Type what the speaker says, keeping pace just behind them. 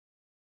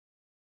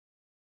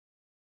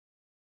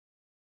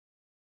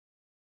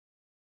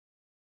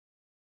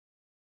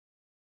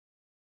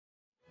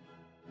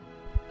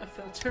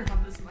filter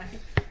on this mic.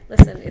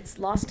 Listen, it's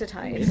lost to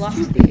time. It's lost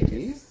to the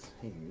ages.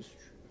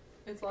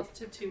 It's lost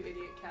to 2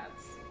 idiot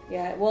cats.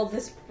 Yeah, well,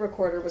 this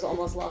recorder was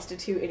almost lost to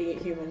 2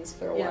 idiot humans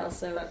for a while,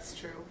 so... that's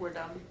true. We're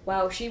done.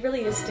 Wow, she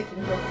really is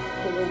sticking her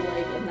whole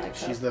life in that cup.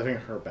 She's living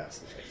her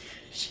best life.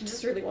 She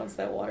just really wants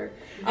that water.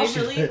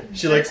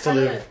 She likes to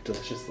live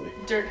deliciously.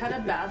 Dirt had a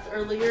bath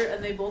earlier,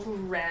 and they both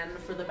ran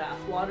for the bath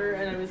water,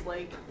 and I was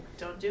like,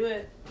 don't do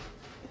it.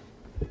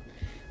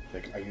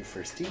 Like, are you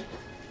thirsty?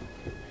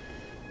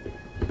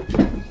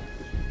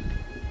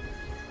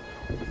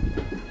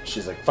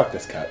 She's like, fuck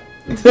this cut.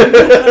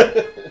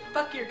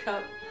 Fuck your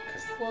cup.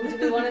 Well, do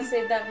we want to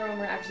save that for when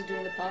we're actually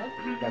doing the pod?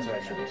 That's what I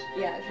meant.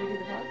 Yeah, should we do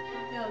the pod?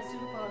 Yeah, let's do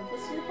the pod.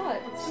 Let's do the pod.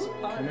 Let's do the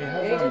pod. Can we We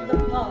have did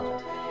the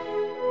pod.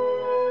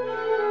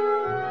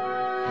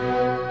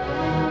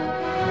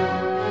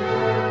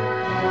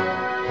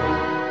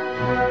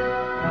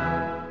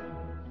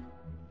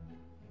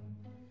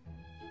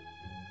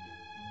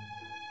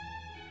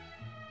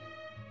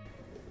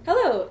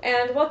 Hello,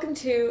 and welcome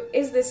to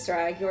Is This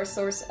Drag, your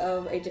source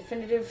of a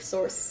definitive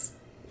source.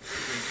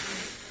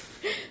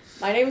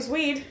 My name's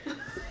Weed.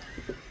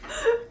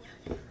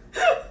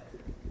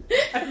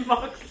 I'm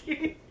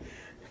Moxie.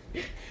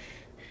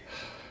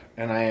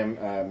 And I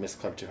am Miss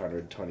Club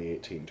 200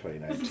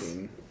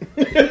 2018-2019.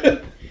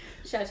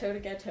 Chateau to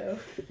Ghetto.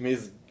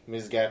 Ms.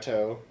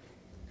 Gatto.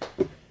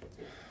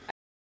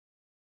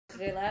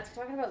 Today, lads,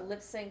 we're talking about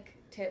lip sync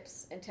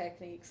tips and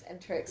techniques and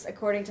tricks,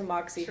 according to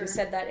Moxie, Sure. who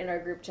said that in our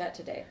group chat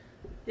today.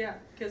 Yeah,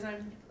 because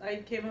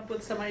I came up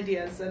with some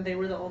ideas, and they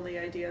were the only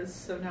ideas,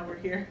 so now we're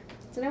here.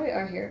 So now we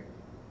are here.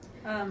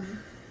 Um,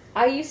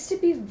 I used to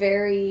be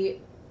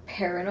very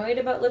paranoid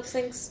about lip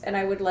syncs, and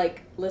I would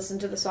listen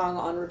to the song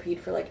on repeat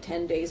for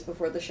 10 days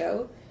before the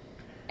show.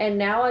 And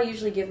now I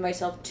usually give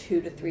myself 2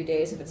 to 3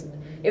 days. If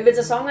it's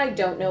a song I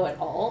don't know at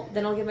all,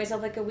 then I'll give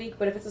myself a week.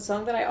 But if it's a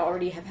song that I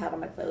already have had on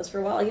my playlist for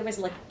a while, I'll give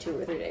myself 2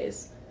 or 3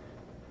 days.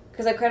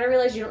 Because I kind of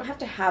realized you don't have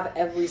to have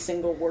every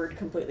single word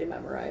completely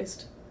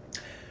memorized.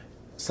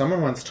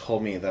 Someone once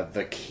told me that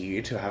the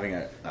key to having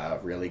a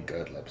really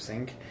good lip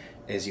sync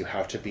is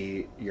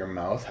your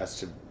mouth has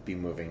to be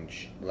moving,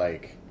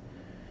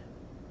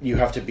 you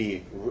have to be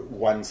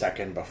 1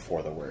 second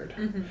before the word.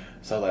 mm-hmm.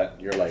 So that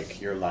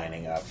you're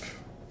lining up.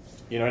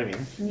 You know what I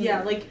mean?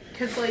 Yeah,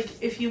 because,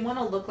 if you want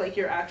to look like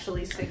you're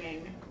actually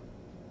singing,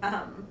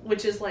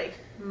 which is,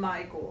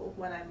 my goal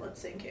when I'm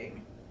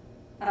lip-syncing,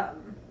 that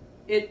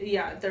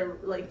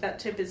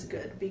tip is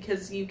good,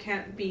 because you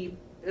can't be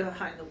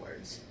behind the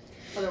words.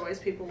 Otherwise,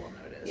 people will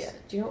notice. Yeah.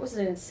 Do you know what was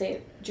an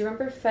insane... Do you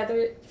remember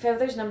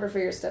Feather's number for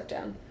Your Step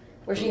Down?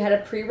 Where she had a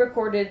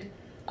pre-recorded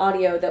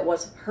audio that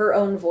was her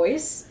own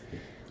voice?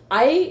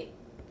 I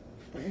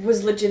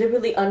was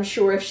legitimately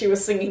unsure if she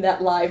was singing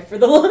that live for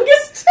the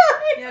longest time.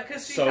 Yeah,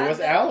 because she So had was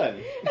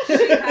Alan.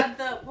 She had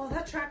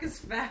that track is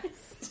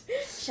fast.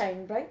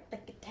 Shine bright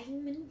like a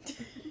diamond.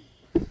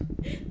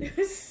 It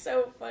was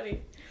so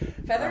funny.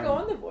 Feather, go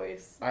on the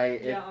voice.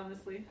 Yeah,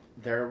 honestly.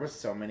 There was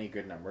so many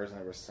good numbers, and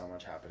there was so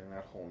much happening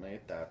that whole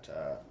night that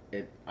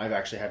I've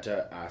actually had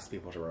to ask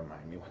people to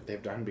remind me what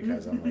they've done,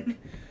 because I'm like,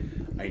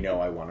 I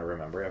know I want to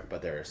remember it,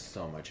 but there is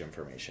so much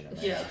information in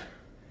there. Yeah.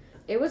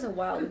 It was a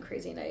wild and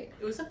crazy night.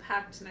 It was a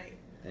packed night.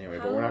 Anyway,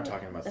 but we're not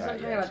talking about that yet.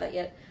 Talking about that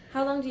yet.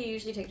 How long do you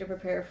usually take to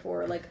prepare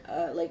for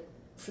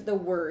for the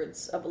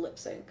words of a lip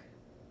sync?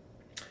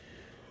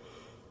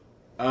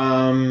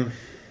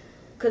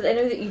 Because I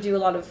know that you do a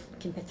lot of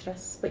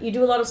Kimpetres, but you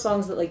do a lot of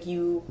songs that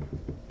you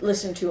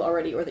listen to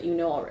already or that you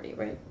know already,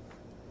 right?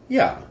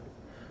 Yeah.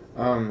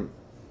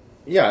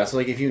 Yeah, so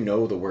if you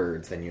know the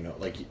words, then you know,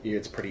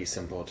 it's pretty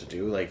simple to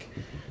do.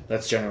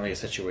 That's generally a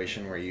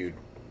situation where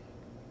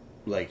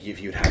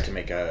if you'd have to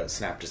make a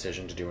snap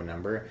decision to do a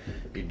number,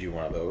 you'd do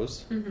one of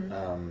those.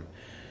 Mm-hmm.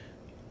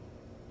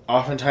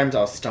 Oftentimes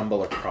I'll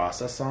stumble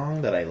across a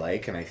song that I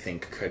like and I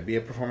think could be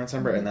a performance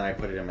number, and then I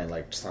put it in my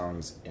liked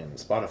songs in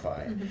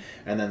Spotify. Mm-hmm.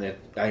 And then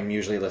I'm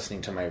usually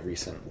listening to my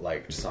recent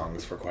liked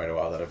songs for quite a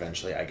while that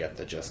eventually I get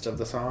the gist of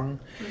the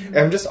song. Mm-hmm. And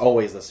I'm just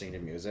always listening to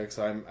music,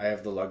 so I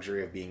have the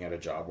luxury of being at a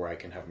job where I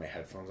can have my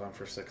headphones on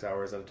for 6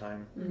 hours at a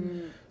time.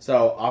 Mm.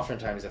 So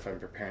oftentimes if I'm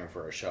preparing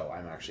for a show,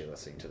 I'm actually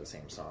listening to the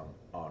same song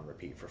on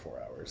repeat for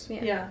 4 hours.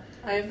 Yeah,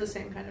 I have the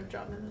same kind of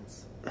job, and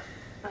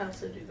I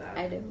also do that.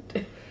 I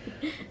don't.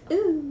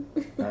 Ooh.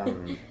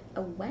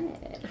 A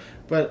what?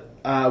 But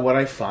what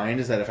I find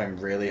is that if I'm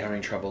really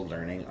having trouble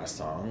learning a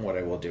song, what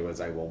I will do is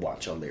I will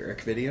watch a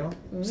lyric video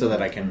so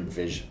that I can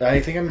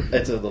I think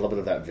it's a little bit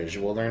of that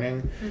visual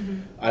learning.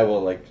 Mm-hmm. I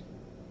will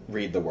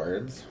read the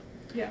words.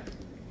 Yeah.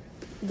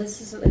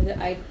 This is something that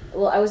I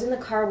was in the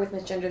car with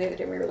Miss Gender the other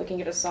day. We were looking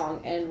at a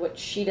song, and what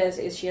she does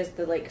is she has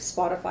the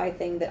Spotify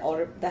thing that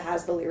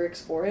has the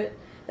lyrics for it,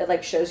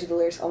 that shows you the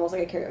lyrics almost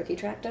like a karaoke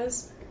track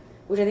does,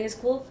 which I think is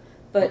cool.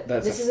 But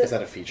is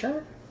that a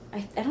feature?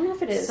 I don't know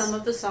if it is. Some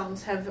of the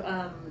songs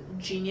have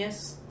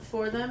Genius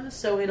for them,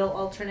 so it'll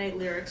alternate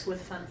lyrics with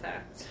fun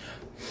facts.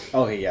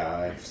 Oh yeah,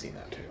 I've seen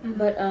that too. Mm-hmm.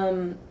 But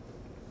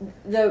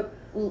the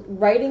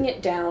writing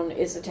it down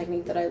is a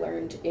technique that I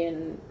learned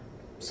in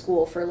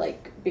school for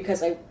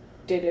because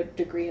did a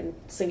degree in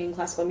singing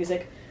classical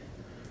music,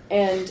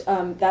 and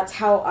that's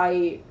how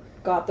I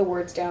got the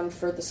words down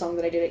for the song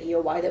that I did at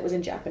EOY that was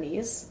in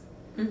Japanese.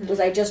 Mm-hmm. Was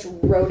I just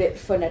wrote it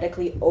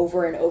phonetically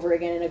over and over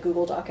again in a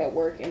Google Doc at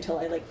work until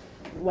I like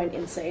went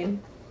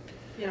insane.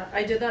 Yeah,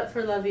 I did that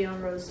for La Vie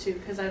en Rose too,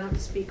 because I don't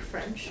speak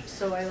French,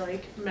 so I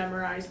like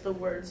memorized the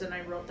words and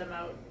I wrote them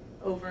out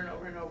over and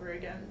over and over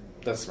again.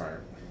 That's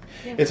smart.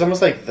 Yeah. It's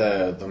almost like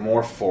the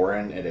more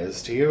foreign it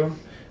is to you,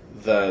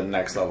 the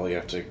next level you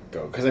have to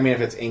go. Because I mean,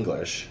 if it's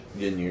English,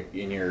 in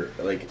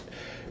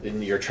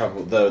your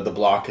trouble, the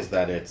block is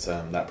that it's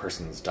that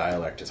person's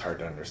dialect is hard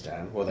to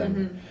understand. Well,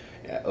 then,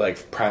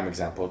 like prime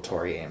example,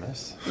 Tori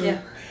Amos.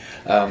 Yeah.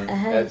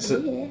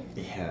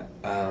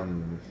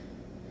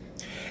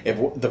 If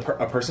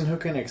a person who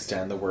can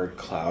extend the word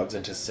clouds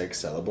into 6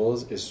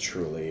 syllables is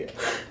truly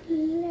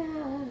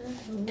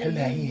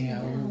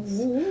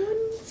clouds.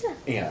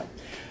 Yeah.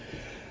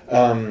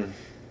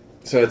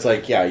 So it's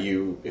like, yeah, if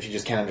you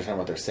just can't understand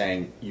what they're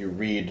saying, you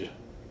read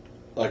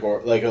like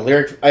a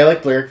lyric. I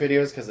like lyric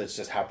videos because it's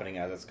just happening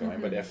as it's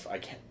going. But if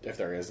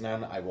there is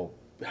none, I will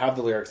have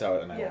the lyrics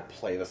out and I will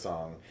play the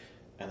song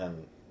and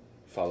then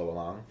follow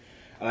along.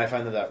 And I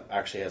find that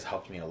actually has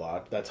helped me a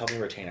lot. That's helped me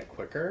retain it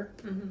quicker.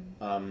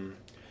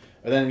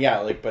 But then,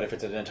 but if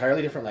it's an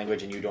entirely different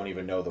language and you don't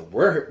even know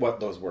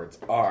what those words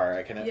are,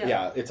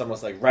 it's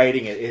almost like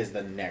writing it is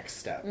the next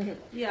step.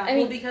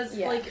 Yeah,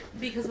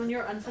 because when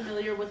you're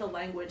unfamiliar with a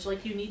language,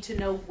 like you need to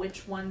know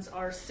which ones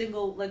are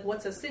single, like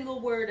what's a single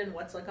word and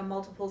what's like a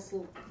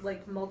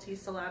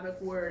multi-syllabic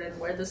word and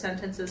where the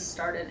sentences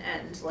start and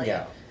end.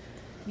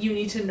 You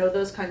need to know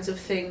those kinds of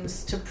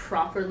things to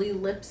properly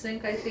lip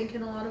sync, I think,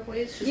 in a lot of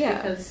ways,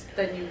 because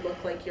then you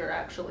look like you're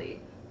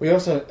actually... We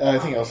also, I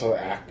think,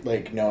 act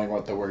like knowing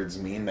what the words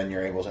mean. Then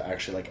you're able to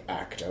actually like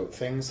act out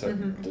things, so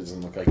it doesn't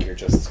look like you're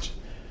just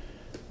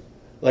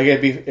like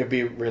it'd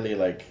be really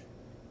like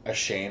a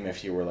shame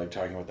if you were like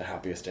talking about the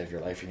happiest day of your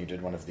life and you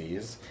did one of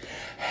these,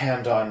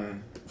 hand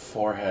on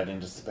forehead in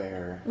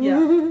despair.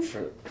 Yeah,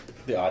 for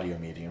the audio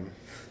medium.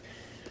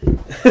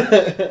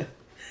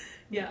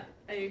 Yeah,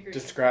 I agree.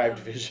 Described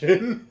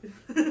vision.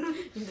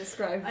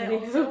 Described I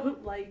video. also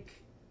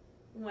like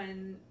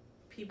when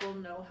people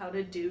know how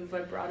to do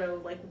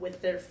vibrato like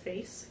with their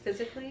face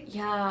physically.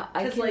 Yeah,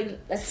 that's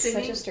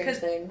singing, such a strange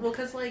thing. Well,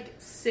 because like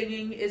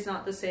singing is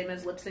not the same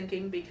as lip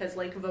syncing because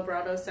like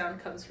vibrato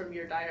sound comes from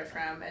your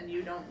diaphragm and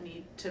you don't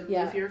need to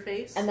move your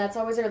face. And that's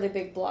always a really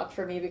big block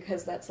for me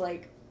because that's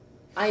like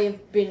I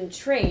have been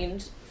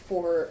trained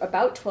for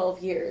about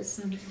 12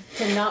 years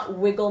to not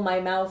wiggle my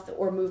mouth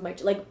or move my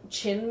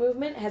chin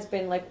movement has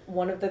been like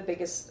one of the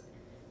biggest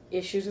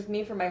issues with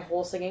me for my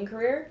whole singing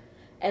career.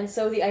 And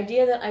so the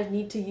idea that I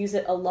need to use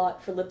it a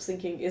lot for lip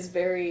syncing is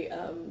very,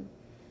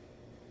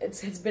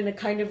 it's been a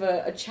kind of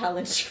a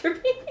challenge for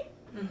me.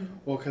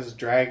 Well, because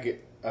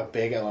a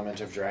big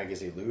element of drag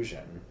is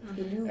illusion.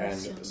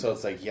 And so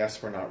it's like,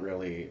 yes, we're not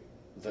really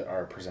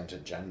our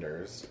presented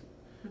genders,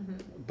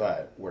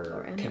 but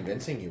we're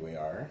convincing you we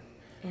are.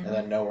 And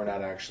then, no, we're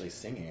not actually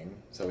singing,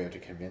 so we have to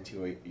convince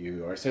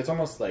you are. So it's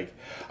almost like,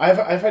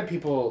 I've had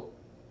people,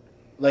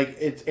 like,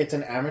 it's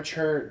an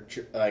amateur,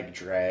 like,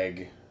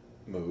 drag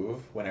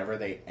move whenever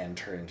they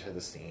enter into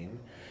the scene,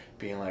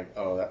 being like,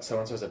 oh, that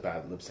so-and-so's a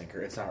bad lip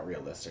syncer, it's not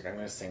realistic, I'm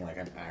going to sing like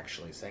I'm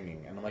actually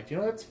singing. And I'm like, you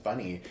know what's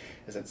funny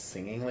is that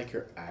singing like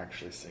you're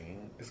actually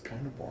singing is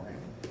kind of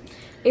boring.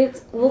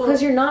 It's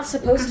because you're not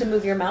supposed to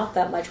move your mouth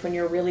that much when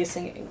you're really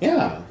singing.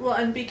 Yeah. Well,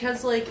 and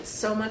because like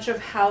so much of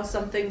how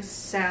something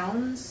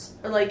sounds,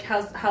 or like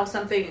how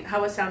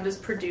a sound is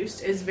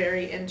produced is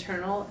very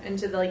internal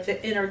into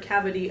the inner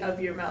cavity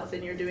of your mouth,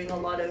 and you're doing a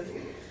lot of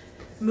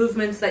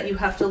movements that you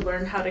have to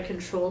learn how to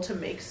control to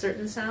make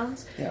certain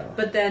sounds. Yeah.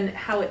 But then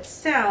how it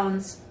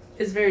sounds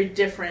is very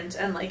different,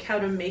 and like how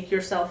to make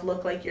yourself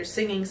look like you're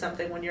singing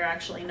something when you're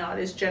actually not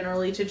is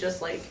generally to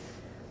just like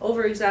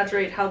over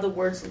exaggerate how the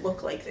words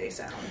look like they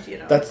sound, you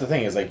know. That's the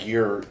thing, is like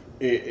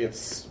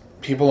it's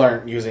people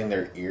aren't using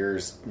their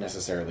ears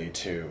necessarily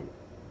to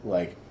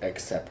like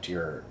accept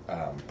your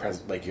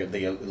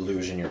the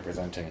illusion you're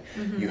presenting.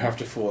 You have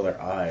to fool their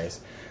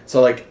eyes.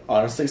 So like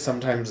honestly,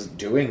 sometimes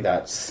doing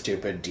that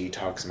stupid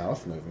detox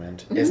mouth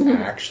movement is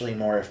actually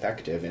more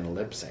effective in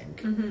lip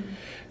sync.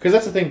 Because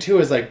that's the thing too,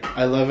 is like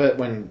I love it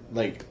when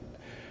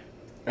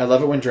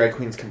drag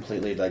queens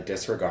completely like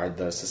disregard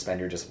the suspend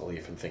your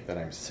disbelief and think that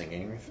I'm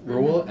singing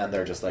rule, and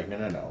they're just like,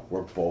 no,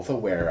 we're both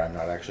aware I'm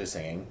not actually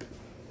singing.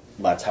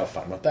 Let's have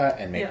fun with that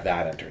and make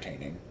that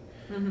entertaining.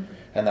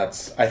 And I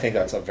think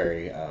that's a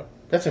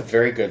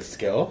very good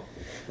skill,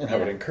 and I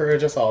would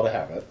encourage us all to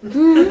have it.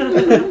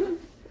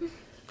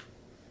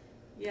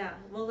 Yeah,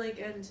 well, like,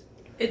 and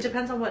it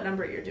depends on what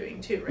number you're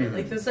doing too, right?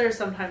 Like, there are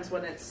sometimes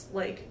when it's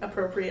like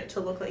appropriate to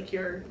look like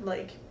you're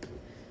like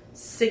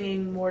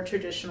singing more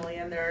traditionally,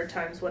 and there are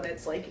times when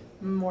it's like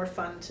more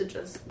fun to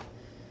just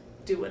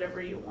do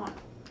whatever you want.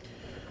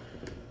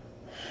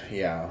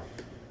 Yeah.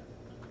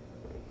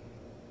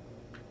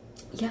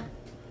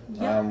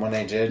 When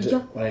I did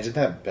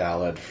that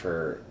ballad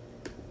for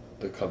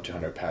the Club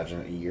 200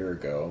 pageant a year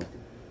ago,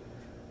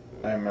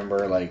 I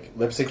remember like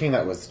lip syncing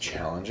that was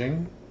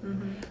challenging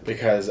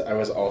because I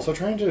was also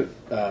trying to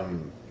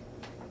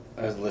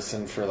I was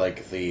listen for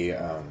like the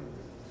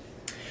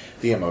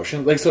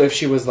emotion. Like, so if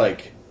she was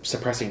like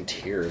suppressing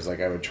tears,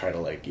 like I would try to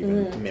like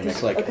even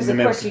mimic like because of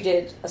course you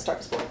did A Star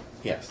Is Born.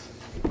 Yes,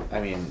 I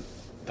mean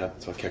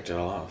that's what kicked it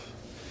all off.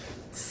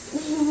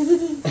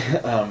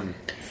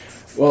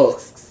 Well,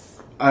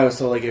 I was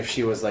so like if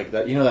she was like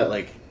that, you know, that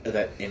like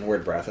that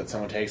inward breath that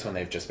someone takes when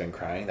they've just been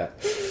crying, that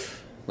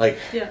like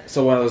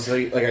so one of those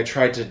like I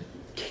tried to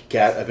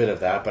get a bit of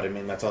that, but I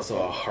mean that's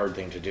also a hard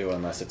thing to do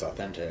unless it's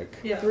authentic.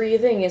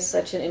 Breathing is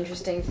such an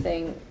interesting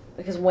thing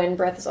because when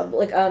breath is audible,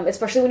 like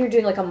especially when you're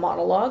doing like a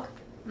monologue,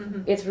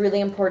 it's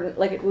really important,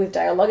 like with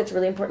dialogue, it's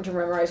really important to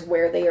memorize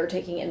where they are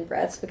taking in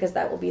breaths, because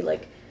that will be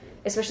like,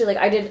 especially like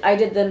I did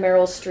the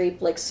Meryl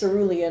Streep like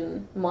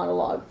cerulean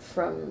monologue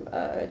from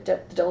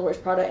The Devil Wears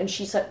Prada, and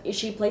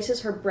she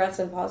places her breaths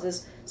and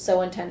pauses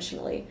so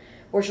intentionally,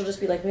 where she'll just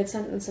be like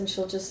mid-sentence and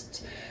she'll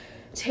just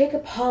take a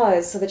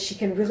pause so that she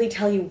can really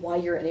tell you why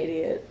you're an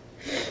idiot.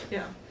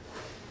 Yeah.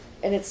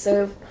 And it's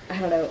so, I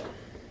don't know,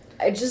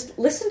 I just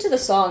listen to the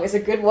song is a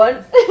good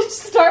one.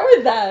 Just start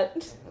with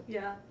that.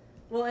 Yeah.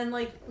 Well, and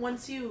like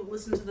once you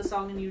listen to the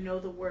song and you know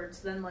the words,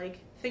 then like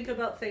think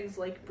about things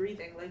like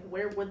breathing. Like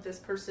where would this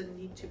person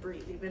need to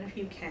breathe, even if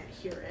you can't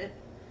hear it?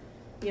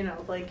 You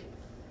know, like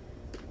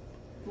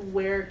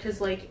where,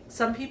 because like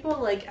some people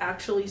like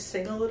actually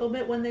sing a little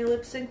bit when they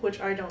lip sync, which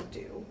I don't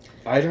do.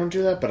 I don't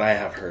do that, but I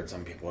have heard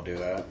some people do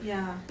that.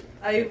 Yeah,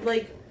 I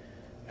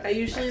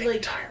usually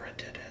like Tyra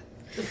did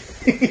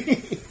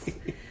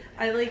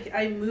it.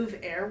 I move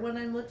air when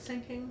I'm lip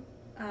syncing,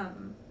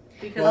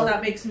 because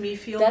that makes me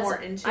feel more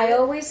into it. I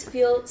always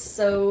feel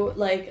so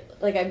like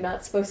I'm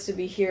not supposed to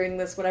be hearing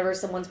this whenever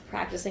someone's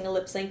practicing a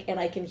lip sync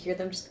and I can hear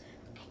them just.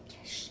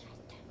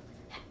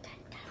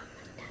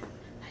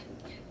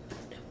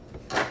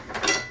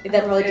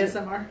 That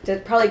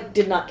probably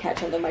did not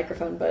catch on the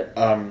microphone, but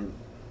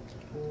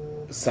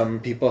some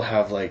people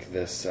have like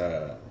this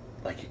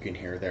like you can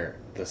hear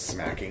the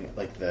smacking,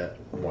 like the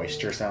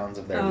moisture sounds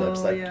of their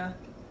lips, like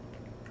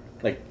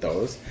like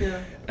those.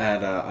 Yeah.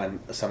 And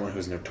I'm someone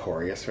who's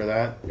notorious for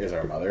that is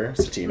our mother,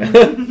 Satina,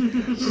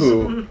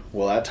 who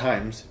will at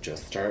times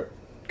just start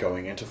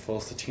going into full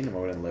Satina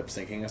mode and lip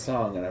syncing a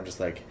song, and I'm just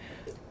like,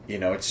 you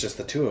know, it's just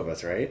the two of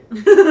us, right?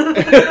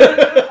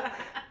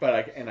 But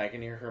I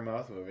can hear her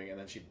mouth moving, and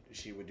then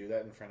she would do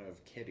that in front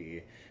of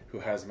Kitty, who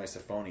has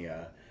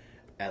misophonia,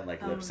 and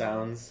like lip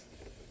sounds,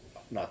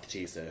 not the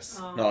T, sis,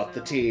 not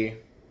the T.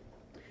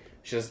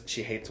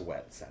 She hates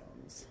wet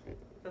sounds.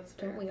 That's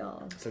fair. Don't we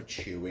all? So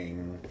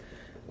chewing,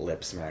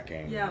 lip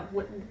smacking. Yeah,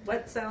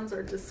 wet sounds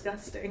are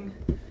disgusting,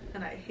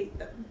 and I hate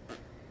them.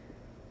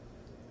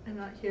 I'm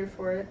not here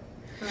for it.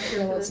 I'm not here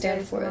for won't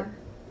stand for it.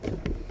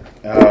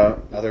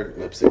 Other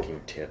lip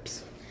syncing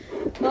tips.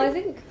 Well, I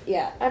think,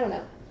 I don't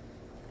know.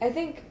 I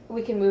think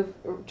we can move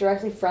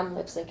directly from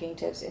lip syncing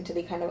tips into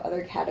the kind of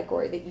other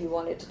category that you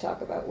wanted to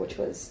talk about, which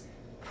was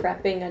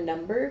prepping a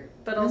number.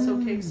 But also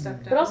Cake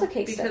Step Down. But also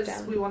Cake Step Down.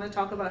 Because we want to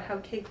talk about how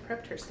Cake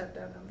prepped her step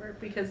down number,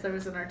 because there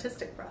was an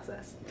artistic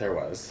process. There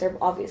was. There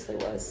obviously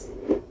was.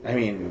 I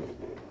mean,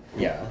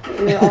 yeah.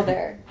 We were all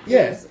there.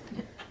 Yeah.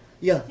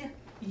 Yeah.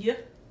 Yeah.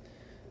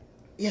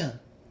 Yeah.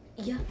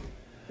 Yeah.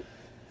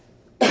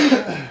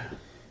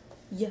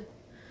 Yeah.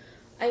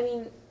 I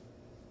mean,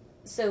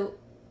 so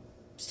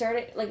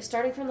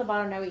starting from the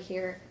bottom, now we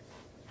hear,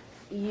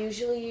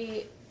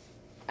 usually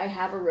I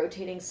have a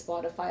rotating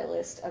Spotify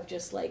list of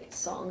just like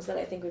songs that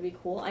I think would be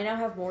cool. I now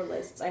have more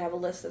lists. I have a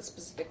list that's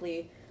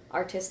specifically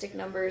artistic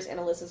numbers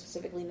and a list of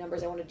specifically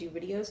numbers I want to do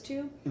videos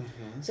to.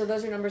 Mm-hmm. So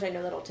those are numbers I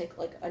know that'll take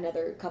like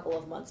another couple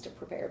of months to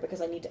prepare,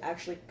 because I need to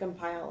actually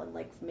compile and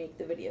like make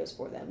the videos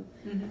for them.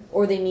 Mm-hmm.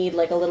 Or they need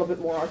like a little bit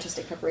more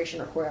artistic preparation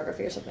or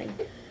choreography or something.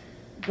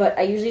 But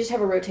I usually just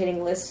have a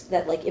rotating list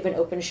that, like, if an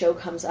open show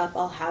comes up,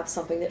 I'll have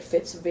something that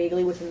fits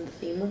vaguely within the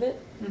theme of it.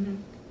 Mm-hmm.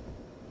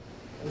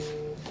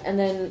 And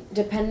then,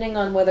 depending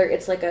on whether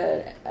it's, like,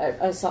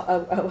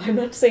 I'm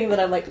not saying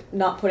that I'm, like,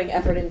 not putting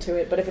effort into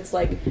it, but if it's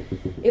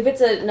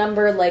a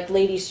number like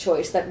Lady's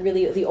Choice, that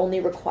really the only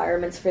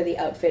requirements for the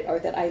outfit are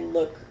that I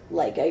look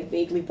like I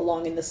vaguely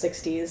belong in the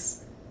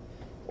 60s,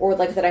 or,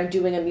 like, that I'm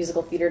doing a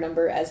musical theater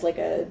number as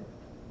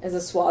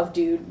a suave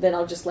dude, then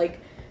I'll just, like,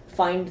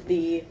 find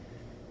the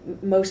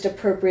most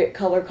appropriate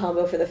color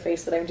combo for the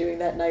face that I'm doing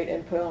that night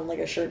and put on like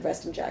a shirt,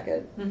 vest, and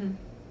jacket. Mm-hmm.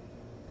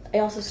 I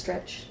also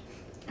stretch.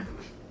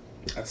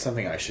 That's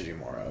something I should do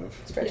more of.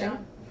 Stretching. Yeah.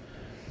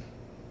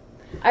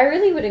 I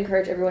really would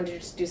encourage everyone to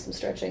just do some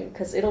stretching,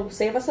 because it'll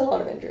save us a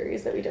lot of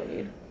injuries that we don't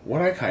need.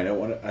 What I had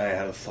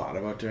a thought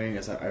about doing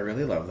is that I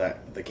really love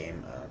the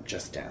game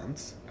Just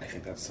Dance. I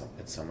think it's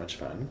so much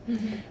fun.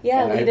 Mm-hmm.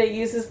 Yeah, and Lita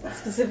uses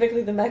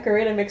specifically the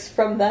Macarena mix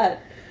from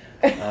that.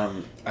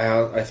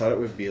 I thought it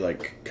would be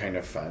like kind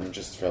of fun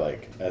just for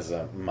like as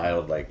a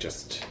mild like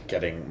just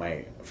getting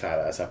my fat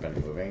ass up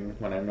and moving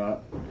when I'm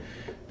not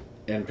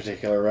in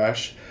particular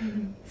rush.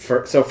 Mm-hmm.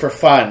 For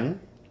fun,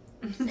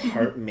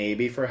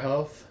 maybe for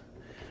health,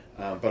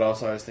 but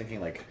also I was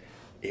thinking like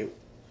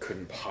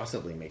couldn't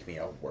possibly make me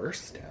a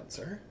worse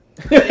dancer.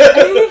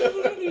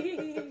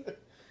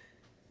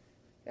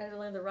 Gotta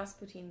learn the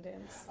Rasputin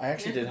dance. I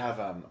actually did have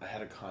I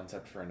had a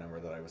concept for a number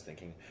that I was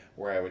thinking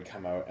where I would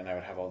come out and I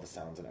would have all the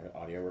sounds and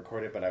audio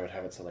recorded, but I would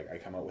have it so like I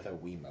come out with a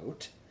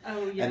Wiimote.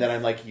 Oh yes. And then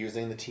I'm like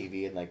using the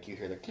TV and like you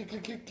hear the click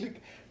click click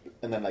click,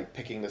 and then like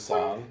picking the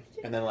song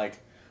and then like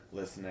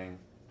listening.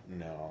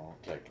 No,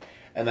 like,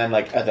 and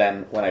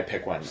then when I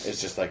pick one,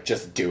 it's just like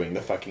just doing the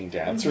fucking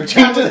dance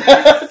routine to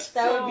that.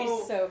 That would be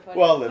so funny.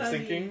 Well, lip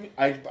syncing,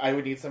 I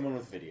would need someone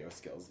with video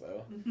skills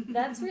though.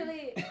 That's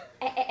really.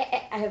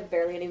 I have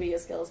barely any video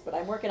skills, but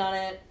I'm working on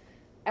it.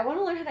 I want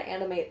to learn how to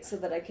animate so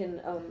that I can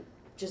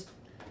just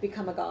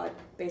become a god,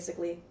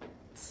 basically.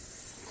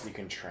 You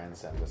can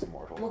transcend this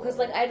mortal. Well, because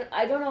like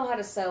I don't know how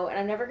to sew, and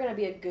I'm never gonna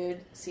be a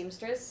good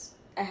seamstress.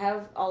 I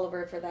have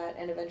Oliver for that,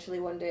 and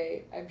eventually one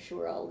day I'm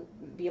sure I'll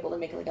be able to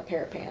make like a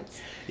pair of pants.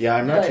 Yeah,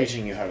 I'm not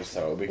teaching you how to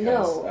sew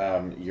because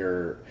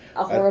you're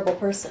a horrible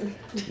person.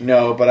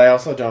 No, but I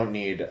also don't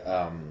need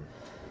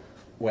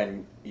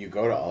when you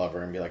go to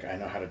Oliver and be like, I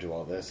know how to do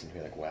all this, and be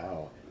like,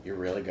 wow, you're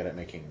really good at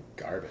making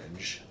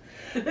garbage.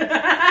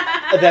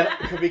 Then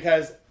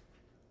because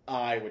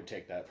I would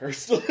take that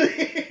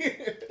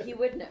personally. He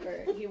would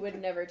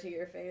never to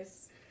your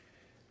face.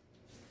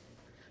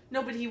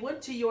 No, but he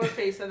would to your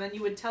face, and then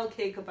you would tell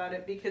Cake about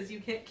it because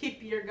you can't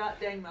keep your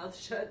goddamn mouth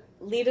shut.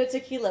 Lita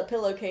Tequila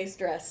pillowcase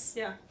dress.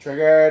 Yeah.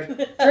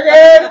 Triggered.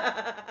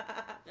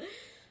 That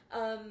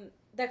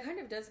kind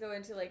of does go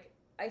into like,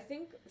 I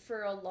think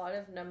for a lot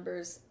of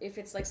numbers, if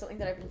it's like something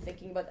that I've been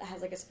thinking about that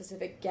has like a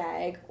specific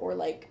gag or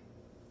like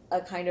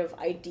a kind of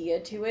idea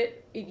to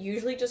it, it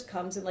usually just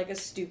comes in like a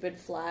stupid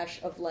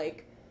flash of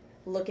like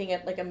looking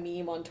at like a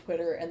meme on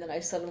Twitter, and then I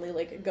suddenly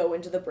like go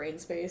into the brain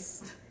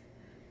space.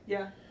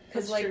 Yeah.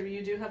 That's like, true.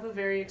 You do have a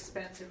very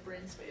expansive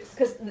brain space.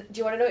 Because do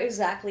you want to know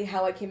exactly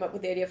how I came up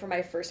with the idea for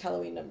my first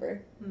Halloween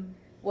number?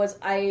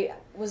 I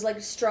was like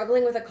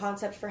struggling with a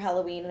concept for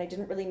Halloween, and I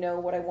didn't really know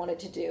what I wanted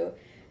to do.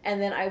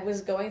 And then I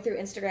was going through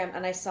Instagram,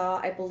 and I saw,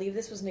 I believe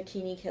this was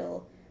Nikini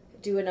Kill,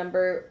 do a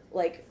number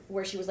like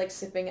where she was like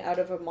sipping out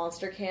of a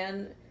Monster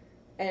can,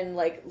 and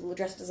like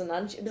dressed as a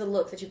nun. It was a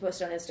look that she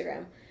posted on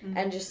Instagram,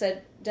 and just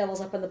said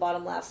 "Devil's up and the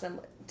bottom laughs." And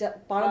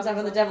bottoms up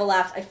and the devil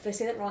laughs. I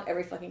say that wrong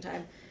every fucking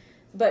time.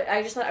 But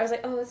I just thought, I was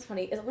like, oh, that's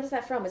funny. What is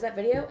that from? Is that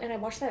video? And I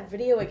watched that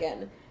video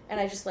again, and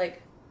I just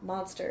like,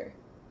 monster,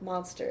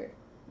 monster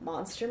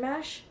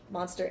mash,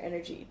 monster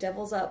energy,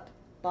 devil's up,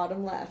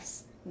 bottom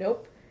laughs.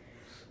 Nope.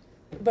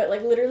 But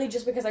like literally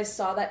just because I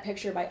saw that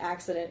picture by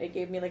accident, it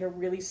gave me like a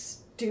really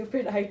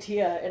stupid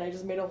idea, and I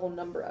just made a whole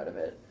number out of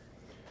it.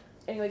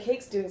 Anyway,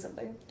 Cake's doing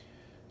something.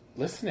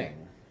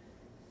 Listening.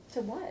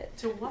 To what?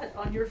 To what?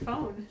 On your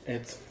phone.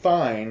 It's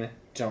fine.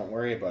 Don't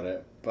worry about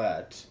it,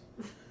 but...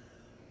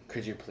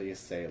 Could you please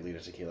say Lita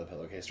Tequila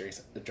pillowcase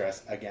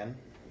dress again?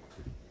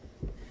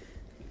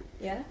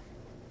 Yeah?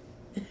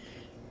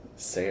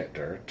 Say it,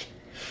 Dirt.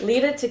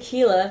 Lita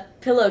Tequila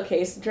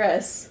pillowcase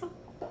dress.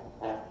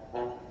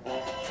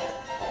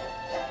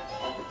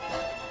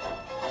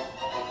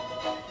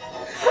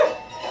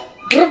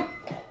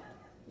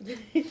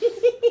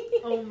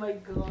 Oh my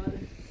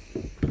god.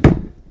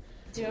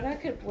 Do you know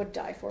what I would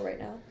die for right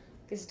now?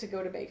 Is to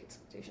go to Baked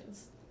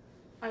Expectations.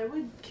 I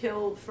would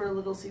kill for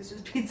Little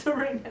Caesars pizza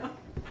right now.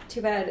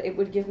 Too bad. It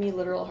would give me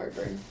literal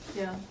heartburn.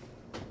 Yeah.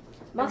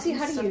 Moxie,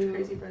 how do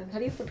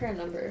you prepare a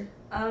number?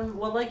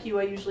 Well, like you,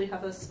 I usually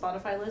have a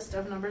Spotify list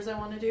of numbers I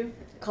want to do.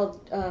 Called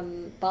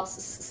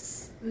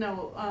Bob's.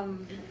 No,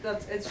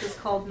 it's just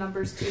called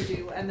Numbers to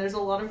Do, and there's a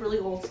lot of really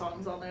old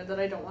songs on there that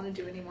I don't want to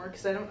do anymore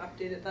because I don't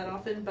update it that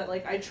often. But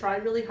like, I try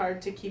really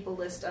hard to keep a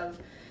list of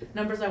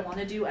numbers I want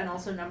to do and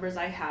also numbers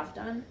I have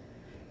done.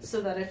 So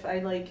that if I,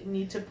 like,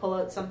 need to pull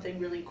out something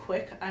really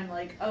quick, I'm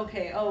like,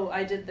 okay,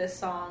 I did this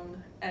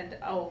song, and,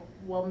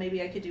 well,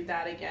 maybe I could do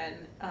that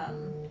again.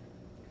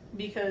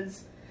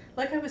 Because,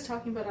 like I was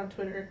talking about on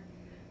Twitter,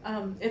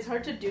 it's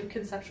hard to do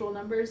conceptual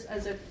numbers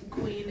as a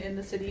queen in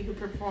the city who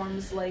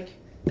performs, like,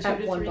 2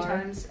 to 3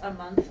 times a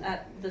month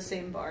at the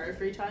same bar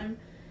every time.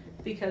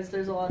 Because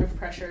there's a lot of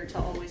pressure to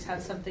always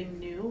have something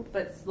new.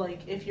 But,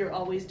 like, if you're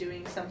always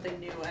doing something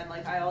new, and,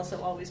 like, I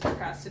also always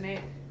procrastinate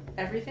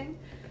everything...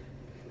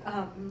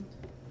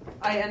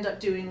 I end up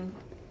doing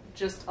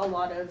just a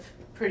lot of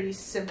pretty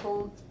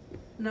simple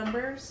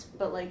numbers,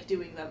 but like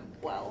doing them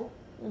well.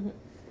 Mm-hmm.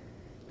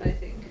 I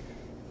think.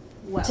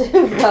 Well.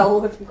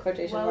 Well with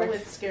quotation marks. Well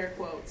with scare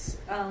quotes.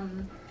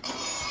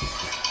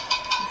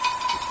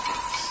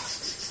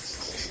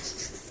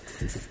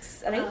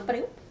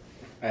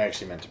 I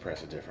actually meant to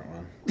press a different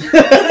one.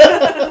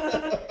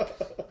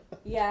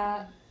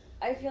 Yeah,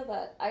 I feel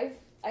that.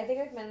 I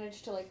think I've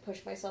managed to like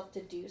push myself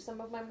to do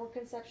some of my more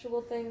conceptual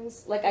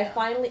things. Like yeah.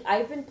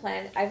 I've been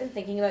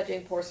thinking about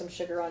doing Pour Some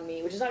Sugar on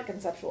Me, which is not a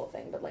conceptual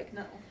thing, but like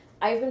no.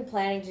 I've been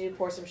planning to do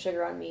Pour Some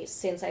Sugar on Me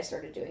since I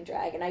started doing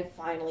drag, and I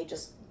finally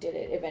just did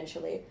it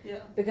eventually. Yeah.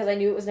 Because I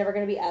knew it was never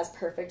going to be as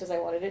perfect as I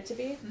wanted it to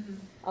be. Mm-hmm.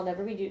 I'll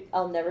never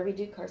be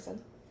Duke Carson.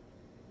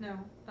 No,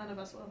 none of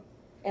us will.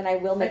 And I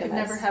will make I could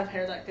never have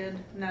hair that good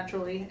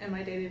naturally in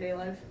my day-to-day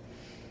life.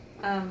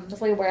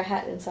 That's why you wear a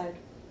hat inside.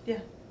 Yeah.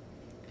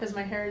 Because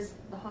my hair is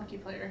the hockey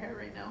player hair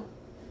right now.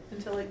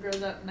 Until it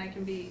grows up and I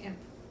can be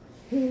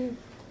imp.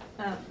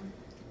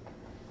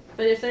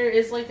 But if there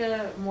is like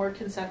a more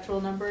conceptual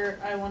number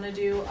I want to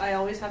do, I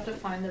always have to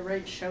find the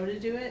right show to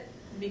do it.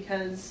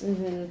 Because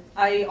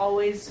I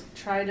always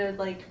try to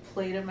like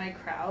play to my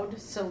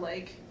crowd. So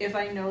like if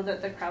I know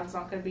that the crowd's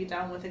not going to be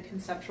down with a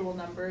conceptual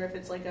number, if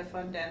it's like a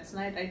fun dance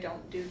night, I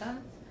don't do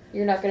them.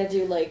 You're not going to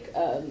do like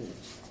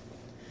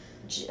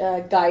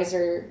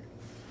Geyser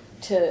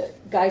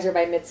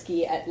by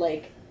Mitski at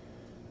like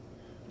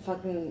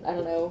fucking, I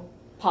don't know,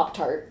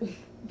 Pop-Tart.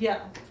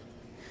 Yeah.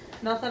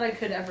 Not that I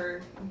could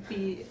ever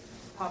be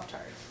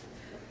Pop-Tart.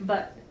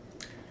 But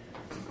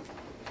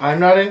I'm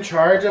not in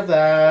charge of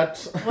that.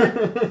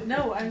 What?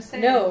 No, I'm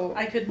saying No.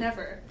 I could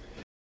never.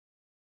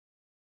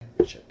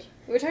 Shit.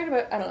 We're talking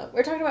about, I don't know,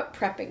 we're talking about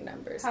prepping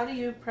numbers. How do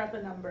you prep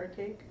a number,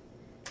 Cake?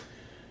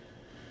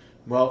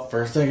 Well,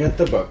 first I get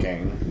the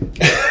booking.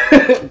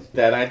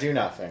 Then I do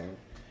nothing.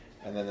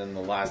 And then in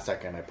the last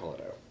second I pull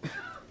it out.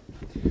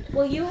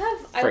 Well, you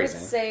have, I Phrasing.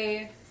 would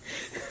say,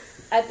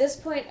 at this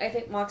point, I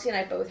think Moxie and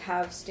I both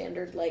have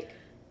standard, like,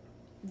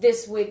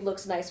 this wig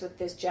looks nice with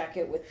this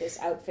jacket, with this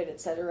outfit,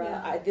 etc.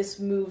 Yeah. This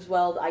moves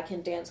well, I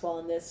can dance well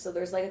in this. So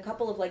there's, like, a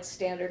couple of, like,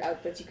 standard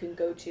outfits you can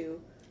go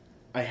to.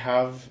 I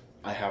have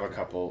a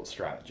couple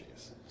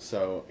strategies.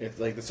 So it's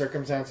like the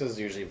circumstances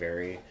usually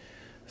vary.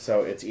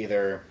 So it's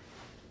either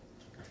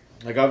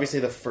like obviously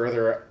the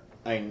further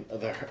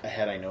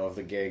ahead I know of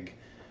the gig,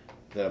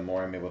 the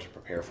more I'm able to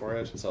prepare for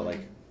it. So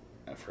like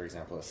for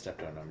example, a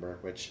step down number,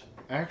 which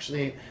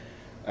actually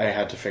I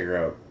had to figure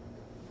out.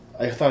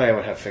 I thought I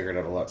would have figured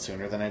out a lot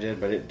sooner than I did,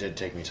 but it did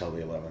take me till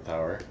the 11th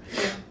hour.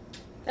 Yeah.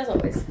 As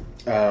always.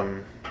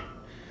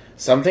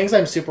 Some things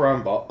I'm super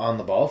on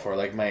the ball for,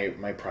 like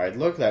my Pride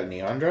look, that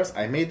neon dress.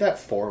 I made that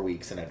 4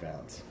 weeks in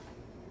advance.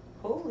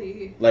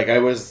 Holy. Like I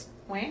was.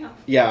 Wow.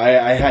 Yeah,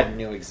 I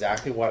knew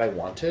exactly what I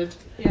wanted.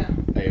 Yeah.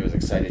 I was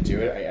excited to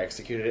do it. I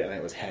executed it, and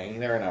it was hanging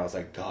there, and I was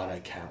like, God, I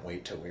can't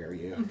wait to wear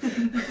you.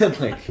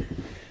 Like,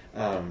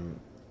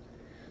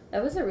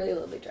 that was a really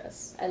lovely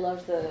dress. I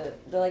loved the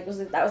like,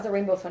 that was the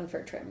rainbow fun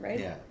fur trim, right?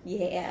 Yeah.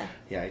 Yeah.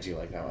 Yeah, I do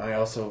like that one. I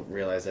also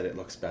realize that it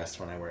looks best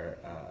when I wear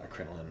a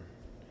crinoline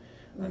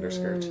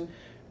underskirt,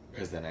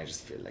 because then I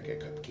just feel like a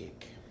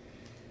cupcake.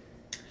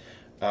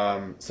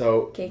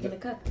 So Cake in a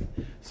cup.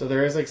 So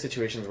there is like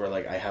situations where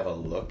like I have a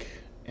look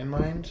in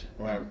mind,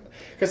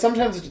 because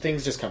sometimes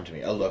things just come to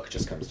me. A look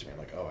just comes to me. I'm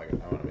like, oh, I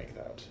want to make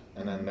that.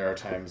 And then there are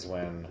times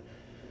when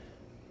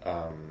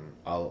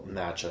I'll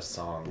match a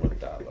song with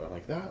that look. I'm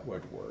like, that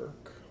would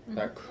work.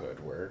 That could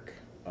work.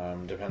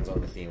 Depends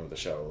on the theme of the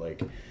show.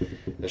 Like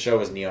the show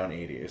was Neon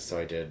 80s, so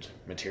I did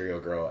Material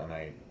Girl and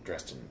I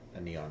dressed in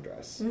a neon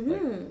dress.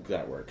 Like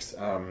that works.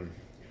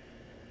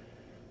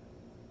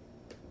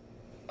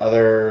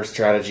 Other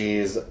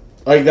strategies,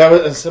 like that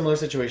was a similar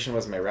situation,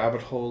 was my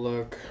rabbit hole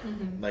look,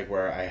 like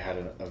where I had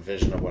a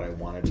vision of what I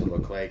wanted to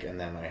look like, and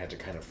then I had to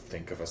kind of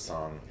think of a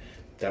song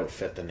that would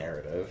fit the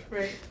narrative.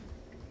 Right.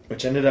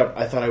 Which ended up,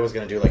 I thought I was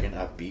going to do like an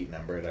upbeat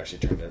number. It actually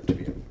turned out to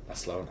be a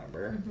slow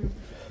number.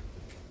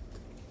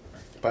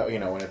 But, you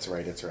know, when it's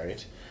right, it's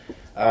right.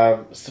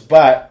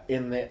 But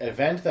in the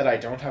event that I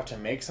don't have to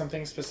make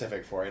something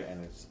specific for it,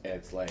 and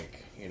it's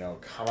like, you know,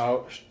 come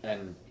out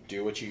and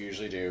do what you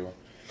usually do,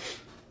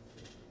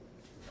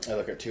 I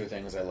look at two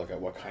things. I look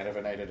at what kind of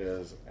a night it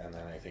is, and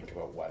then I think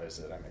about what is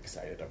it I'm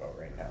excited about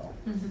right now.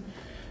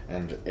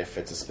 And if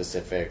it's a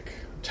specific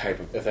type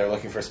of, if they're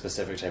looking for a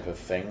specific type of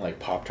thing, like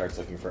Pop-Tart's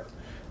looking for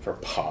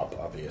pop,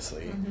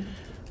 obviously,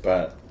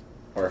 but,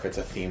 or if it's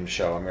a themed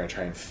show, I'm going to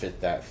try and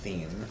fit that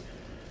theme.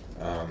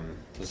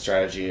 The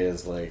strategy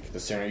is like, the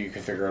sooner you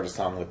can figure out a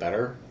song, the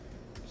better,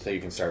 so you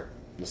can start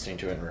listening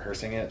to it and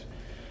rehearsing it,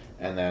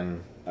 and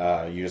then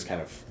you just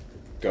kind of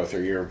go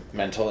through your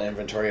mental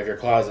inventory of your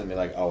closet and be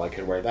like, oh, I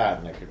could wear that,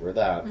 and I could wear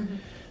that.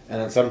 And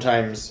then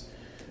sometimes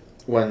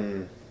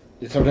you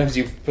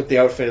put the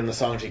outfit and the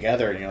song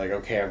together and you're like,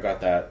 okay, I've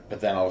got that,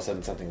 but then all of a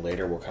sudden something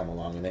later will come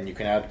along, and then you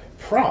can add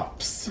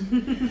props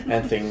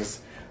and things,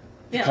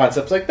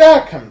 concepts like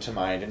that come to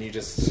mind, and you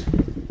just...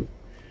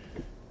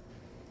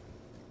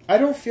 I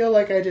don't feel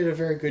like I did a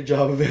very good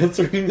job of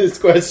answering this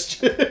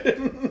question.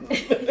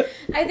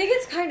 I think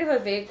it's kind of a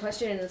vague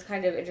question, and it's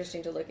kind of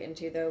interesting to look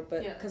into, though,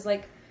 but because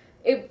like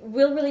it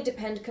will really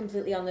depend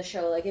completely on the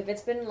show. Like if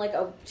it's been like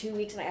 2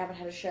 weeks and I haven't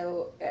had a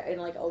show, and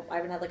like I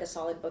haven't had like a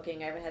solid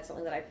booking, I haven't had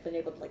something that I've been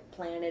able to like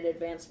plan in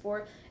advance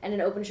for, and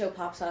an open show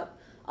pops up,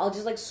 I'll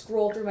just like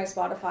scroll through my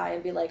Spotify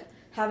and be like,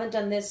 haven't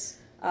done this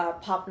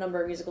pop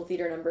number, musical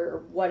theater number, or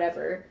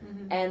whatever,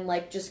 and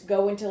like just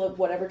go into like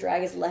whatever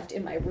drag is left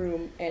in my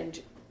room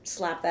and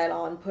slap that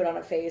on, put on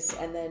a face,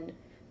 and then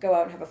go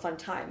out and have a fun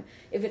time.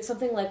 If it's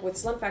something like with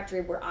Slum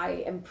Factory where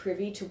I am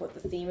privy to what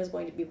the theme is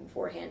going to be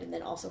beforehand and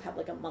then also have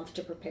like a month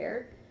to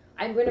prepare,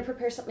 I'm going to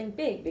prepare something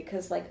big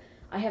because like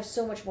I have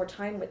so much more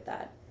time with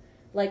that.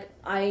 Like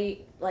I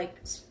like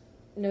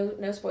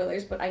no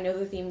spoilers, but I know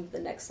the theme of the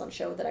next Slum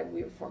show that I will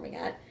be performing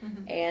at,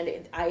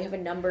 and I have a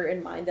number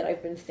in mind that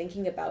I've been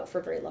thinking about for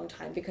a very long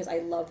time because I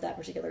love that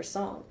particular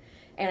song.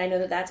 And I know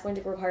that that's going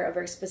to require a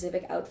very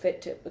specific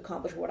outfit to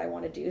accomplish what I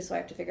want to do, so I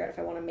have to figure out if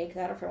I want to make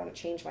that or if I want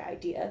to change my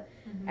idea.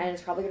 And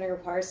it's probably going to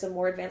require some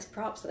more advanced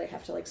props that I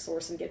have to, like,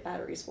 source and get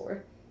batteries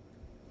for.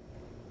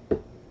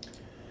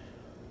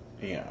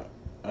 Yeah.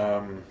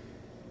 That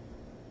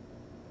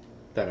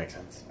makes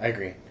sense. I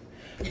agree.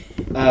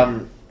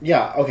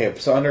 Yeah, okay,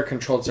 so under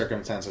controlled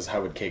circumstances,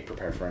 how would Cake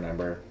prepare for a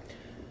number?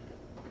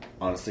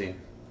 Honestly,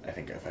 I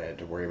think if I had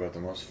to worry about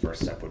the most,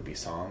 first step would be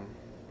song.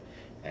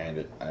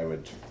 And I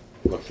would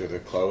look through the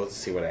clothes,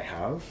 see what I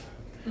have.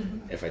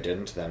 If I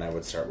didn't, then I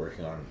would start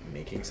working on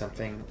making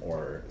something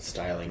or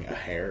styling a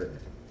hair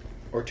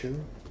or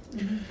two.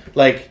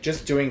 Like,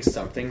 just doing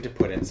something to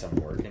put in some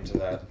work into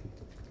that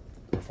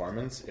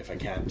performance. If I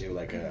can't do,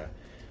 like,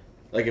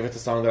 if it's a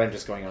song that I'm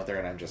just going out there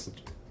and I'm just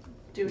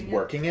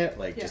working it,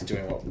 like, just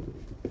doing what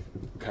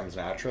comes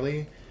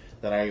naturally,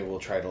 then I will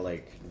try to,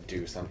 like,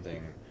 do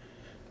something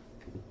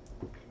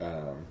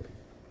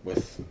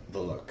with the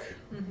look.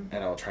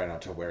 And I'll try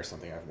not to wear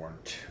something I've worn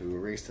too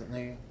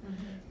recently.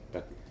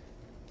 But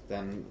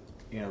then,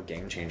 you know,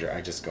 game changer,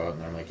 I just go out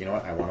and I'm like, you know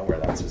what, I want to wear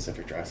that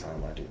specific dress and I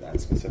want to do that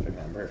specific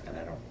number, and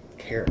I don't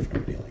care if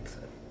nobody likes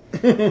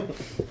it.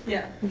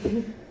 Yeah.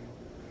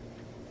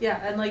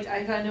 Yeah, and, like,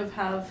 I kind of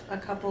have a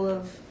couple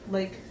of,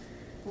 like,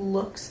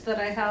 looks that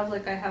I have.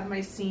 Like, I have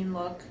my scene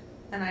look,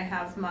 and I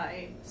have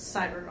my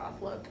cybergoth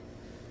look.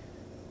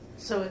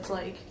 So it's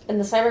like... And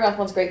the cybergoth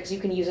one's great because you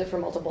can use it for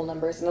multiple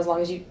numbers, and as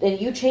long as you... And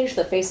you changed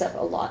the face up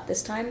a lot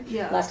this time.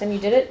 Yeah. Last time you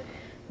did it.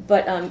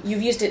 But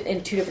you've used it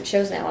in 2 different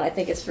shows now, and I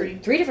think it's 3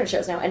 different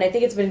shows now, and I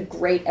think it's been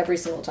great every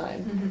single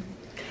time.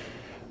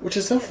 Which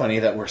is so funny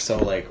that we're so,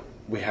 like...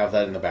 We have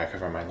that in the back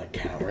of our mind, like,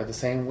 can't wear the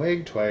same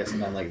wig twice.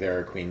 And then, like, there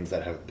are queens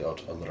that have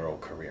built a literal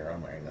career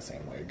on wearing the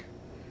same wig.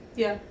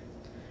 Yeah.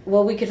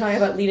 Well, we could talk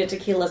about Lita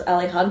Tequila's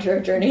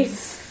Alejandro journey.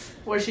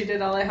 Where she did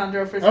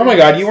Alejandro for 3 Oh my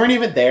god, you weren't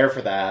even there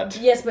for that.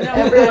 Yes, but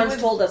everyone's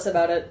told us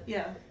about it.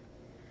 Yeah.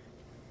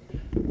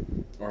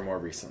 Or more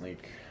recently,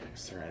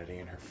 Serenity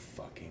and her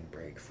fucking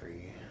Break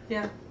Free.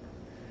 Yeah.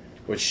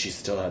 Which she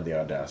still had the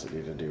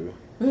audacity to do.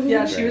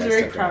 Yeah, she was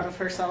very proud of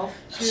herself.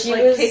 She was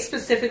like, Kate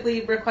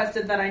specifically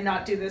requested that I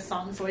not do this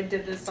song, so I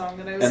did this song,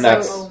 and I was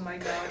like, oh my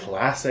god.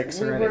 Classic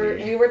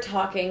Serenity. We were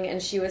talking,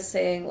 and she was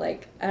saying,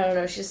 like, I don't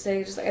know, she's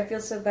saying, just like, I feel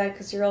so bad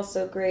because you're all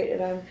so great,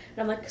 and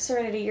I'm like,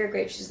 Serenity, you're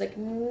great. She's like,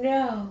 no.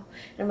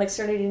 And I'm like,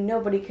 Serenity,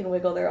 nobody can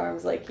wiggle their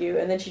arms like you.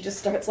 And then she just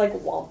starts, like,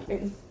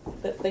 whomping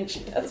that thing she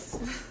does.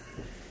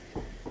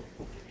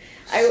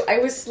 I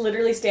was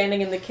literally standing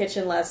in the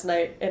kitchen last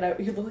night, and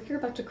you look like you're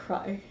about to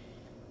cry.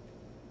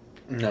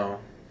 No.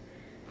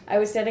 I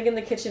was standing in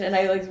the kitchen, and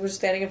I was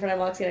standing in front of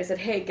Moxie, and I said,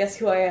 hey, guess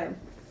who I am?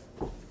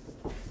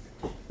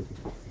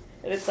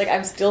 And it's like,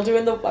 I'm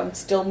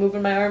still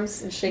moving my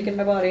arms and shaking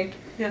my body.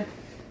 Yeah.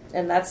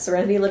 And that's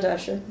Serenity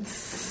Ladasha.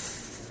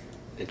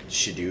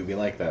 She do be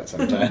like that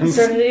sometimes.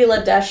 Serenity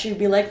Ladasha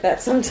be like that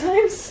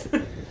sometimes.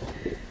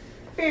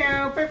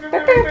 Air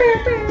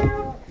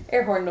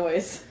horn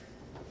noise.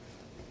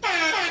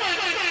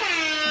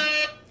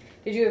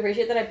 Did you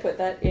appreciate that I put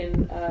that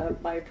in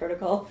my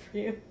protocol for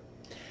you?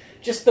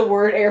 Just the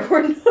word air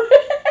horn noise.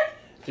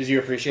 Did you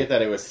appreciate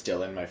that it was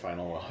still in my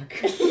final log?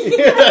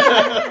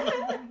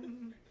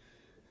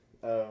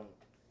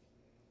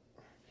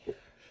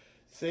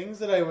 Things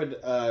that I would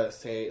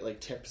say, like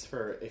tips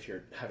for if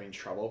you're having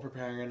trouble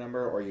preparing a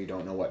number or you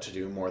don't know what to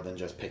do more than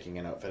just picking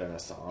an outfit and a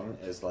song,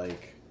 is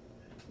like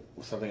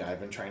something I've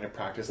been trying to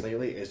practice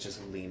lately is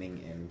just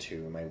leaning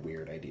into my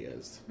weird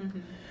ideas.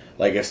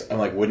 Like if I'm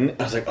like,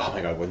 I was like, oh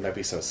my god, wouldn't that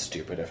be so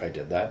stupid if I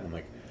did that? And I'm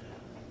like,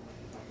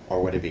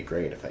 or would it be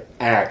great if I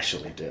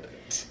actually did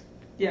it?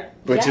 Yeah.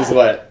 Which is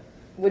what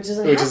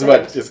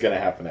is going to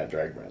happen at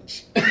Drag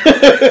Brunch.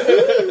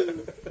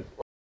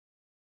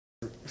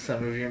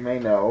 Some of you may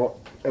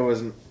know, it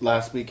was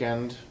last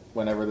weekend,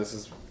 whenever this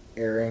is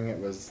airing, it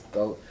was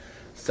the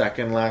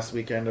second last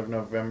weekend of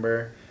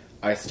November.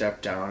 I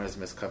stepped down as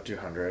Miss Club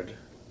 200.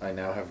 I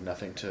now have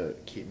nothing to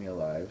keep me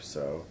alive,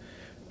 so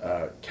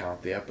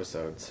count the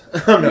episodes.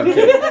 I'm not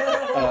kidding.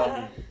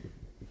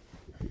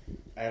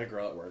 I had a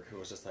girl at work who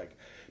was just like,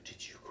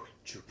 did you quit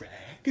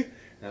drag? And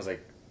I was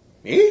like,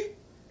 me?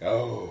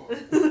 No.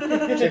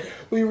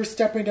 We were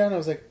stepping down. I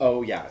was like,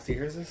 oh yeah, see,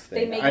 here's this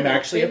thing. I'm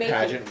actually a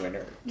pageant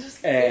winner.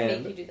 They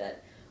make you do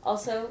that.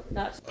 Also,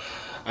 not...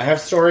 I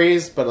have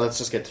stories, but let's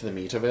just get to the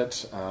meat of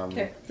it.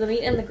 Okay, the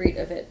meat and the greet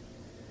of it.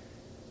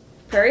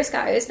 Prairie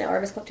Sky is now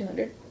our Miss Club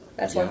 200.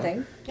 That's one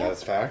thing.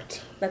 That's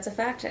fact. That's a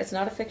fact. It's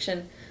not a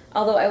fiction.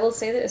 Although I will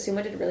say that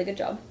Asuma did a really good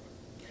job.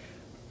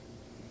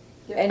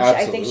 And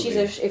I think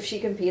if she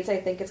competes, I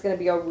think it's going to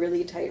be a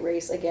really tight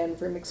race again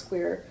for Mixed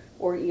Queer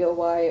or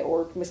EOY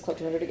or Miss Club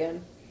 200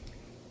 again.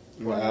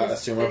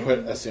 Asuma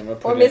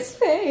put or Miss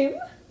Fame.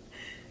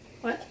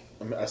 What?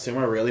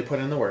 Asuma really put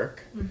in the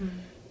work.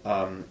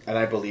 And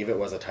I believe it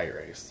was a tight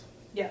race.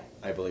 Yeah.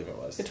 I believe it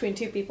was. Between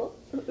 2 people?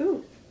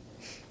 Ooh.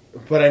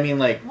 But I mean,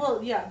 like...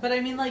 Well, yeah, but I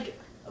mean, like,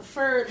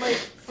 for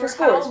scores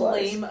how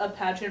wise. lame a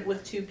pageant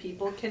with 2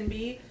 people can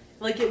be,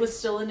 like, it was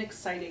still an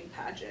exciting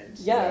pageant.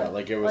 Yeah.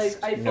 like it was.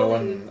 Like, I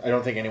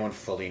don't think anyone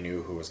fully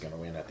knew who was going to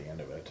win at the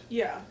end of it.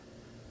 Yeah.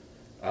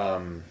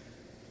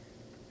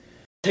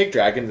 Take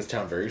drag in this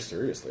town very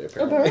seriously.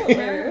 Apparently,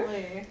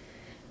 Apparently.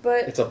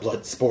 But it's a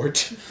blood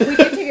sport. we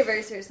did take it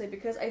very seriously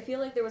because I feel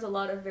like there was a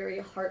lot of very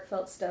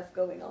heartfelt stuff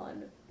going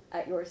on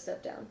at your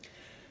step down.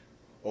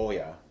 Oh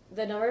yeah.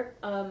 The number,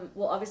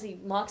 well, obviously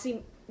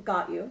Moxie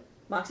got you.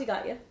 Moxie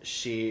got you.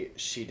 She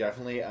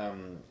definitely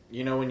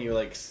you know when you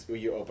like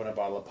you open a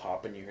bottle of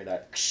pop and you hear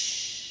that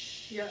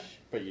Yeah.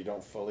 but you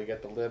don't fully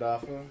get the lid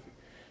off of,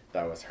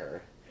 that was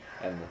her,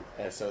 and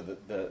so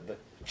the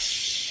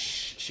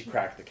she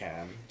cracked the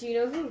can. Do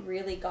you know who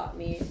really got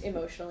me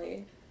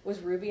emotionally? Was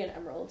Ruby and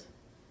Emerald.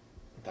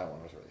 That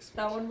one was really sweet.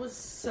 That one was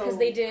so Because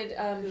they did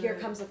Here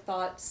good. Comes a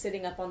Thought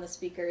sitting up on the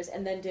speakers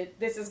and then did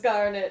This Is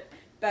Garnet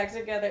back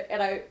together.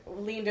 And I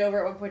leaned over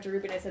at one point to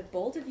Ruby and I said,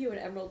 bold of you and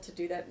Emerald to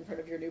do that in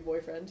front of your new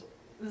boyfriend.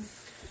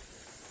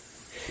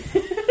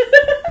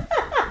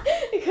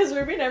 Because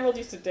Ruby and Emerald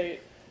used to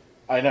date.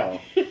 I know,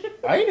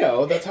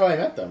 that's how I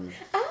met them.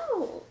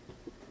 Ow!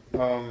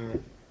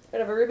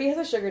 Whatever. Ruby has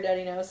a sugar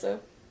daddy now, so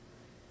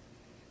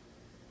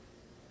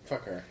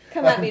Fuck her.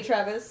 come at me,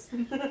 Travis.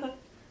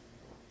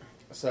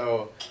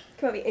 So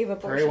Come at me, Ava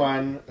Prairie Bullshit.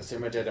 won.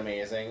 Asuma did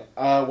amazing.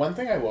 One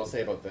thing I will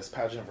say about this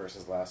pageant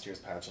versus last year's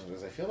pageant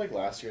is I feel like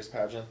last year's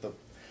pageant,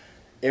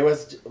 it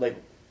was like,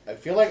 I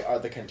feel like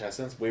the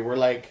contestants, we were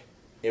like,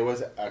 it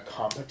was a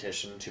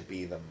competition to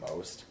be the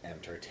most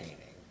entertaining.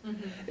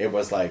 Mm-hmm. It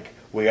was like,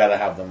 we gotta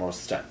have the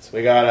most stunts.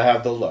 We gotta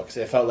have the looks.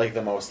 It felt like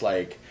the most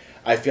like,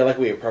 I feel like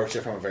we approached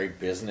it from a very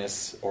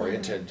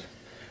business-oriented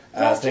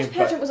Last thing. year's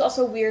pageant was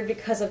also weird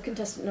because of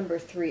contestant number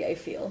 3, I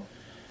feel.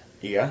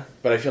 Yeah,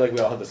 but I feel like we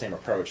all had the same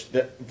approach.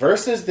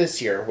 Versus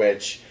this year,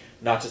 which,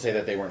 not to say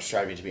that they weren't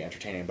striving to be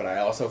entertaining, but I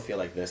also feel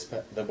like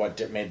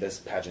what made this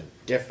pageant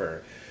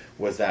differ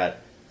was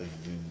that,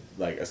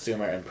 like,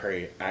 Asuma and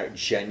Prairie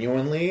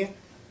genuinely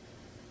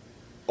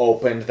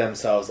opened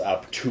themselves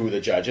up to the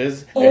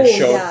judges and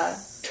showed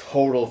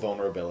total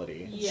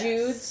vulnerability. Yes.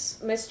 Jude's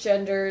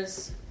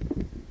misgenders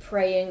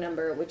praying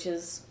number, which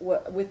is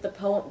with the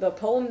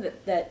poem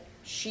that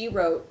she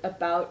wrote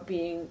about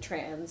being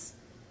trans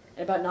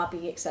and about not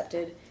being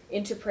accepted,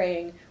 into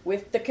praying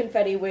with the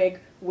confetti wig,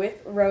 with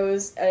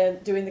Rose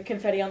doing the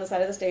confetti on the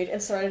side of the stage,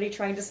 and Serenity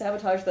trying to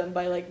sabotage them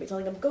by like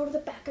telling them, go to the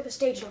back of the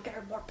stage, it'll get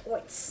her more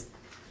points.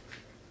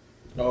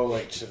 Oh,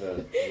 like to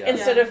the... Yeah.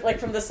 Instead of like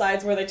from the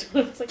sides where it's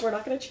like, we're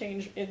not going to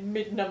change in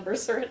mid-number,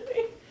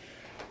 Serenity.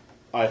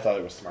 I thought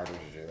it was smarter to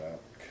do that,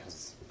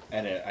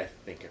 I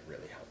think it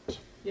really helped.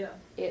 Yeah.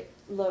 It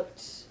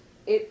looked...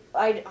 Here's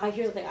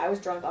the thing, I was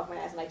drunk off my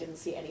ass and I didn't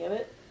see any of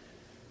it.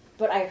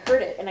 But I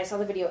heard it and I saw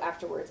the video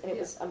afterwards and it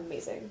was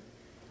amazing.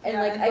 And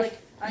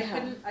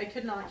I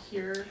could not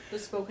hear the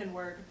spoken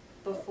word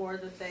before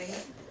the thing,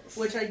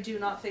 which I do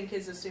not think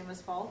is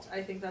Asuma's fault.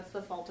 I think that's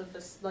the fault of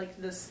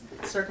this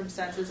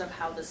circumstances of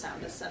how the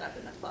sound is set up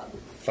in the club.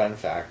 Fun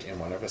fact, in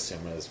one of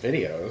Asuma's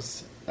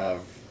videos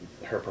of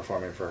her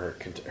performing for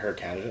her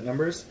candidate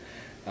numbers,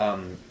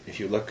 if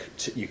you look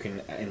you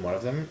can, in one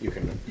of them,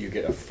 you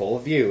get a full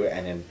view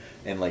and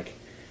in like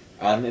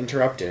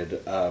uninterrupted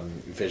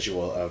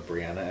visual of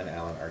Brianna and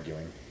Alan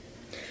arguing.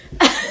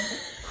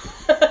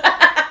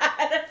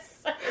 That's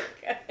so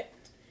good.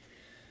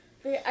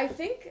 But I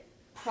think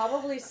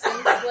probably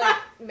since like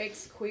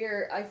Mixed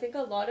Queer, I think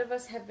a lot of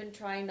us have been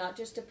trying not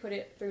just to put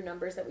it through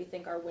numbers that we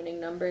think are winning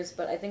numbers,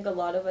 but I think a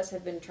lot of us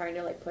have been trying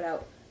to like put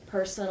out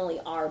personally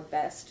our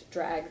best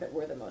drag that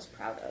we're the most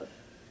proud of.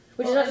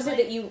 Which is not to say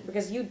that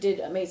because you did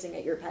amazing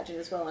at your pageant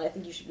as well, and I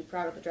think you should be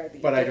proud of the drag that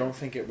you did. But I don't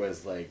think it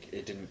was like,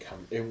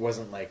 it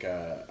wasn't like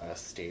a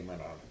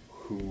statement on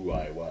who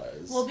I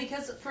was. Well,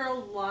 because for a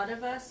lot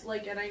of us,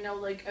 like, and I know,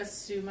 like,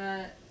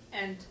 Asuma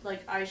and,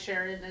 like, I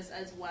share in this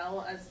as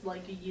well as,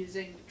 like,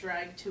 using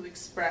drag to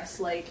express,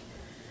 like...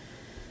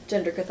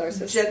 Gender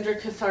catharsis.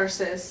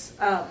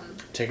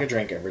 Take a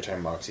drink every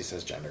time Moxie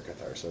says gender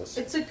catharsis.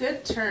 It's a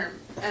good term,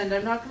 and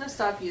I'm not going to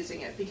stop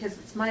using it because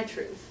it's my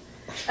truth.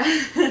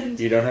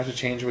 You don't have to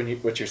change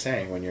what you're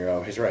saying when you're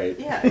always right.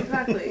 Yeah,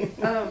 exactly.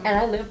 And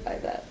I live by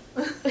that.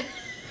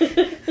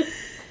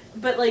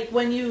 But like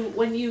when you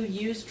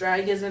use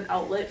drag as an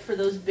outlet for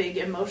those big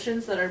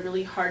emotions that are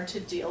really hard to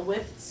deal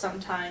with,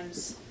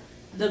 sometimes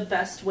the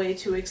best way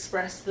to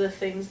express the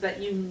things that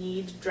you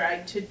need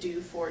drag to do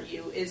for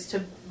you is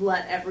to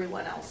let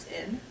everyone else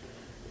in.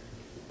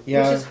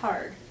 Yeah, which is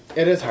hard.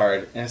 It is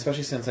hard, and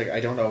especially since like I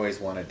don't always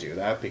want to do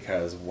that,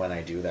 because when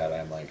I do that,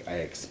 I'm like, I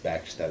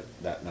expect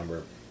that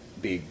number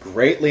be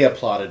greatly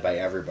applauded by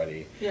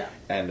everybody. Yeah.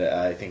 And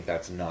I think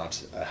that's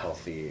not a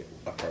healthy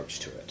approach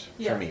to it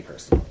Yeah. for me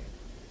personally.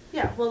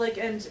 Yeah, well, like,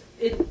 and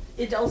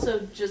it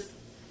also just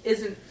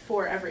isn't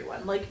for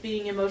everyone. Like,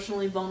 being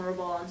emotionally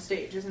vulnerable on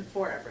stage isn't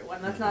for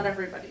everyone. That's not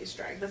everybody's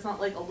drag. That's not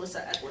like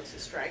Alyssa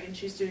Edwards' drag, and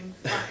she's doing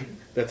fine.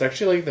 That's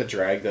actually like the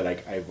drag that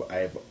like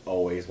I've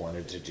always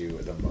wanted to do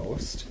the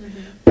most,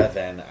 Mm-hmm. but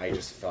then I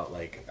just felt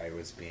like I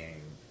was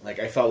being Like,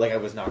 I felt like I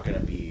was not going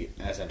to be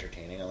as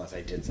entertaining unless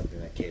I did something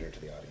that catered to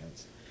the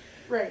audience.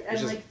 Right,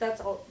 and like that's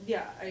all.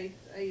 Yeah, I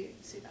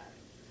see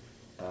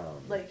that.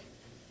 Like,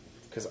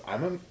 because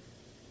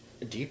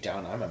deep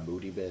down, I'm a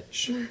moody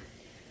bitch.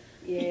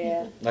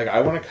 Yeah. Like,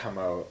 I want to come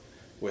out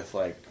with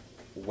like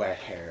wet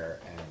hair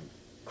and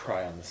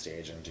cry on the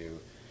stage and do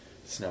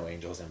Snow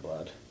Angels in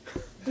Blood.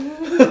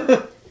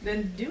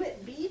 Then do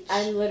it, beach.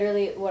 I'm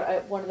literally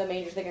one of the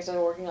major things I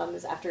started working on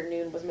this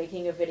afternoon was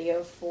making a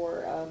video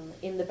for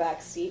 "In the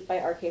Back Seat" by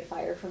Arcade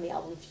Fire from the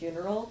album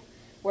Funeral,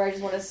 where I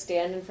just want to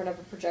stand in front of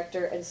a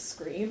projector and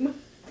scream.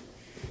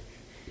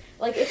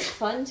 Like, it's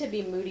fun to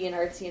be moody and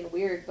artsy and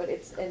weird,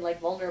 and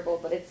like vulnerable,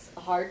 but it's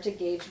hard to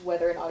gauge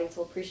whether an audience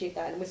will appreciate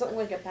that. And with something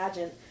like a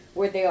pageant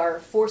where they are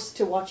forced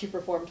to watch you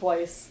perform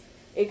twice,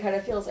 it kind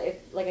of feels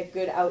like a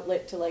good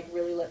outlet to like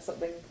really let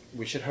something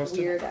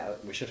weird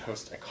out. We should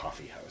host a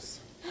coffee house.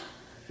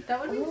 That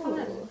would be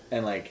fun.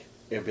 And like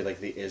it would be like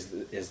the is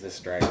this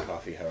drag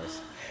coffee house.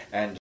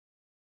 And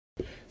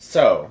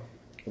so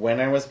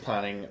when I was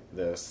planning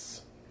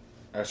this,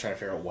 I was trying to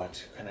figure out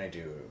what can I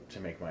do to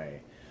make my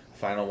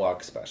final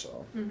walk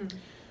special. Mm-hmm.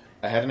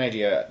 I had an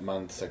idea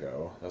months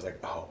ago. I was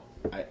like,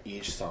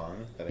 each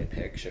song that I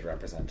pick should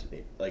represent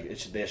I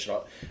should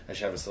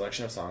have a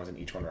selection of songs and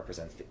each one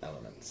represents the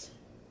elements.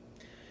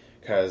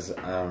 Because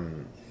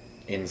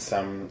in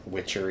some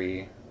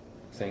witchery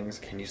things,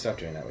 can you stop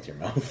doing that with your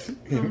mouth?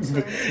 I'm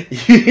sorry.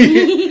 Is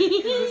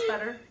this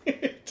better?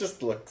 It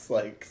just looks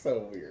like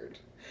so weird.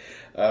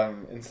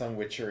 In some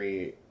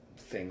witchery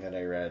thing that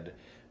I read,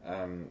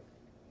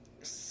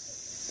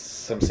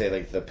 some say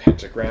like the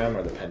pentagram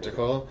or the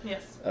pentacle.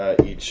 Yes.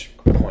 Each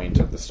point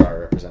of the star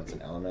represents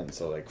an element.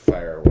 So like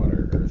fire,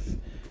 water, earth,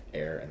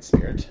 air, and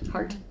spirit.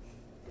 Heart.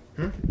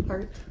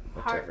 Heart.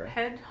 Whatever.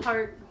 Head,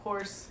 heart,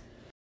 horse.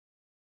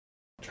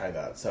 Try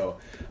that. So,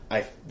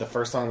 the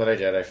first song that I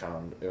did, I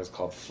found it was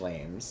called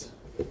Flames.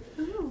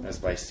 Ooh. It was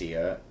by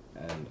Sia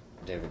and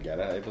David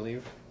Guetta, I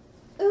believe.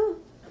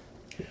 Ooh.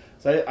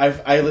 So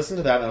I listened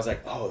to that and I was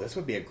like, this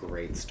would be a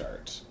great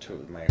start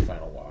to my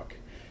final walk.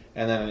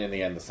 And then in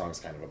the end, the song's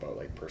kind of about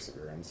like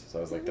perseverance. So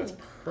I was like, that's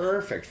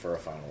perfect for a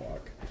final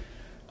walk.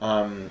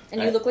 And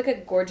you look like a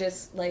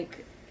gorgeous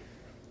like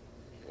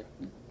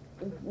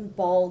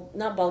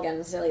not ball gown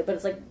necessarily, but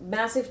it's like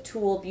massive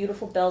tulle,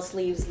 beautiful bell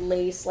sleeves,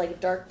 lace, like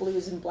dark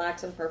blues and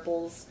blacks and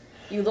purples.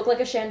 You look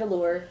like a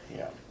chandelure.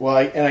 Yeah. Well,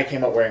 I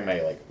came out wearing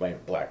my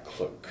black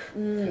cloak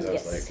because I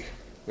was like,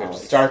 we have to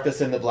start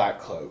this in the black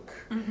cloak.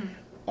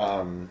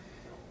 Mm-hmm.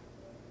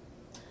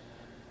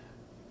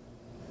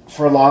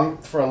 For a long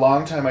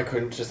time, I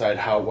couldn't decide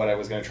what I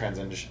was going to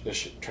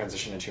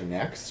transition into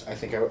next. I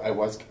think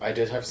I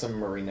did have some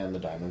Marina and the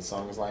Diamonds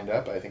songs lined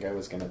up. I think I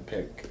was going to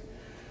pick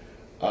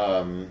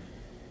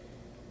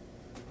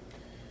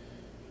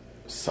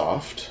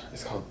Soft.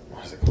 It's called,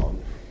 what is it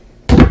called?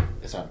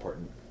 It's not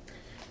important.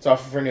 It's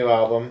off of her new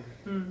album.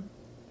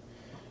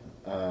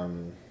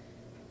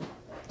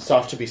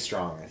 Soft to Be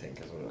Strong, I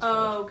think is what it was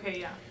called. Oh, okay,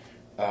 yeah.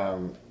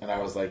 And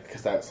I was like,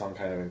 because that song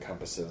kind of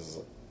encompasses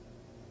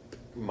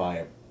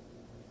my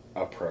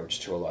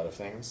approach to a lot of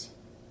things.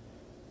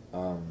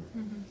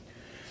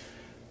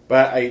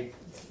 But I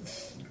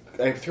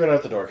threw it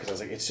out the door because I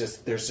was like,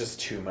 there's just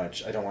too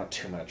much. I don't want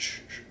too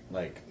much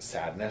like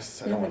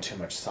sadness. I don't want too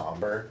much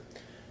somber.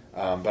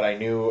 But I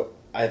knew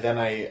I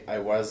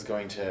was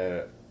going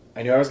to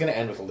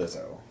end with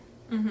Lizzo.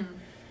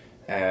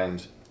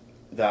 And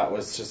that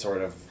was just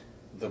sort of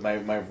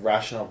my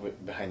rationale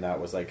behind that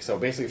was like, so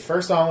basically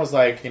first song was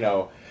like,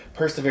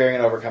 persevering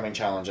and overcoming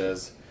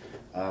challenges.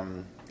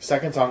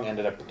 Second song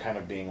ended up kind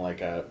of being like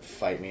a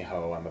fight me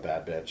ho, I'm a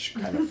bad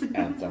bitch kind of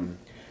anthem.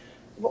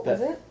 What was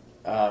it?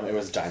 It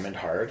was Diamond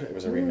Hard. It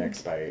was a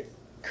remix by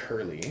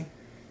Curly.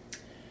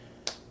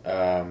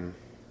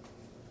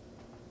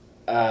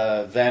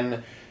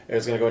 Then it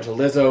was going to go into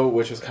Lizzo,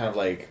 which was kind of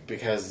like,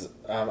 because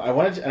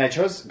I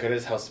chose Good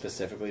As Hell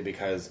specifically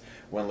because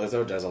when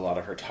Lizzo does a lot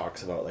of her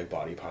talks about like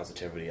body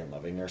positivity and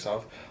loving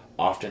yourself,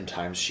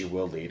 oftentimes she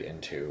will lead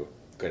into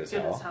Good As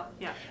Hell.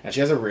 Yeah. And she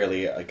has a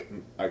really like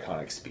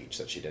iconic speech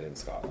that she did in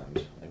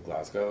Scotland, in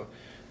Glasgow,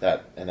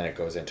 and then it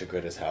goes into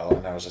Good As Hell,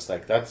 and I was just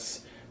like,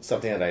 that's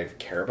something that I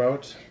care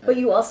about. But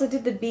you also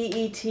did the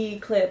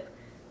BET clip.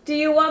 Do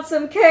you want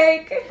some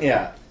cake?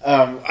 Yeah.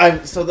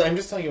 I'm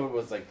just telling you what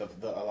was like a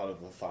lot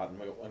of the thought,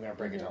 and I'm going to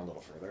break it down a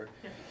little further.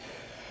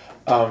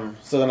 Yeah.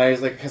 So then I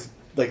was like, because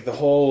like the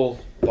whole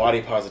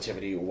body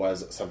positivity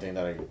was something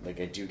that I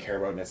do care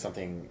about, and it's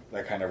something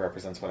that kind of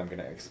represents what I'm going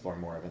to explore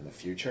more of in the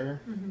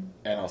future.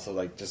 And also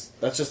like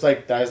that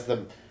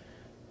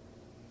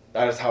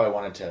is how I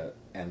wanted to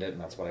end it, and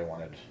that's what I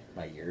wanted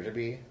my year to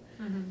be.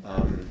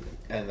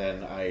 And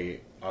then I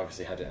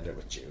obviously had to end it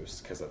with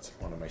Juice because that's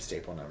one of my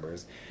staple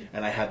numbers,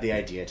 and I had the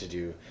idea to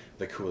do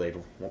the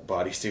Kool-Aid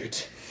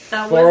bodysuit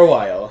for a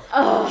while.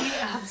 Oh,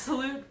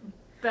 absolute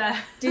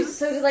best.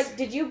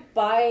 Did you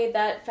buy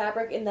that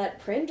fabric in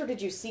that print, or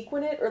did you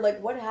sequin it, or like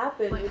what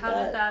happened? Like how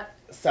did that?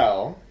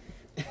 So,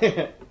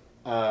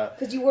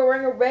 because you were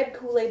wearing a red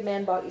Kool-Aid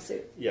man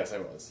bodysuit. Yes, I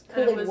was.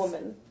 Kool-Aid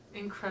woman.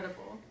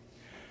 Incredible.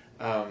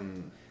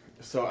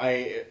 So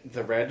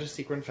the red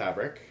sequin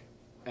fabric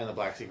and the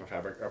black sequin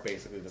fabric are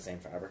basically the same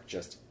fabric,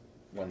 just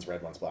one's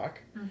red, one's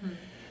black. Mm-hmm.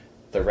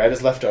 The red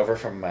is left over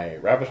from my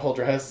rabbit hole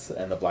dress,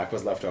 and the black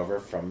was left over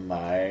from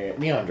my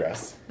neon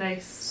dress.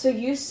 Nice. So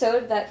you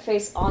sewed that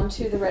face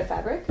onto the red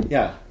fabric?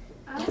 Yeah.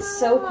 That's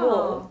so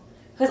cool.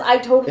 Because I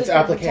totally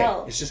couldn't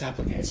tell. It's just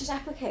applique. It's just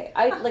applique.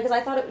 Because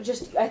I thought it was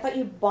just. I thought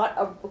you bought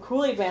a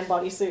Kool-Aid Man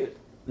bodysuit.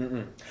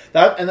 Mm-mm.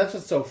 That's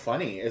what's so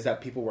funny is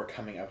that people were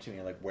coming up to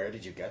me like, "Where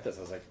did you get this?"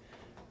 I was like,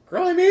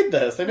 "Girl, I made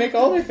this. I make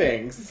all my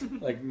things,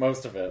 like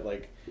most of it."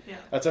 Like,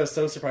 that's why I was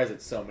so surprised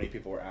that so many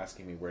people were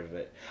asking me, "Where did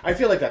it?" I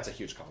feel like that's a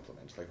huge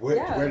compliment. Like,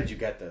 where did you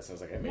get this? I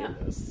was like, "I made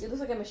this." It looks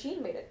like a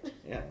machine made it.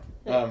 Yeah.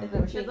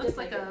 It looks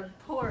like a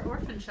poor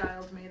orphan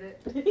child made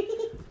it.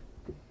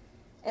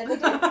 And they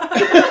do.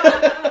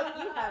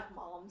 You have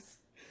moms.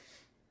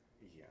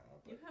 Yeah,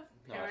 you have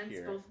parents,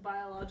 both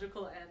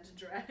biological and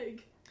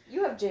drag.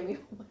 You have Jamie.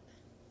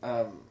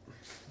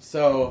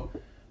 So,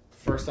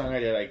 first song I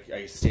did,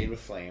 I stayed with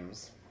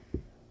Flames.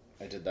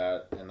 I did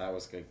that, and that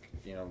was like,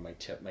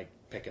 my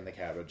pick in the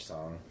cabbage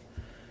song.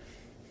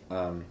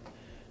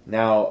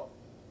 Now,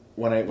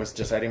 when I was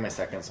deciding my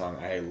second song,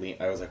 I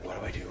was like, what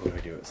do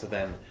I do? So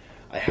then,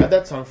 I had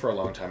that song for a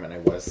long time, and I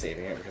was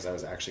saving it because I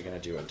was actually going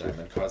to do a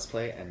Diamond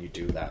cosplay, and you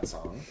do that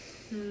song.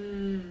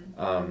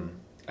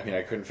 I mean,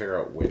 I couldn't figure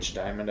out which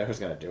Diamond I was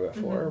going to do it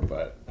for,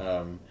 but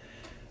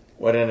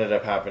what ended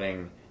up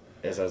happening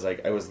is I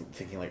was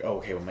thinking like, oh,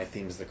 okay, well, my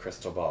theme is the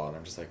crystal ball, and I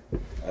was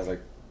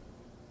like,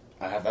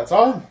 I have that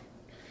song.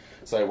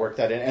 So I worked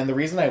that in, and the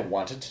reason I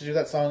wanted to do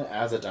that song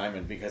as a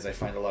Diamond, because I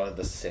find a lot of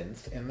the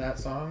synth in that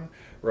song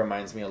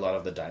reminds me a lot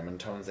of the Diamond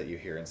tones that you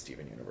hear in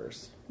Steven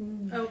Universe.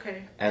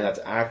 Okay. And that's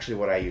actually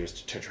what I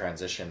used to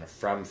transition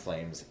from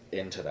Flames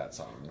into that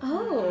song.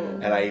 Oh.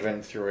 And I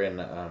even threw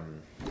in,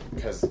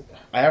 because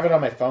I have it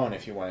on my phone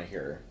if you want to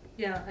hear.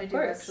 Yeah, I do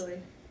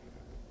actually.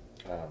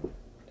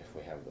 If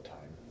we have the time.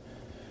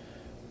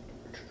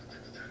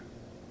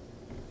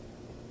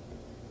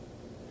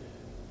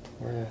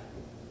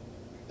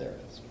 There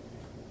it is.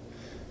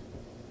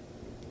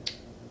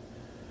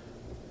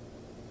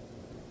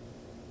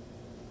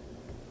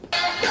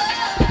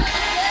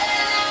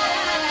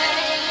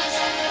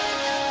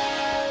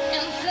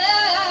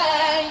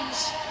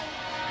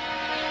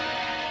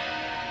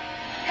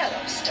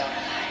 Hello,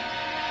 Starlight.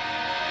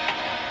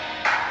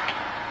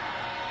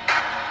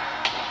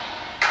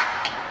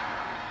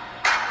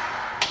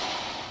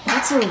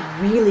 That's a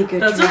really good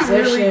transition. That's a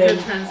really good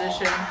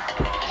transition.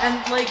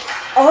 And like...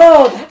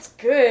 Oh, that's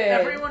good.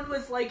 Everyone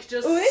was like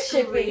just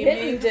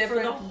screaming for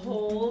the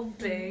whole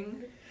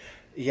thing.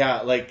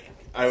 Yeah, like...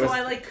 I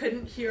like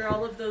couldn't hear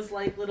all of those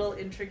like little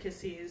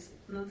intricacies.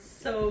 And that's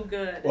so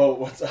good. Well,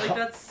 what's like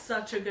that's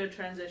such a good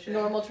transition.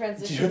 Normal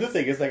transitions. Do you know the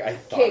thing is like I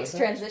thought Cakes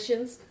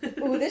transitions.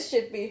 Ooh, this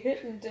should be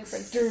hitting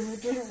different.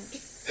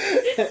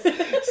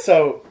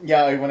 So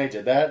yeah, when I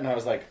did that, and I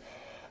was like,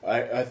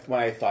 when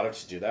I thought of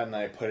to do that, and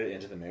I put it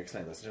into the mix,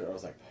 and I listened to it, I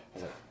was like,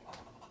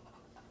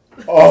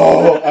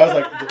 oh, I was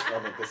like,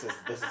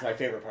 this is my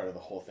favorite part of the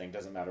whole thing.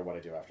 Doesn't matter what I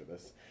do after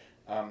this.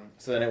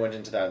 So then I went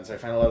into that, and so I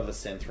find a lot of the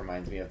synth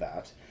reminds me of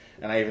that.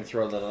 And I even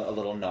threw a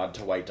little nod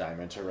to White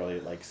Diamond to really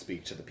like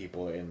speak to the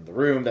people in the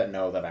room that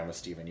know that I'm a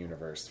Steven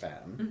Universe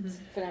fan. Mm-hmm.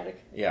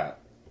 Fanatic. Yeah.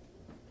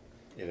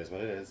 It is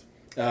what it is.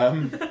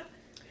 And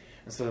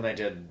so then I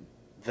did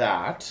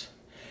that.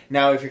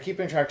 Now, if you're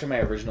keeping track to my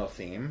original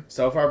theme,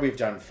 so far we've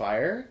done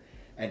fire,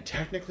 and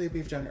technically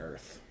we've done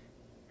earth.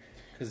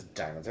 Because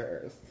diamonds are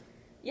earth.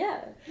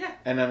 Yeah. Yeah.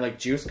 And then like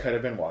juice could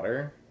have been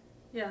water.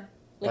 Yeah.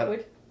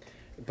 Liquid.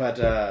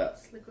 But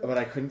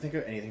I couldn't think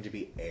of anything to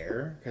be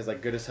air, because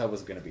like Good as Hell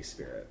was going to be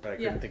spirit, but I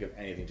couldn't think of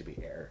anything to be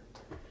air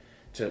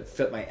to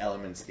fit my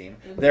elements theme.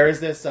 Mm-hmm. There is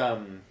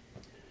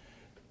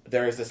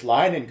this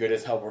line in Good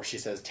as Hell where she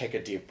says, "Take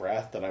a deep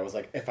breath," that I was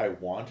like, if I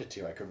wanted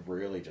to, I could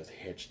really just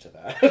hitch to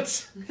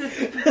that.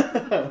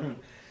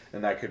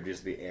 And that could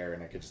just be air,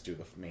 and I could just do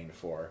the main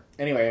four.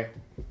 Anyway,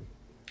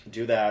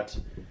 do that,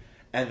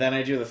 and then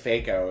I do the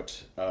fake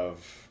out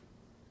of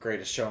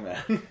Greatest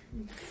Showman.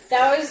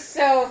 That was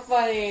so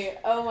funny.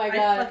 Oh my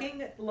god. I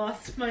fucking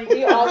lost my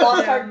We all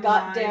lost our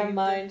goddamn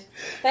mind.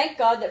 Thank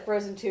god that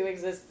Frozen 2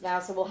 exists now,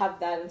 so we'll have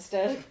that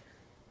instead.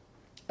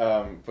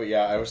 But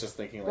yeah, I was just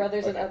thinking like...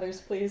 Brothers and others,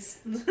 please.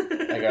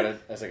 I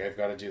was like, I've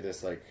got to do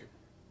this like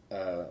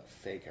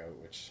fake out,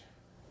 which...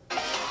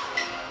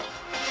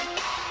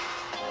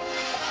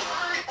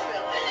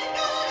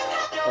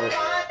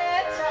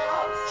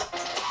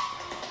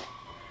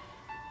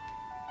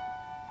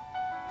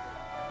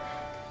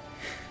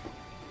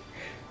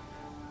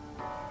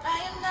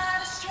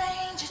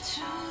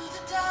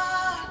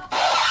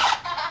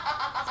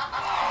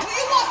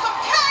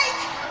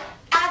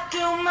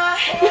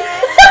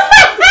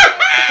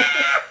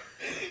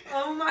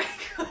 Oh my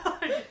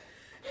god.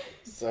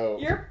 So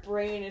your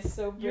brain is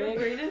so big. Your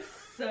brain is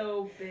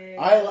so big.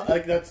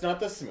 That's not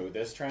the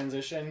smoothest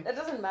transition. It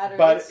doesn't matter.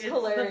 But it's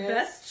hilarious. The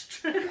best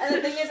transition. And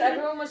the thing is,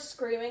 everyone was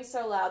screaming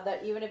so loud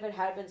that even if it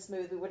had been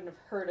smooth, we wouldn't have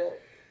heard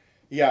it.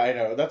 Yeah, I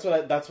know. That's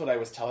what I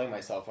was telling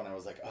myself when I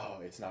was like, oh,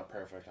 it's not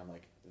perfect. I'm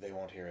like, they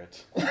won't hear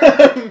it.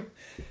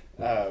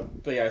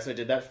 But yeah, so I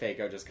did that fake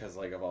out just because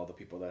like of all the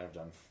people that have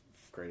done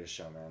Greatest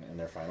Showman in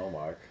their final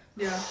walk.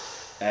 Yeah.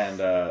 And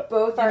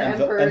both are and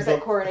emperors the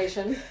at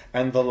coronation.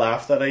 And the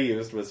laugh that I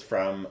used was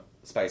from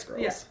Spice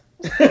Girls.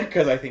 Yeah.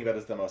 Because I think that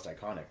is the most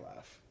iconic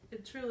laugh.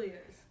 It truly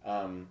is.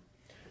 And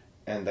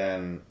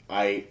then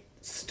I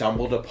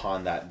stumbled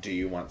upon that "Do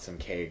You Want Some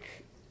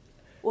Cake?"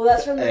 Well,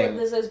 that's from And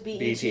Lizzo's BET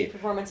BET.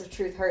 performance of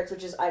Truth Hurts,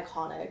 which is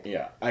iconic.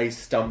 Yeah, I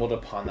stumbled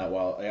upon that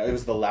while it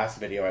was the last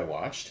video I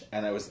watched,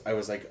 and I was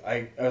like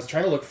I was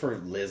trying to look for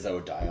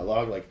Lizzo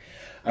dialogue. Like,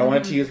 I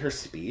wanted to use her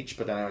speech,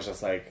 but then I was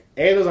just like,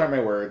 A, those aren't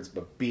my words,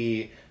 but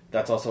B,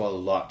 that's also a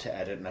lot to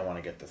edit, and I want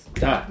to get this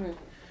done.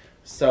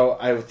 So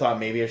I thought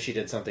maybe if she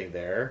did something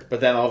there,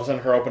 but then all of a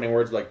sudden her opening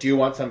words were like, "Do you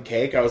want some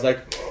cake?" I was like,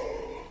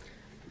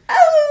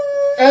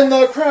 and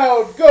the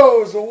crowd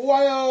goes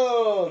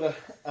wild.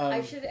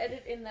 I should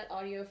edit in that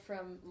audio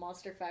from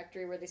Monster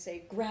Factory where they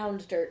say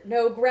ground dirt.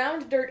 No,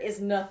 ground dirt is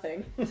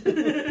nothing. I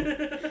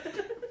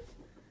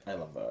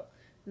love that.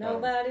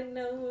 Nobody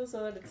knows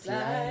what it's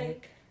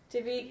like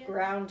to be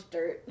ground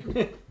dirt.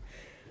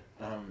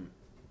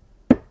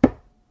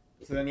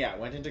 So then, yeah,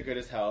 went into Good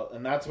as Hell,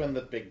 and that's when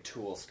the big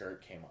tulle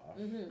skirt came off,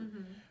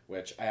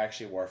 which I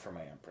actually wore for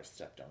my Empress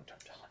Step. Don't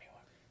tell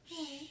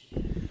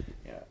anyone.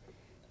 Yeah.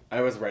 I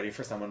was ready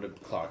for someone to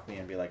clock me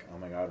and be like, oh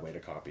my god, way to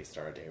copy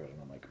Star David.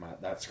 And I'm like,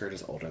 that skirt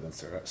is older than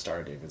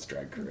Star David's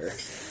drag career.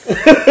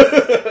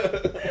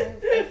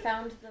 I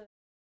found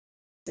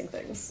the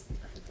things.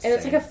 And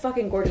it's like a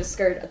fucking gorgeous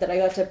skirt that I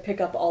got to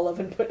pick up all of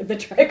and put in the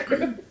drag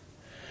room.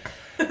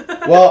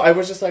 Well, I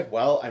was just like,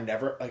 well, I'm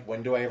never, like,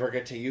 when do I ever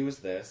get to use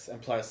this?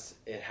 And plus,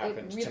 it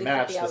happened really to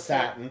match fit the the outfit.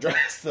 satin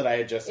dress that I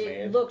had just It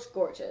made. looked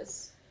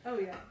gorgeous. Oh,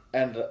 yeah.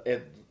 And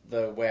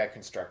the way I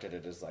constructed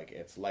it is like,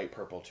 it's light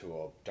purple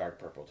tulle, dark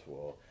purple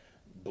tulle,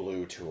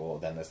 blue tulle,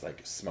 then this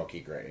like smoky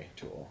gray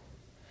tulle.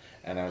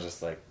 And I was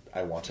just like,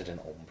 I wanted an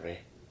ombre.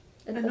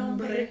 An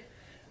ombre.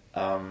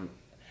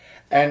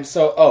 And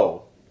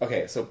so,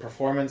 okay, so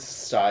performance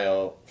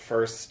style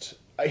first.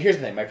 Here's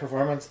the thing, my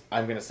performance,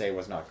 I'm going to say,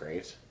 was not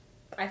great.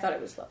 I thought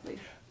it was lovely.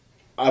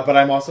 But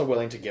I'm also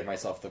willing to give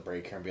myself the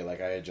break here and be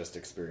like, I had just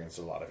experienced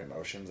a lot of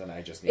emotions and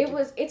I just need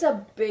It's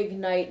a big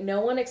night.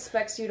 No one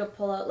expects you to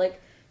pull out, like,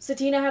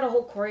 Satina had a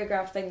whole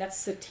choreographed thing.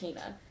 That's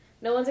Satina.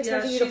 No one's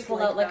expecting you to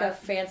pull out, like, a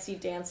fancy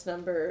dance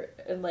number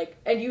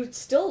and you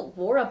still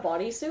wore a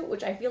bodysuit,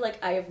 which I feel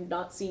like I have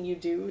not seen you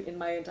do in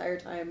my entire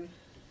time.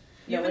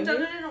 You haven't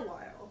done it in a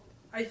while.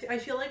 I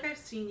feel like I've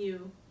seen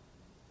you.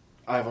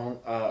 I've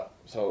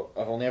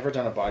only ever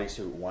done a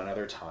bodysuit one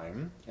other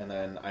time, and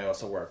then I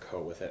also wore a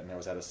coat with it, and I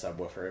was at a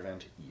subwoofer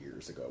event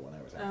years ago when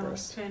I was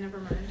Empress. Okay, never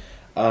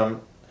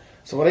mind.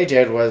 So what I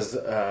did was,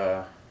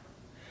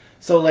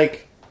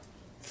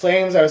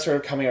 Flames, I was sort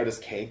of coming out as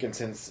Cake, and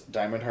since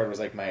Diamond Heart was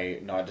like my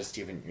nod to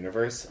Steven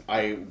Universe,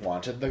 I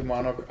wanted the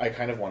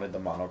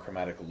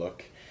monochromatic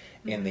look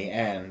in the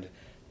end,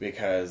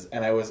 because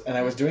I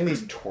was doing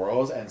these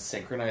twirls and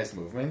synchronized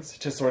movements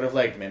to sort of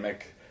like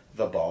mimic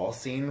the ball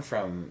scene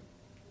from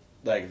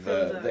like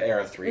the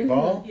Era 3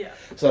 ball. Yeah.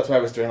 So that's why I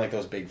was doing like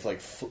those big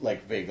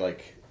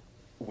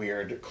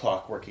weird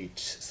clockworky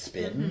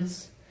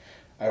spins.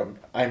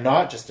 I'm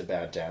not just a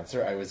bad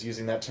dancer. I was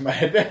using that to my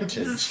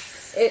advantage.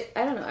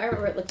 I don't know. I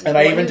remember it looking. And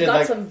I even did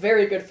got some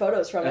very good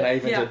photos from it. And I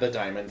even did the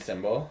diamond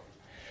symbol.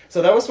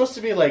 So that was supposed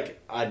to be like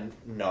a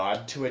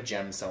nod to a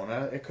gem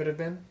Sona. It could have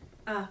been.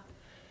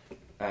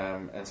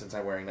 And since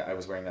I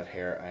was wearing that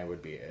hair, I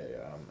would be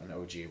an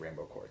OG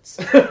Rainbow Quartz.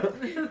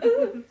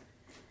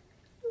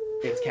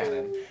 It's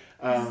canon.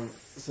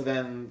 So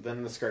then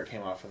the skirt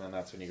came off, and then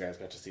that's when you guys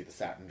got to see the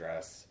satin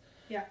dress.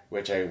 Yeah.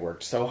 Which I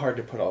worked so hard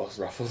to put all those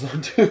ruffles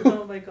onto.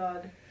 Oh my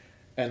god.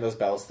 And those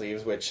bell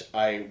sleeves, which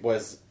I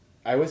was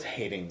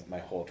hating my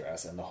whole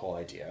dress and the whole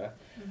idea.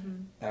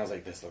 And I was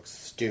like, this looks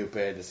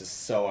stupid. This is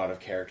so out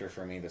of character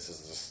for me. This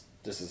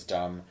is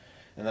dumb.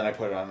 And then I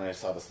put it on and I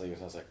saw the sleeves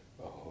and I was like,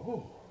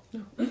 oh.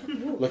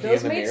 Looking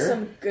Those in the made mirror.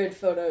 some good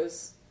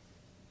photos.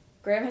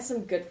 Graham has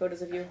some good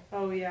photos of you.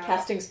 Oh yeah.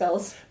 Casting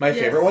spells. My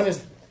favorite one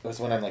was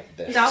when I'm like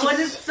this. That one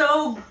is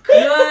so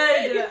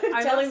good.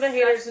 I'm Telling the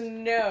haters obsessed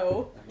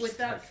no. with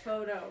that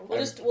photo.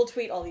 We'll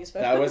tweet all these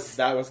photos.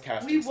 That was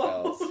casting We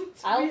spells. won't.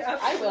 I will.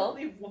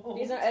 absolutely won't.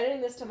 Because I'm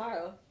editing this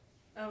tomorrow.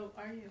 Oh,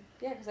 are you?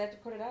 Yeah, because I have to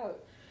put it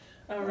out.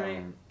 Oh,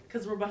 right.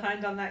 Because we're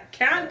behind on that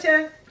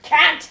content.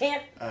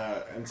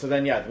 And so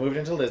then moved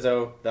into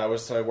Lizzo.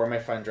 So I wore my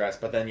fun dress,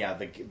 but then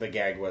the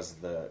gag was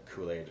the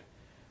Kool-Aid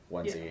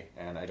onesie,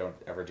 and I don't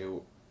ever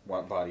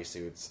want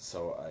bodysuits,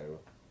 so I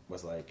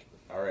was like,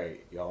 all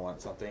right, y'all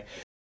want something?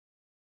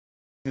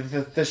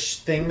 The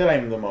thing that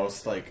I'm the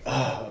most like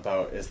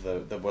about is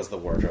was the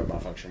wardrobe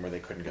malfunction where they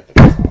couldn't get the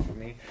dress off of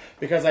me,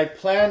 because I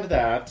planned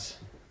that.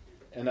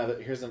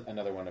 Here's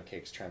another one of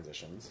Cake's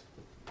transitions.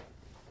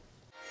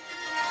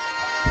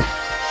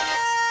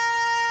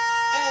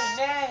 Oh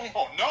no!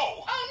 Oh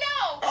no! Oh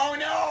no! Oh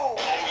no!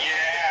 Oh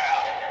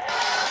yeah!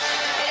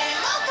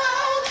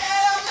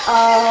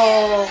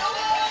 Oh,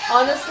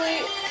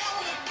 honestly,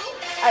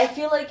 I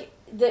feel like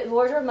the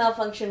wardrobe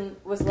malfunction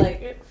was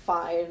like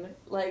fine.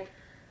 Like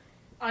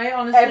I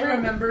honestly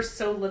remember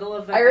so little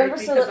of that. I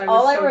remember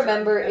all I so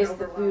remember is the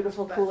overwhelmed,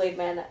 beautiful but... Kool-Aid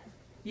Man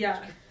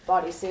Yeah.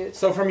 bodysuit.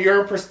 So from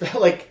your perspective,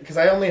 like, because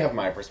I only have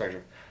my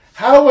perspective,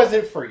 how was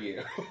it for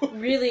you?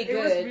 Really good.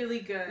 It was really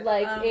good.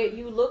 Like,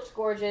 you looked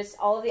gorgeous.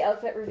 All of the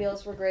outfit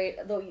reveals were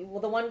great. Though,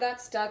 the one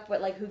got stuck,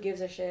 but, like, who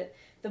gives a shit?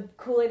 The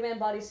Kool-Aid Man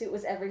bodysuit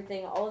was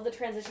everything. All of the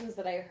transitions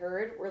that I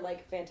heard were,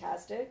 like,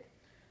 fantastic.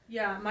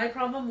 Yeah, my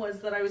problem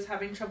was that I was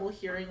having trouble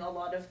hearing a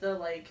lot of the,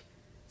 like,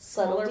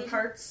 smaller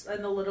parts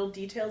and the little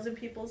details in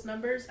people's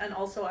numbers. And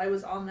also, I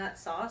was on that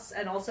sauce.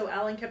 And also,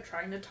 Alan kept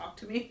trying to talk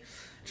to me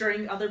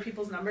during other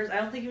people's numbers. I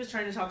don't think he was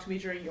trying to talk to me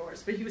during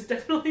yours, but he was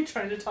definitely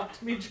trying to talk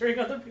to me during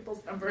other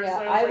people's numbers. Yeah,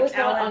 so I was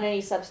not on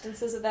any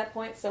substances at that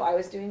point, so I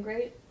was doing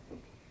great.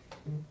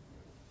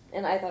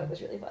 And I thought it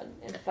was really fun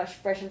and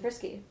fresh and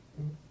frisky.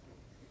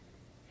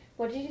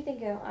 What did you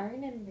think of our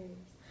numbers?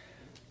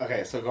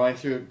 Okay, so going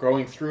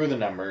through the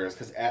numbers,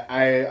 because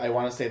I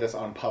want to say this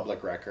on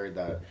public record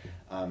that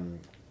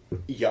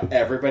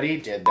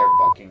everybody did their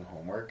fucking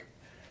homework.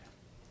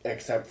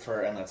 Except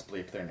for, and let's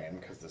bleep their name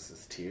because this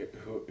is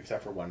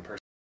except for one person.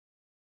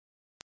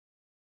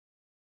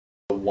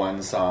 The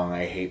one song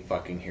I hate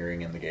fucking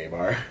hearing in the gay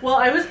bar. Well,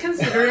 I was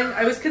considering.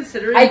 I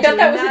thought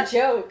that was a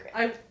joke.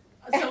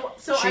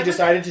 She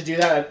decided to do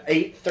that at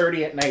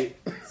 8:30 at night.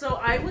 So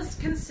I was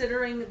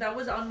considering that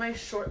was on my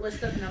short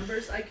list of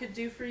numbers I could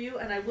do for you,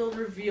 and I will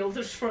reveal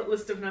the short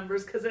list of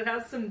numbers because it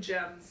has some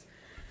gems.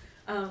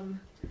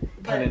 Pun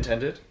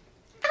intended.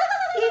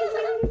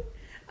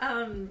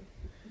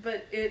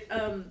 But it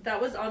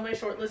that was on my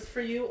short list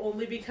for you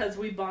only because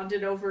we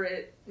bonded over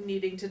it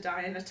needing to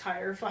die in a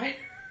tire fire.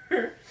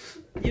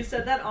 You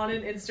said that on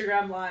an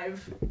Instagram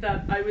live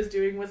that I was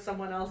doing with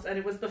someone else, and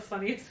it was the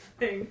funniest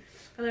thing.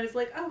 And I was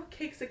like, "Oh,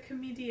 Cake's a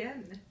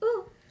comedian."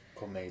 Ooh.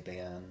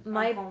 Comedian.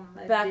 My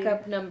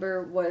backup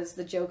number was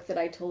the joke that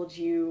I told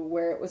you,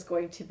 where it was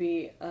going to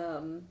be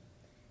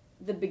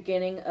the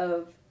beginning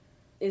of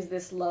 "Is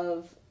This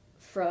Love"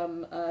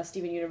 from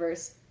Steven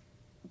Universe.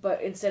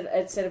 But instead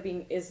of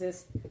being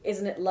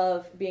isn't it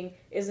love, being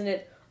isn't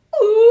it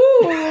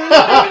ooh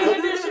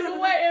edition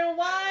wet and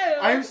wild.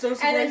 I'm so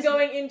surprised. And then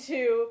going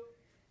into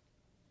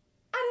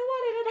I don't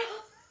want it at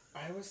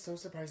all. I was so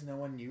surprised no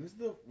one used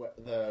the wet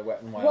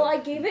and wild. Well,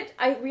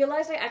 I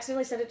realized I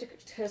accidentally sent it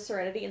to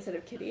Serenity instead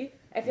of Kitty.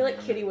 I feel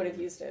like Kitty would have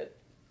used it.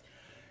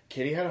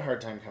 Kitty had a hard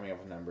time coming up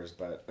with numbers,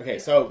 but okay,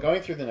 so going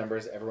through the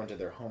numbers, everyone did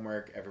their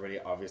homework,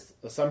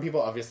 some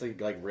people obviously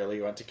like really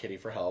went to Kitty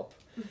for help,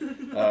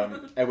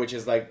 which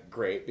is like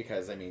great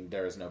because I mean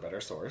there is no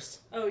better source.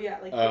 Oh yeah,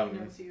 like Kitty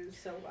knows you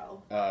so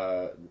well.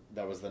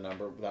 That was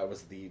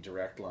the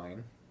direct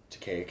line to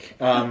Cake.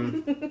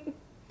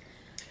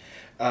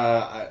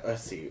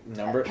 Let's see,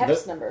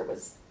 Pep's number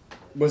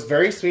was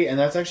very sweet, and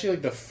that's actually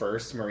like the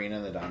first Marina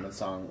and the Diamond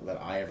song that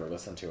I ever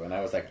listened to, and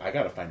I was like, I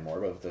gotta find more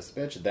about this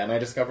bitch. Then I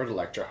discovered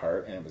Electra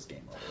Heart, and it was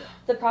game over.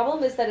 The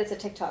problem is that it's a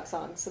TikTok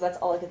song, so that's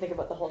all I could think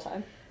about the whole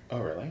time. Oh,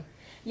 really?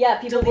 Yeah,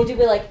 people will do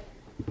be like,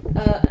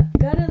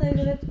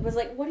 was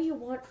like, what do you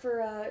want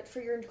for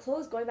your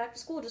clothes going back to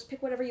school? Just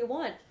pick whatever you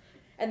want.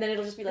 And then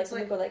it'll just be like,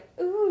 something go like,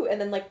 ooh,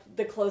 and then like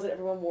the clothes that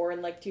everyone wore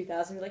in like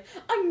 2000, you're like,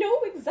 I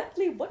know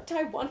exactly what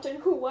I want and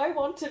who I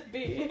want to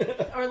be.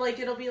 Or like,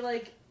 it'll be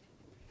like,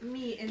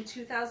 me in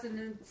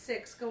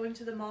 2006 going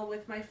to the mall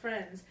with my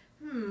friends.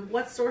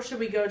 What store should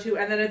we go to?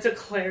 And then it's a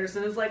Claire's,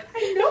 and it's like,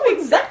 I know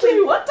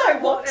exactly what I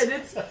want. And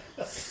it's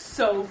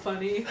so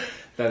funny.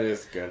 That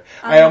is good.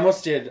 I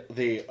almost did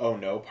the oh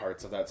no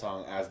parts of that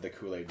song as the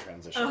Kool-Aid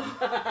transition.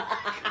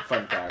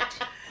 Fun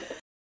fact.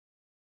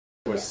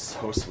 It was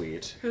so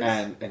sweet.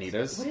 And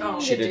Anita's,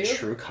 she did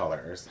True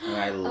Colors, and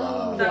I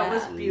love that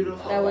was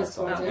beautiful. That was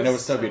gorgeous. And it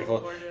was so beautiful.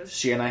 Gorgeous.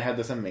 She and I had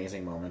this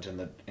amazing moment in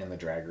the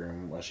drag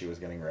room while she was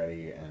getting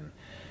ready, and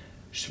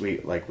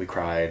we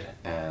cried,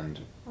 and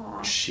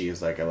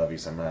she's like, I love you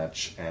so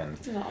much, and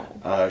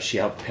she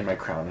helped pin my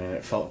crown, and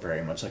it felt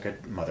very much like a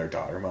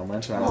mother-daughter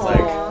moment, and I was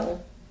like,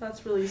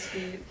 that's really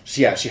sweet.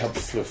 She helped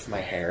fluff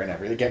my hair and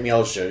everything, get me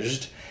all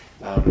zhuzhed.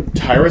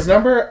 Tyra's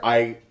number,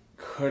 I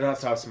could not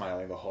stop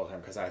smiling the whole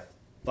time because I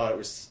thought it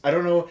was, I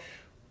don't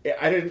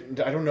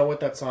know what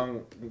that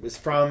song was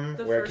from,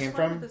 where it came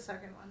from. The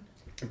second one.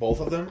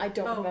 Both of them? I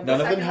don't remember.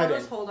 None of them had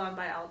was Hold On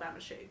by Alabama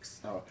Shakes,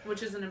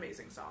 which is an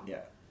amazing song. Yeah.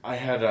 I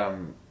had,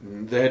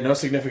 they had no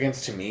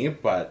significance to me,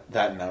 but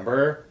that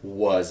number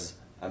was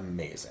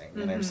amazing,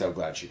 and I'm so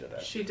glad she did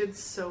it. She did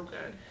so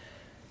good.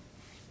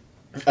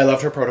 I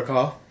loved her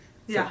protocol.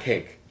 It's yeah. like,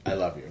 Cake, I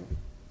love you,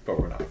 but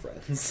we're not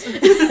friends. So she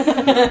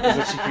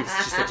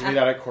said to me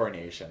that at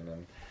Coronation,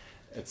 and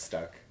it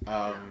stuck.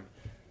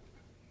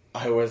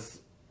 I was,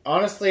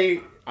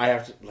 honestly, I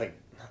have to, like,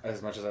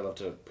 as much as I love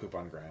to poop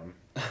on Graham,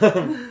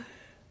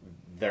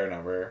 their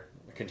number,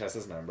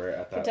 Contessa's number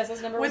at that.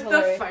 Contessa's number with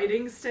was the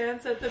fighting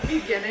stance at the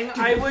beginning,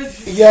 I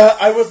was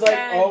I was like,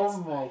 oh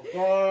my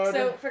god.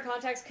 So for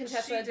context,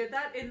 Contessa she did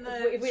that in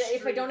the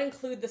if I don't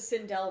include the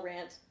Sindel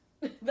rant,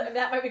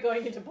 that might be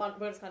going into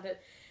bonus content.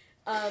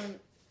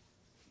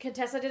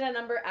 Contessa did a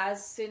number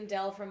as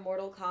Sindel from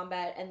Mortal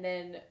Kombat, and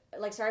then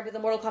started with the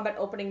Mortal Kombat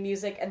opening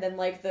music, and then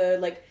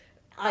the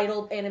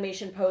idle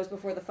animation pose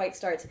before the fight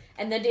starts,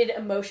 and then did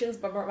Emotions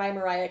by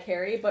Mariah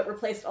Carey, but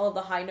replaced all of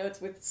the high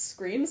notes with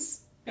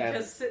screams.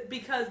 Because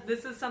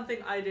this is something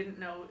I didn't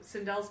know.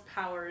 Sindel's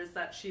power is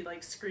that she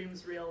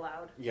screams real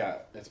loud. Yeah,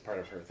 it's part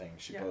of her thing.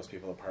 She blows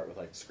people apart with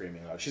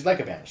screaming loud. She's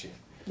like a banshee.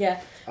 Yeah.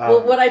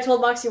 Well, what I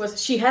told Moxie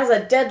was she has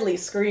a deadly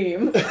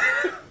scream.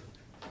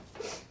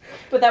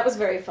 But that was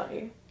very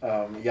funny.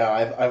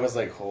 I was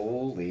like,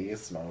 holy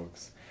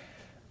smokes.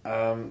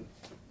 What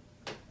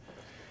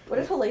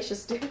did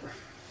Hellacious do?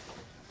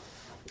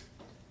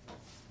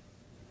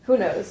 Who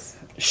knows?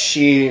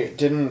 She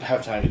didn't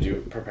have time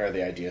to prepare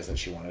the ideas that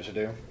she wanted to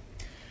do.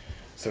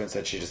 So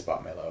instead she just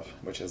bought My Love,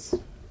 which is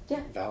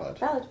valid.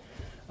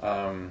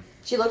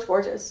 She looked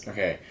gorgeous.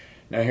 Okay.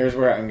 Now here's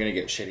where I'm going to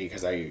get shitty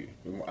because I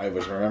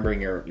was remembering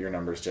your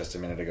numbers just a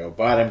minute ago,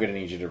 but I'm going to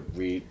need you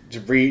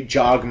to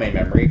jog my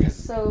memory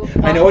because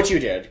I know what you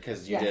did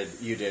because you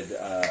did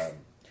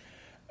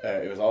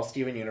it was all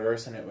Steven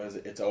Universe and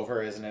It's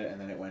Over, isn't it?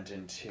 And then it went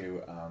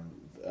into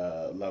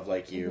Love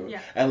Like You. Yeah.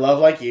 And Love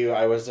Like You,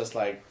 I was just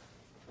like...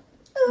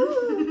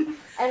 Ooh.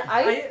 And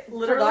I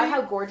forgot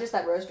how gorgeous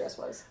that rose dress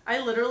was.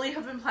 I literally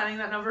have been planning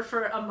that number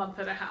for a month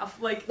and a half.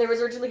 There was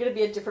originally going to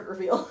be a different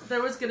reveal.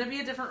 There was going to be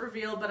a different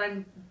reveal, but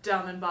I'm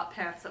dumb and bought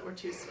pants that were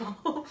too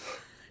small.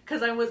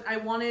 Because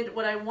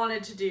what I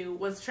wanted to do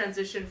was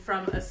transition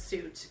from a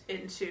suit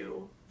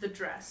into the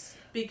dress.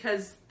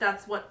 Because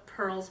that's what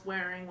Pearl's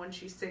wearing when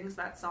she sings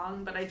that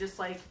song. But I just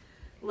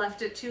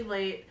left it too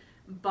late.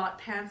 Bought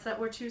pants that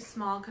were too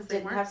small because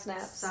they weren't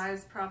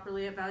sized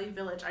properly at Value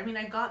Village. I mean,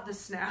 I got the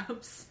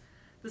snaps.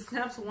 The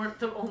snaps weren't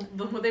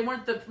they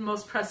weren't the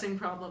most pressing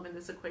problem in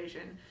this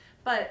equation.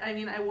 But I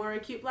mean, I wore a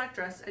cute black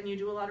dress, and you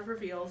do a lot of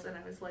reveals, and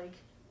I was like,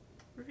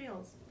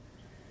 reveals.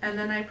 And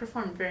then I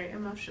performed very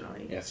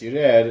emotionally. Yes, you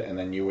did, and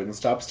then you wouldn't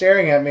stop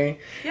staring at me.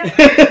 Yeah.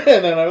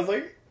 And then I was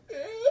like,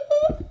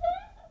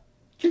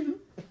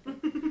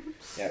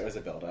 yeah, it was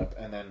a build up,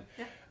 and then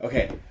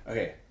okay.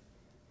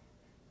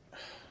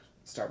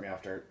 Start me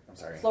after. I'm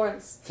sorry.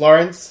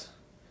 Florence.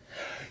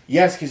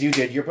 Yes, because you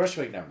did your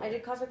Bushwick number. I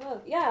did Cosmic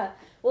Love. Yeah.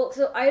 Well,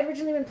 so I had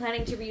originally been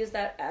planning to reuse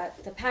that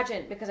at the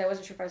pageant because I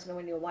wasn't sure if I was going to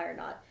win you a Y or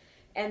not.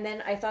 And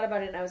then I thought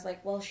about it and I was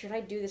like, well, should I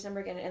do this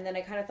number again? And then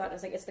I kind of thought, I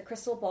was like, it's the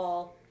Crystal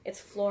Ball.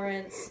 It's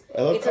Florence.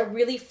 It's a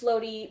really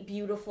floaty,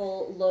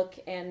 beautiful look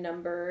and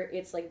number.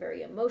 It's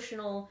very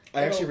emotional.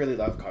 I actually really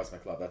love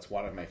Cosmic Love. That's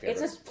one of my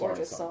favorites. It's a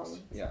gorgeous song.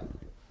 Yeah.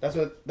 That's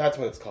what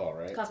it's called,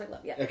 right? Cosmic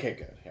Love, yeah. Okay,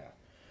 good, yeah.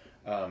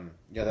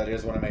 That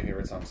is one of my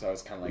favorite songs, so I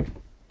was kind of like,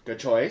 good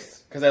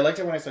choice. Because I liked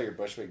it when I saw your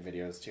Bushwick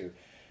videos, too.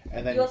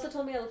 And then you also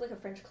told me I looked like a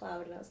French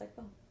cloud, and I was like,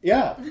 oh.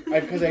 Yeah,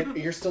 because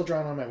you're still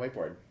drawn on my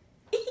whiteboard.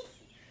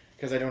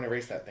 Because I don't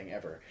erase that thing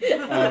ever.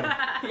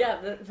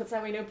 Yeah, that's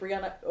how we know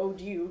Brianna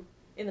owed you,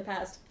 in the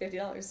past,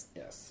 $50.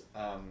 Yes.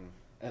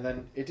 And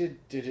then it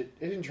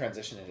didn't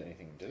transition into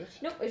anything, did it?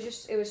 Nope,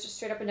 it was just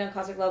straight up and down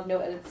Cosmic Love, no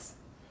edits.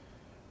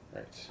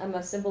 Right. I'm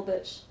a simple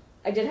bitch.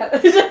 I did have...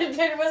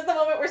 It was the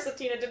moment where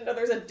Satina didn't know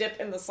there was a dip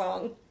in the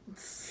song.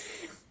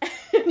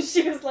 And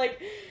she was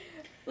like,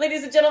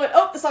 ladies and gentlemen,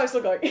 the song's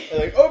still going.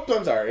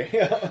 I'm sorry.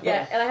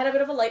 Yeah, and I had a bit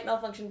of a light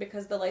malfunction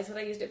because the lights that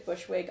I used at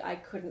Bushwig, I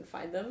couldn't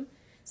find them.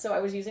 So I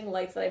was using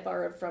lights that I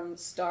borrowed from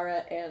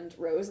Stara and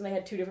Rose, and they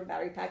had 2 different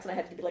battery packs, and I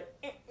had to be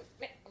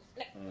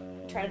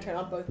trying to turn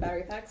on both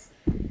battery packs.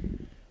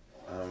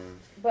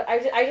 But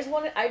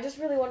I just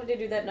really wanted to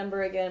do that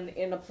number again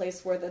in a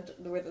place where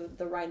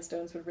the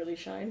rhinestones would really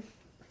shine.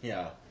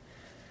 Yeah.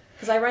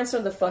 Because I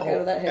rhinestoned the fuck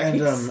out of that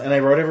headpiece. And I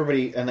wrote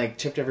everybody, and I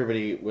tipped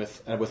everybody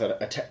with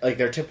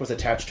their tip was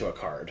attached to a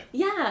card.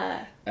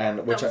 Yeah. And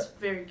that was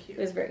very cute.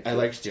 It was very cute. I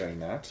liked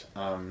doing that.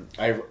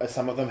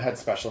 Some of them had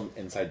special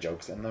inside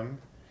jokes in them.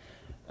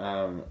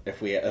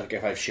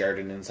 If I've shared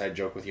an inside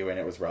joke with you and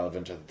it was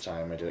relevant at the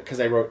time, I did it. Because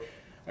I wrote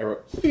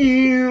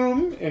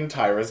in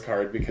Tyra's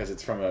card because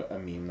it's from a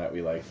meme that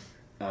we like.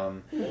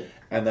 And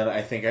then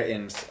I think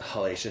in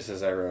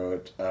Hellacious I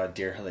wrote,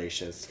 Dear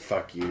Hellacious,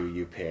 fuck you,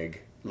 you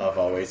pig. Love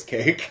always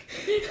cake.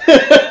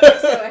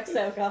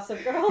 XOXO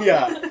Gossip Girl.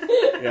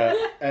 Yeah.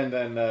 And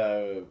then,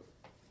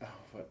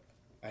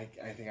 I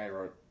think I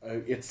wrote,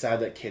 it's sad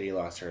that Kitty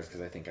lost hers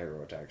because I think I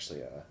wrote actually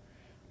a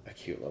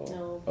cute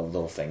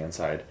little thing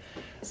inside.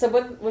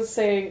 Someone was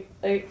saying,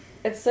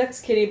 it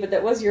sucks, Kitty, but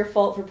that was your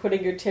fault for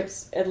putting your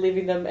tips and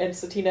leaving them, and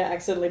Satina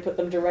accidentally put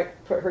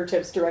her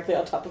tips directly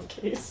on top of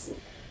Kitty's.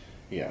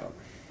 Yeah.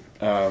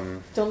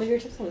 Don't leave your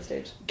tips on the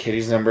stage.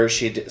 Kitty's number,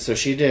 she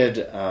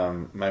did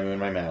My Moon,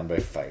 My Man by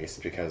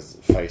Feist, because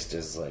Feist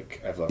is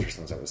I've loved her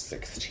since I was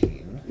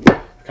 16.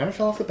 I kind of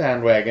fell off the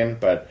bandwagon,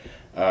 but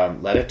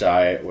Let It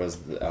Die was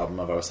the album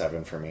of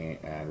 2007 for me,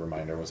 and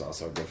Reminder was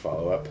also a good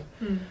follow-up.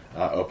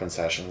 Open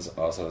Sessions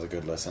also was a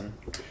good listen.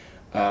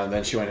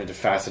 Then she went into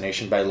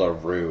Fascination by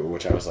LaRue,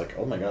 which I was like,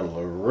 oh my god,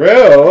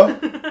 LaRue!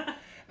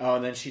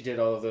 And then she did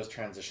all of those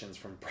transitions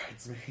from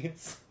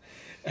Bridesmaids.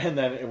 And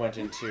then it went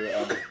into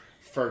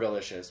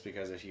Fergalicious,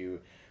 because if you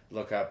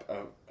look up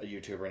a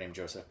YouTuber named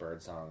Joseph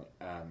Birdsong,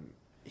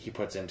 he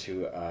puts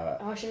into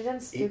Oh, should have done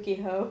Spooky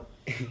Ho.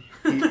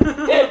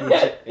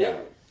 yeah,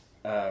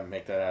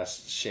 make that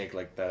ass shake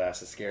like that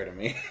ass is scared of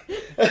me.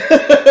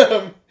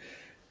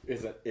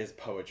 is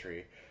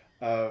poetry,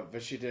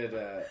 but she did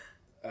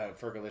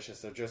Fergalicious.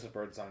 So Joseph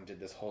Birdsong did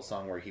this whole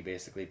song where he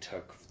basically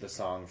took the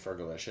song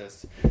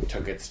Fergalicious,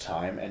 took its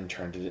time, and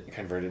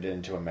converted it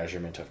into a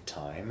measurement of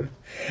time,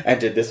 and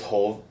did this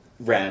whole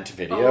rant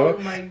video. Oh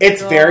my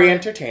it's God. very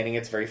entertaining.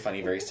 It's very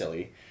funny, very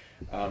silly.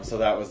 So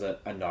that was a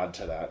nod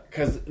to that.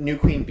 Because New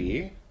Queen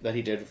Bee, that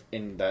he did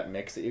in that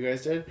mix that you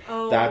guys did,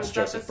 that's is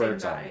that Joseph the same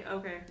Birdsong. guy?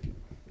 Okay.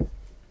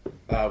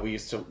 We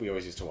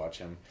always used to watch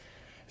him.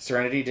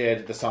 Serenity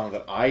did the song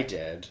that I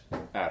did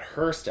at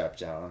her step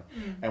down,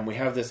 and we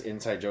have this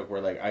inside joke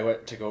where like I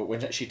went to go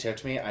when she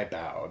tipped me, I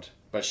bowed,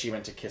 but she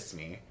went to kiss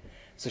me,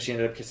 so she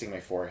ended up kissing my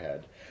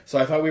forehead. So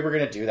I thought we were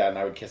gonna do that, and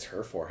I would kiss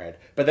her forehead.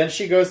 But then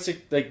she goes to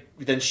I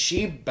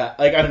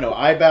don't know.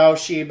 I bow,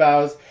 she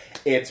bows.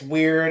 It's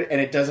weird,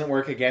 and it doesn't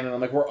work again. And I'm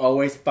like, we're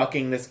always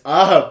fucking this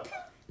up.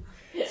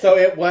 So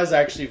it was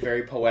actually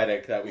very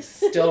poetic that we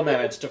still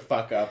managed to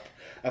fuck up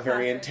a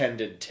very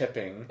intended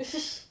tipping.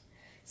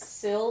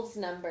 Sylve's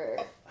number.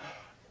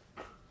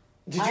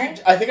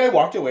 I think I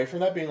walked away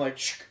from that being like,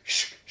 shh,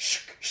 shh,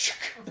 shh, shh.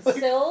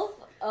 Sylve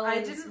owns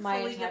I didn't my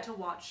fully entire... get to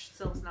watch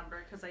Sylve's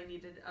number because I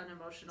needed an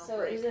emotional So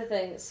break. here's the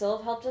thing.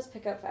 Sylve helped us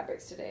pick out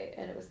fabrics today,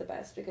 and it was the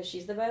best because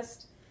she's the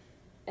best.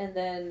 And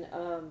then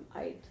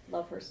I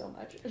love her so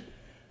much.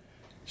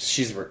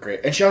 She's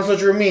great, and she also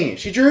drew me.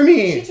 She drew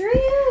me. She drew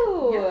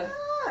you. Yes.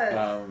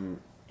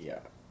 Yeah.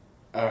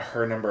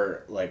 Her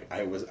number, like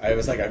I was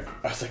like,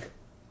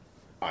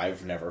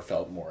 I've never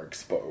felt more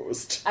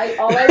exposed.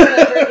 All I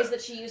remember is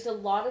that she used a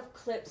lot of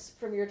clips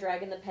from your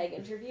Drag in the Peg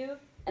interview,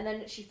 and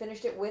then she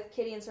finished it with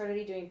Kitty and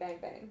Serenity doing Bang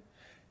Bang.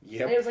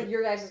 Yep. And it was like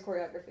your guys'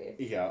 choreography.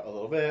 Yeah, a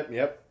little bit.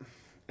 Yep.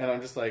 And I'm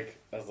just like,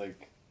 I was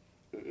like,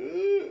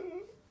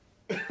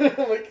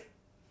 like,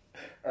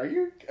 are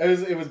you?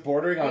 It was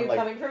bordering on Are you like.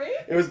 coming for me?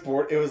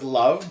 It was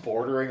love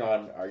bordering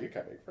on. Are you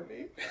coming for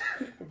me?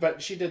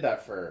 But she did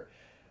that for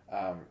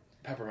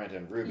Peppermint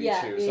and Ruby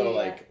too. So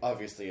like,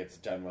 obviously, it's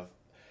done with.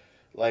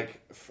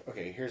 Like,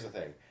 okay, here's the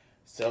thing.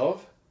 Sylve,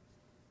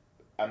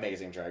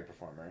 amazing drag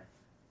performer.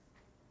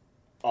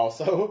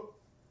 Also,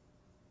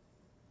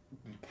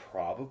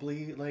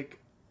 probably, like,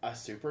 a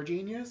super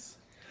genius.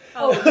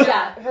 Oh,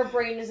 yeah. Her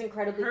brain is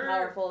incredibly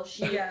powerful.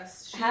 She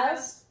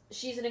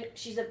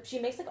she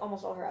makes, like,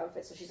 almost all her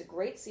outfits, so she's a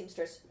great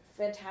seamstress,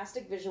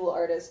 fantastic visual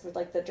artist with,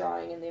 like, the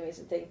drawing and the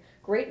amazing thing.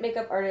 Great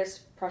makeup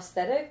artist,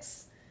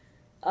 prosthetics,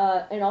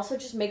 and also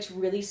just makes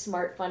really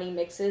smart, funny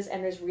mixes,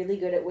 and is really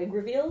good at wig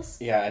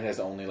reveals. Yeah, and is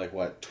only, like,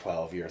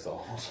 12 years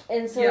old.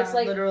 And so it's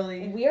like,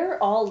 literally. we're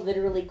all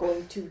literally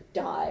going to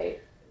die,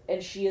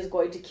 and she is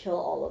going to kill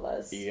all of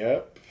us.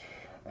 Yep.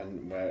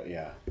 And,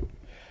 yeah.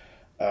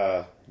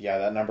 Yeah,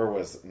 that number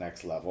was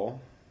next level.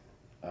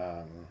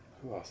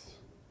 Who else?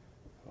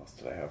 Who else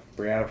did I have?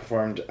 Brianna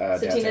performed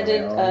Satina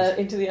did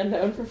Into the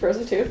Unknown for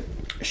Frozen 2.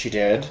 She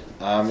did.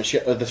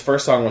 The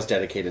first song was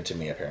dedicated to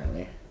me,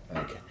 apparently.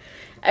 Okay.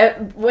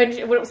 When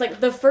it was like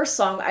the first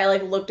song, I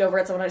like looked over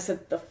at someone and I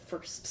said, the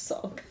first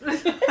song.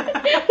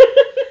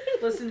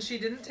 Listen, she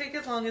didn't take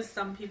as long as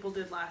some people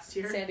did last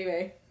year. Sandy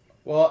May.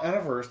 Well,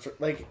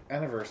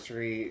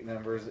 anniversary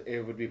numbers,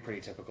 it would be pretty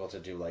typical to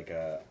do like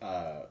a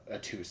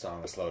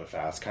 2-song slow to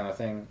fast kind of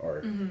thing,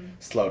 or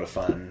slow to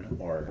fun,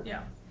 or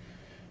yeah.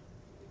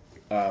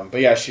 But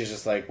yeah, she's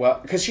just like,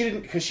 well,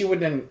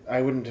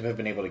 I wouldn't have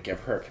been able to give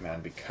her a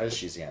command because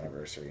she's the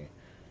anniversary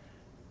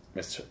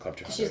Miss Club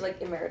 200. She's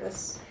like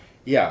emeritus.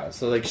 Yeah,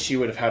 so like she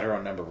would have had her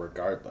own number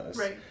regardless.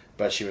 Right.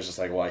 But she was just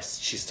like, well,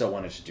 she still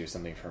wanted to do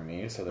something for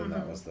me, so then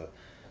that was the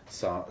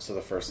song. So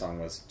the first song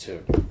was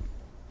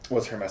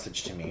her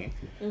message to me.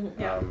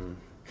 Yeah.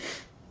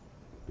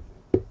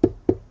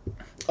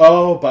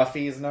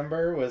 Buffy's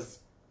number was.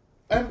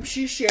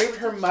 She shaved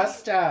her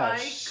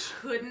mustache.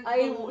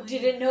 I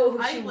didn't know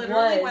who she was. I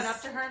literally went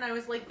up to her and I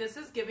was like, "This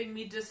is giving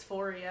me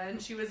dysphoria,"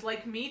 and she was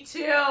like, "Me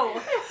too."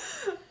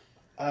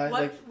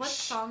 What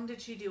song did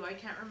she do? I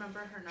can't remember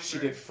her number. She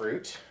did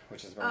Fruit,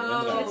 which is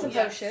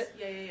Shit.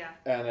 Yeah.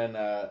 And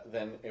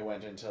then it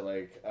went into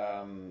like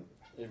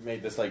it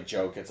made this like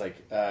joke. It's like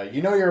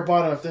you're a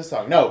bottom of this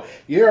song. No,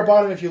 you're a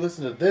bottom if you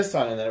listen to this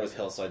song. And then it was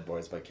Hillside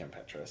Boys by Kim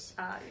Petras.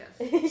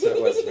 Yes. So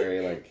it was very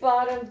like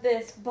bottom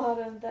this,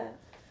 bottom that.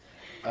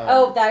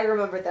 I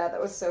remembered that.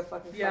 That was so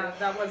fucking funny. Yeah,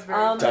 that was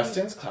very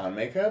Dustin's clown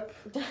makeup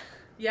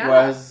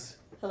was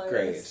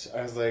hilarious. Great.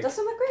 I was like,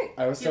 Dustin looked great.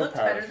 I was he so looked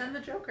proud. better than the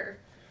Joker.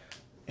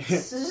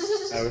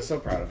 I was so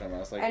proud of him. I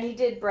was like, and he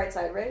did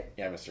Brightside, right?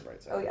 Yeah, Mr.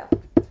 Brightside. Oh yeah.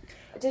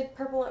 Did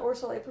Purple or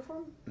Soleil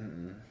perform?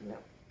 Mm-mm.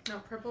 No,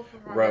 Purple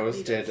performed.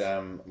 Rose did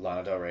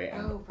Lana Del Rey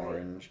and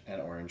right.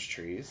 Orange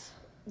Trees.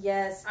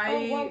 Yes. Whoa,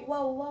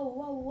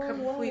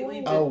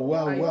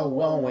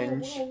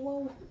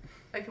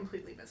 I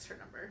completely missed her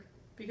number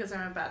because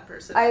I'm a bad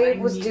person. I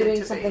was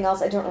doing something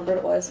else. I don't remember what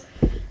it was.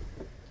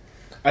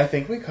 I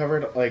think we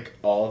covered like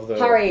all of the.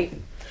 Hurry.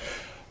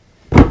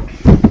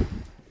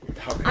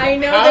 I I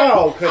know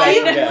How that- could I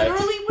forget?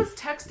 literally was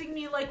texting texting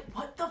me like,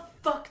 what the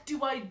fuck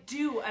do I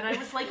do? And I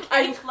was like,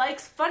 Cake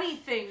likes funny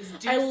things.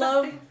 Do I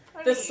love something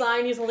funny. the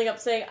sign he's holding up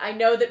saying, I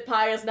know that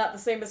pie is not the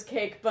same as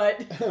cake, but...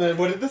 And then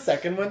what did the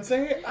second one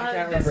say? I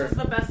can't remember. This is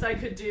the best I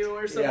could do,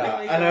 or something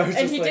like and that. I was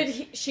And just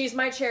he did, she's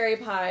my cherry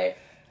pie.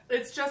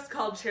 It's just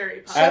called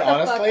cherry pie. Shut And the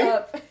honestly-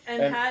 fuck up.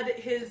 And had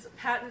his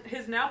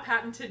now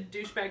patented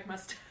douchebag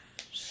mustache.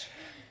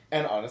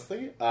 And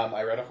honestly,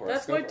 I read a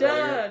That's my horoscope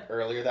dad.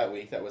 earlier that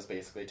week that was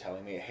basically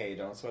telling me, hey,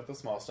 don't sweat the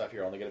small stuff.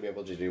 You're only going to be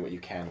able to do what you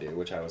can do,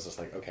 which I was just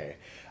like, okay,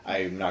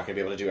 I'm not going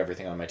to be able to do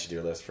everything on my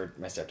to-do list for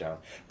my step down.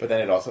 But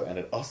then it also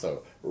ended,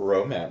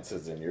 romance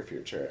is in your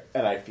future.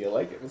 And I feel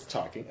like it was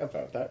talking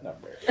about that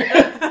number.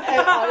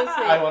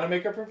 Honestly, I want to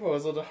make a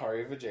proposal to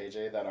Hari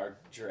Vijay that our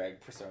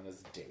drag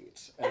personas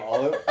date. And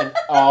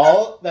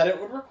all that it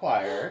would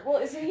require...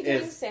 well, isn't he doing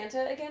is-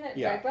 Santa again at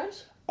Yeah. Drag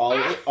Brunch?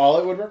 All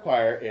it would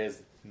require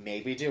is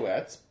maybe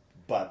duets,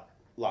 but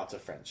lots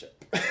of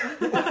friendship.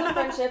 Lots of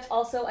friendship.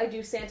 Also, I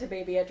do Santa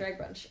Baby at Drag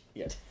Brunch.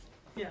 Yes.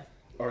 Yeah.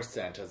 Or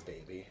Santa's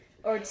Baby.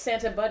 Or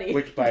Santa Buddy.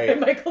 Which by-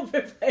 Michael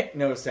Bublé.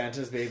 No,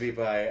 Santa's Baby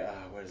by,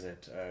 what is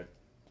it?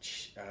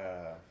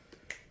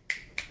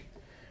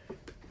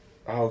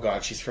 Oh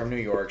god, she's from New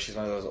York. She's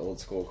one of those old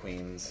school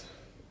queens.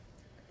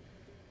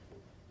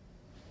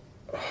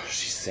 Oh,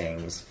 she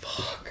sings.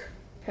 Fuck.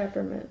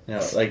 Peppermint. No,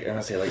 like, I'm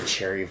gonna say like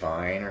Cherry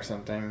Vine or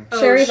something. Oh,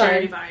 Sherry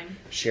Sherry Vine. Vine.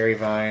 Cherry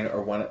Vine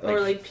or one, like... Or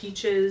like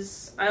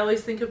Peaches. I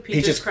always think of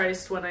Peaches Peaches-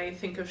 Christ when I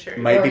think of Sherry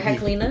Might Or be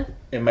Heclina.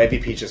 It might be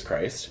Peaches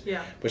Christ.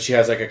 Yeah. But she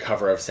has like a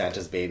cover of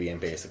Santa's Baby, and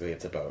basically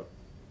it's about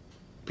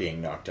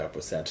being knocked up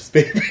with Santa's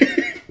Baby.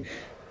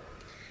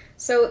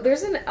 So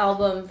there's an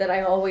album that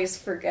I always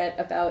forget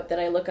about that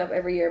I look up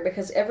every year,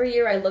 because every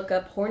year I look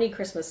up horny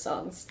Christmas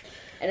songs.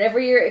 And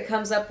every year it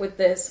comes up with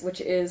this, which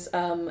is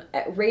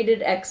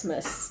Rated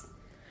Xmas.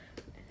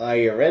 Are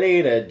you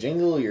ready to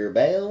jingle your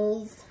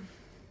bells?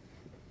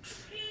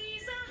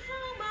 He's a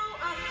homo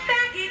of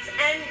faggots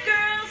and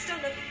girls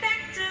don't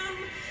affect him.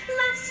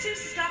 Loves to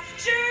stuff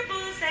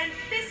gerbils and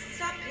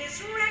fists up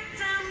his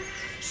rectum.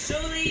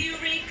 Surely you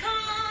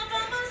recall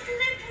the most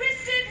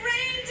limp-wristed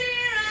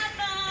reindeer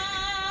of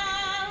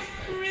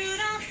all.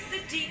 Rudolph the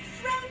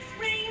deep-throat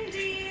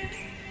reindeer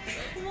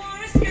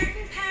wore a skirt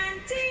and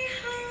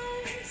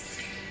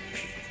pantyhose.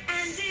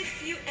 And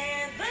if you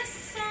ever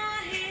saw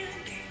him,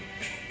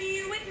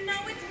 you would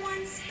know it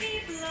once he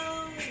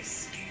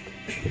blows.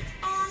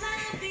 All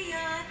of the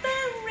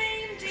other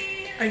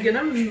reindeer. I'm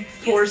gonna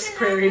force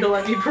Prairie to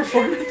let me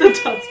perform at the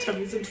Tots,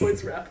 Tummies, and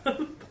Toys wrap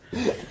up.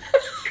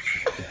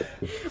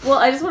 Well,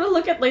 I just want to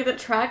look at like the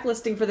track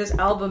listing for this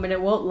album, and it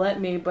won't let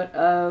me. But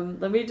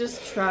let me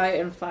just try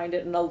and find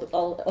it, and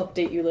I'll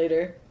update you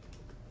later.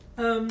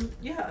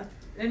 Yeah.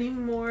 Any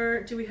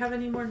more? Do we have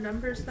any more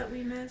numbers that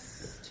we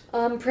missed?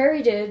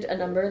 Prairie did a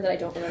number that I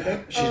don't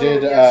remember. She Oh,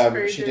 did. yes,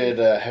 very She good.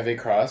 did Heavy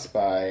Cross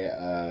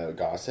by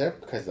Gossip,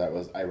 because that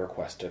was I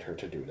requested her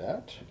to do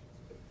that.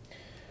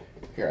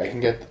 Here, I can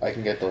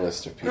get the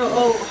list of people.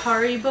 Oh,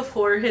 Hari,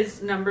 before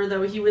his number,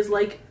 though, he was,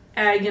 like,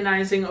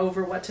 agonizing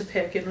over what to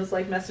pick and was,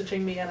 like,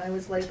 messaging me, and I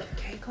was like,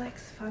 Cake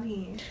likes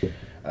funny.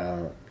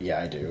 Yeah,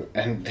 I do.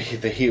 And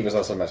he was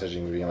also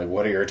messaging me, being like,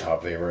 "What are your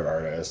top favorite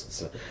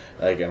artists?"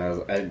 Like, and I was,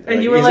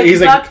 And you were like,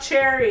 Buck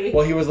Cherry.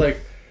 Well, he was like,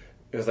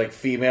 it was like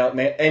female,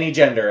 any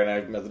gender, and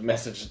I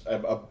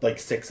messaged like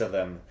 6 of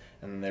them,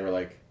 and they were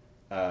like,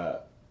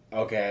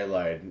 "Okay, I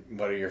lied.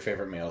 What are your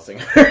favorite male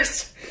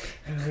singers?"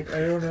 And I'm like, I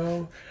don't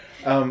know.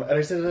 And I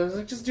was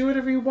like, just do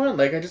whatever you want.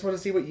 Like, I just want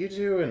to see what you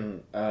do.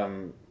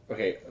 And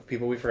okay,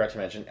 people we forgot to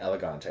mention,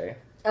 Elegante,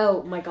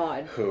 Oh my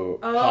god. who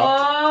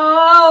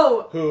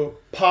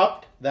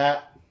popped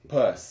that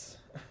puss.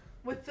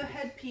 With the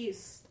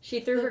headpiece. She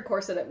threw her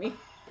corset at me.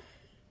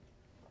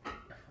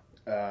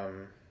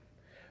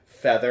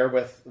 Feather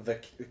with the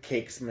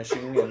cakes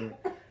machine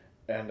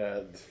and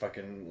the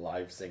fucking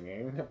live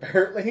singing,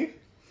 apparently.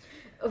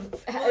 Well,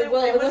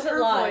 it was wasn't her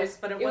live. voice,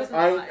 but it was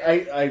wasn't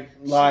live. I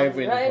live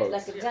in Bright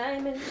quotes. like a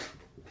diamond,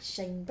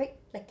 shine bright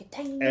like a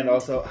diamond. And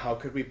also, how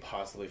could we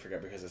possibly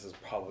forget, because this is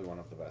probably one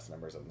of the best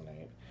numbers of the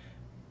night,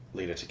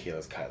 Lita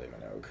Tequila's Kylie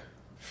Minogue.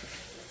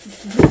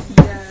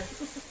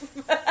 Yes.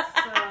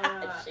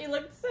 She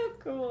looked so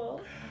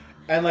cool.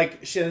 And like,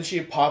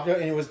 she popped out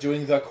and was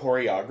doing the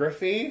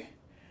choreography.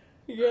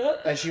 Yeah.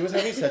 And she was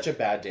having such a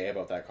bad day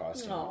about that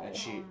costume. Aw.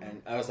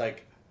 And I was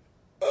like,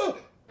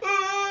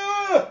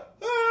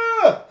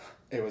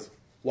 it was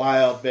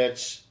wild,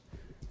 bitch.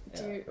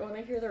 Do you want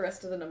to hear the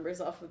rest of the numbers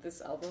off of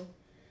this album?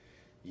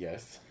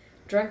 Yes.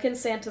 Drunken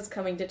Santa's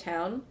Coming to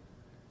Town.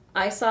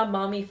 I Saw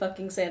Mommy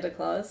Fucking Santa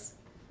Claus.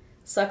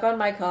 Suck on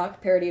My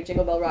Cock, parody of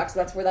Jingle Bell Rock, so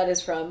that's where that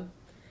is from.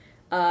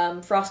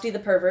 Frosty the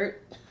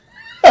Pervert.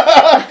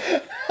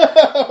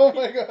 Oh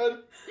my god.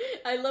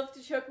 I Love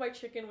to Choke My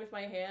Chicken with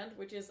My Hand,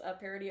 which is a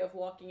parody of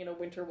Walking in a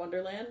Winter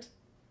Wonderland.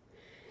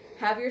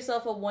 Have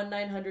Yourself a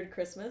 1-900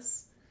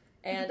 Christmas.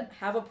 And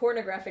Have a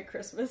Pornographic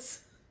Christmas,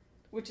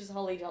 which is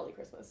Holly Jolly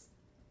Christmas.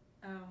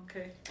 Oh,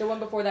 okay. The one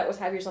before that was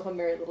Have Yourself a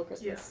Merry Little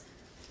Christmas.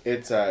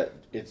 It's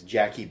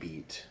Jackie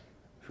Beat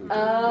who did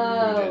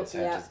Oh,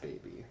 Santa's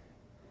Baby.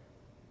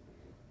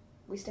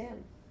 We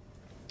stand.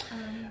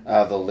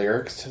 The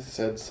lyrics to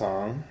said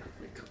song.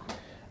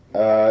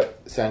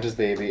 Santa's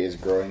baby is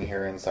growing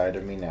here inside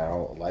of me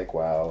now. Like,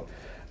 wow,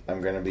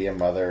 I'm gonna be a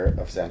mother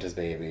of Santa's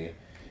baby.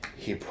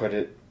 He put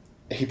it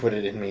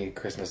in me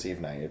Christmas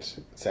Eve night.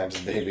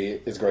 Santa's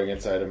baby is growing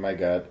inside of my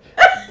gut.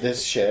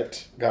 This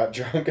shit got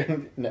drunk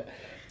and...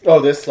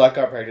 this slut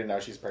got pregnant. Now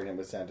she's pregnant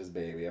with Santa's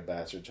baby, a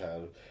bastard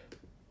child.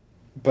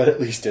 But at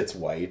least it's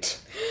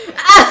white.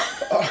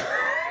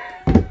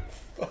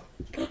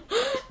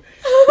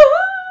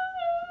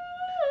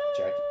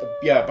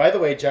 Yeah, by the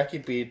way, Jackie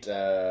beat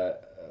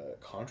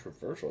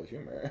controversial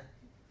humor.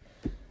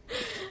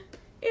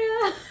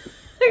 Yeah,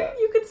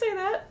 you could say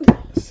that.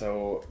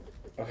 So,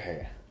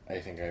 okay, I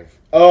think I've...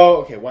 Oh,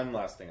 okay, one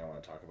last thing I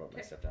want to talk about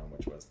my step down,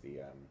 which was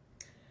the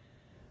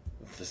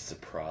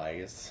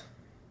surprise.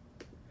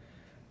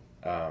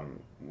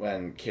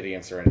 When Kitty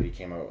and Serenity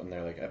came out and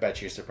they're like, I bet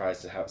you're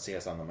surprised to see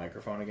us on the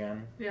microphone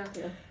again. Yeah.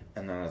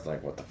 And then I was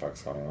like, what the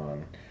fuck's going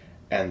on?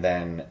 And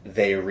then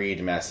they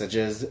read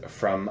messages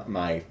from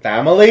my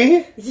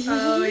family.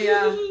 Oh,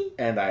 yeah.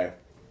 And I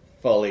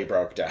fully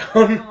broke down.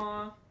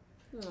 Aww.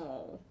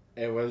 Oh.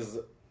 It was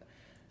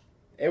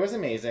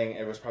amazing.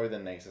 It was probably the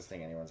nicest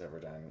thing anyone's ever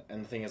done.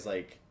 And the thing is,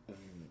 like,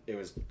 it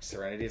was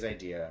Serenity's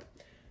idea.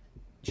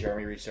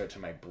 Jeremy reached out to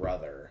my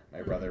brother.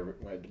 My brother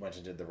went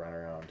and did the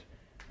runaround.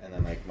 And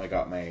then, like, my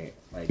dad,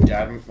 my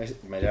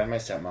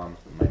stepmom,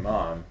 my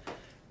mom,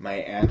 my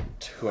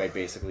aunt, who I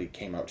basically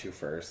came out to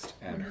first,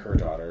 and her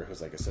daughter,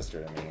 who's, like, a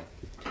sister to me.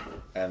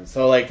 And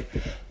so, like,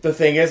 the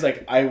thing is,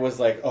 like, I was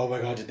like, oh my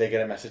god, did they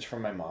get a message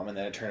from my mom? And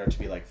then it turned out to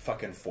be, like,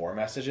 fucking 4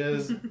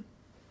 messages.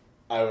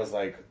 I was,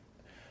 like,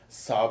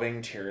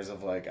 sobbing tears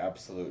of, like,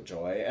 absolute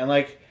joy. And,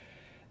 like,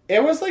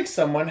 it was like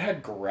someone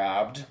had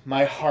grabbed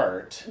my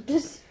heart,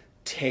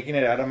 taken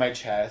it out of my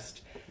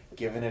chest,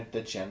 given it the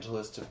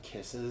gentlest of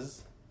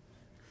kisses,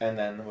 and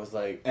then was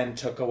like, and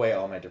took away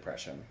all my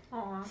depression.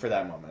 Aww. For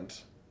that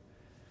moment.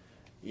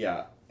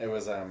 Yeah, it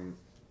was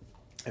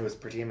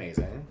pretty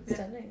amazing.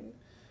 Stunning.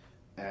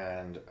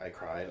 And I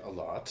cried a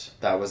lot.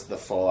 That was the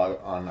full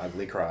on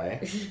ugly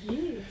cry.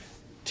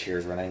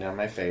 Tears running down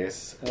my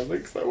face. I was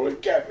like, someone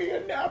get me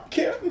a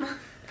napkin.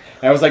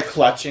 And I was like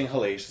clutching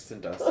Hellacious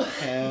and Dust's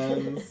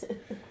hands.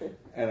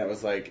 And it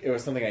was like, it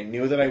was something I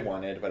knew that I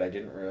wanted, but I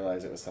didn't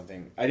realize it was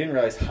something, I didn't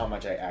realize how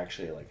much I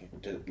actually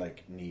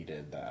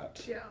needed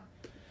that. Yeah.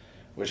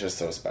 Which is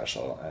so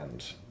special.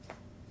 And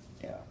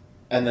yeah.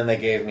 And then they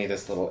gave me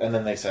this little, and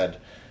then they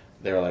said,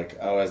 they were like,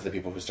 oh, as the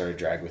people who started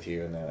drag with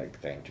you, and they like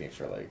thanked me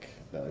for like,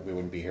 we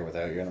wouldn't be here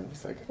without you. And I'm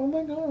just like, oh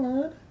my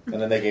god.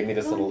 And then they gave me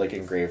this little like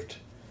engraved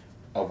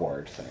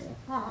award thing.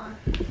 Aw.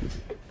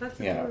 That's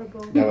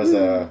adorable. That was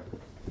a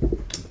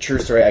true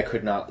story. I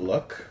could not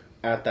look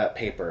at that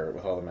paper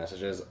with all the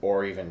messages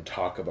or even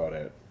talk about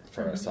it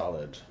for a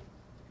solid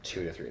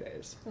 2 to 3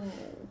 days.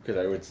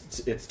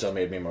 Because it still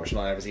made me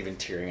emotional. I was even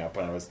tearing up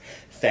when I was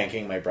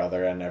thanking my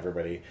brother and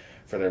everybody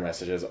for their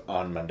messages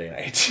on Monday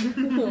night.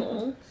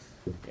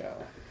 Yeah.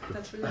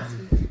 That's really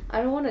sweet.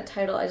 I don't want a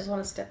title, I just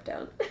want to step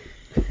down.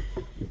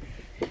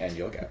 And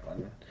you'll get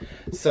one.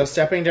 So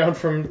stepping down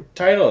from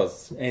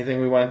titles,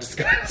 anything we want to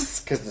discuss?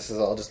 Because this has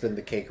all just been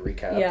the cake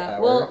recap. Yeah.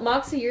 hour. Well,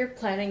 Moxie, you're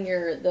planning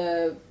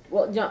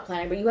well, not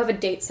planning, but you have a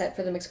date set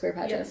for the mixed queer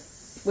pageant,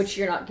 Yes. which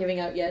you're not giving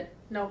out yet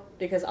No,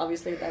 because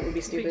obviously that would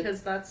be stupid.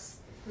 because that's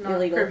not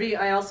Illegal. privy.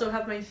 I also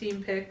have my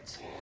theme picked.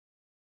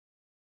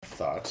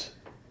 Thought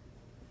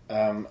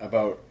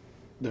about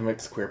the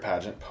mixed queer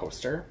pageant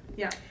poster.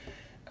 Yeah.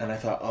 And I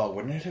thought, oh,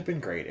 wouldn't it have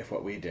been great if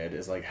what we did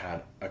is like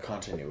had a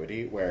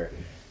continuity where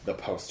the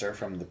poster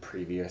from the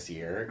previous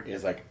year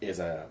is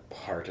a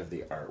part of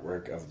the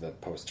artwork of the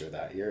poster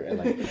that year, and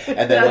like, and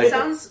then That like,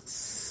 sounds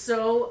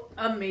so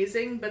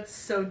amazing, but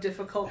so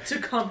difficult to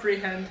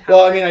comprehend.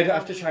 well, I mean, I'd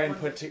have to try and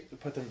put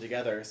them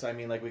together. So I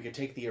mean, like, we could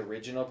take the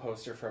original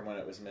poster from when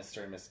it was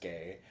Mr. and Miss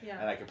Gay,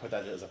 and I could put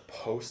that as a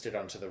post-it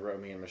onto the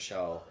Romy and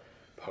Michelle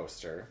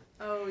poster.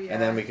 Oh yeah.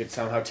 And then we could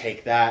somehow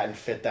take that and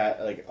fit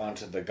that like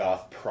onto the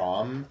Goth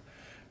Prom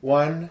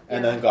one,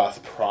 and then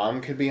Goth Prom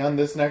could be on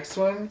this next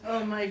one.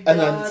 Oh my god. And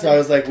then so I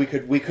was like, we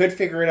could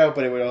figure it out,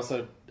 but it would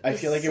also, I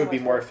feel like it would be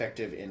so more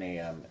effective in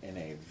a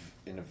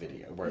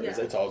video where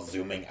it's all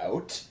zooming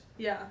out.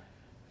 Yeah.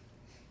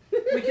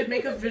 We could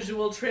make a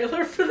visual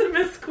trailer for the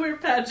Miss Queer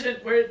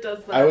pageant where it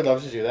does that. I would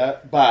love to do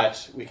that,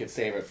 but we could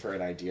save it for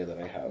an idea that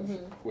I have,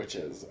 which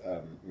is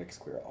Mixed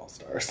Queer All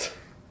Stars.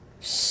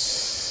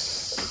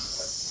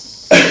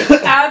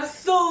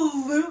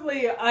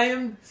 Absolutely, I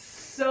am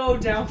so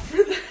down for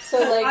this. So,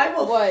 like, I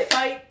will what?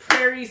 fight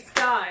Prairie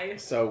Sky.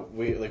 So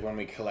we when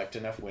we collect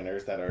enough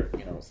winners that are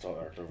still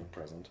active and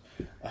present,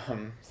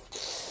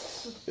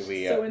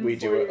 we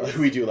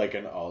do like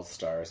an All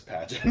Stars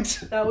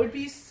pageant. That would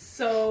be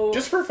so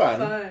just for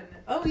fun.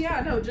 Oh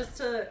yeah, no, just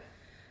to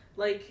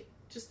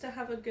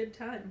have a good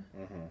time.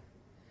 Mm-hmm.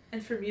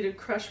 And for me to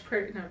crush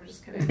Prairie. No, I'm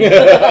just kidding.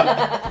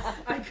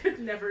 I could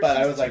never. But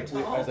I was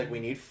like, we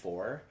need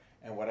 4.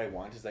 And what I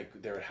want is, like,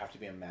 there would have to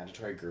be a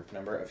mandatory group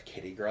number of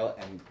Kitty Girl,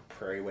 and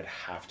Prairie would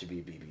have to be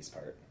BB's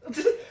part.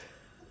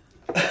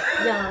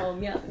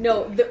 Yum, yum.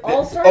 No, the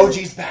All-Stars...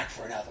 OG's back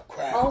for another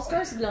crowd.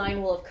 All-Stars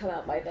 9 will have come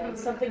out by then.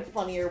 Something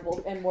funnier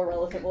and more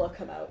relevant will have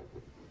come out.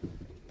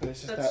 But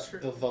it's just That's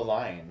that true. the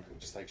line,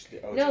 just like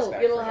the OG's No,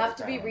 back it'll for have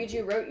to another be crown. Read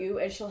You Wrote You,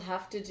 and she'll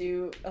have to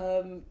do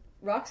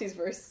Roxy's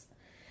verse.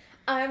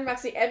 I'm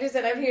Roxy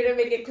Anderson, I'm here to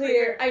make it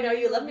clear. I know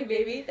you love me,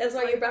 baby. That's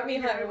why you brought me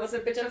home. I was a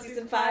bitch on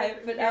season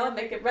 5, but now I'll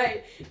make it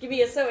right. Give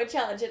me a sew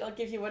challenge and I'll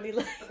give you what you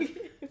like.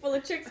 Full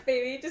of tricks,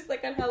 baby, just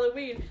like on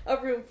Halloween. A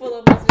room full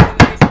of monsters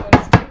and a race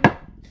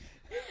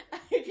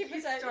to keep He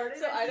aside, started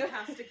so I and don't he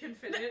has to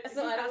finish.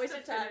 So I don't He waste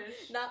has your to time.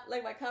 finish. Not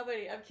like my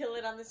comedy. I'm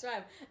killing on this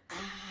rhyme.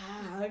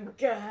 I'm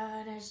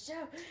gonna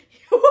show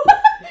you.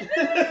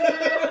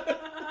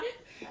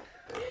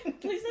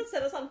 Please don't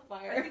set us on I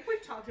fire. think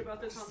we've talked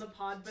about this on the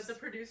pod, but the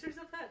producers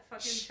of that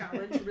fucking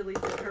challenge really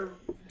did her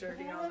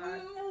dirty on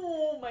that.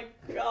 Oh my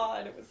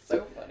god, it was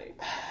so funny.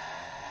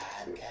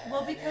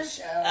 Well, because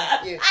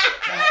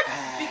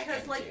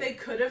like they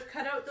could have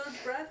cut out those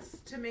breaths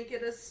to make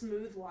it a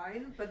smooth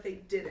line, but they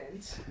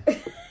didn't.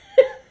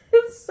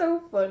 It's so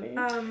funny.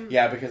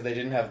 Yeah, because they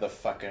didn't have the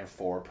fucking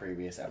 4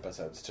 previous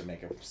episodes to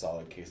make a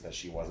solid case that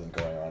she wasn't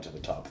going on to the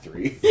top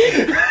 3.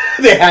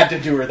 They had to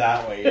do her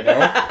that way, you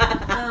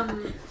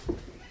know?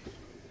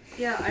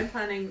 Yeah, I'm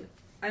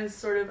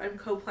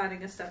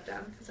co-planning a step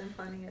down because I'm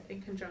planning it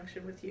in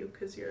conjunction with you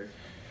because you're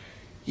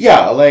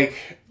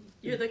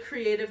the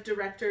creative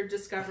director,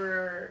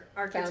 discoverer,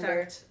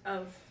 architect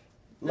of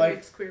the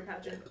mixed queer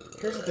pageant.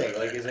 Here's the thing,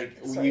 like, is like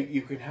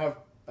you can have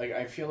like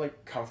I feel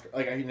like comfortable.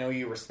 Like I know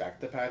you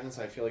respect the pageant,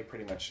 so I feel like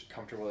pretty much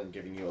comfortable in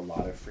giving you a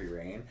lot of free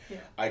reign. Yeah.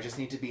 I just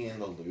need to be in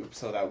the loop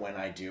so that when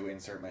I do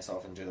insert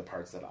myself into the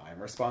parts that I'm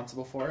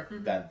responsible for,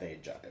 that they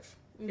jive.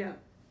 Yeah.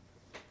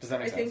 Does that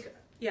make sense?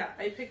 Yeah,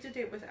 I picked a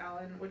date with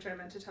Alan, which I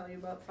meant to tell you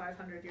about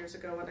 500 years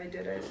ago when I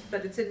did it,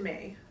 but it's in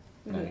May.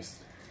 Nice.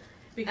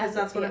 Because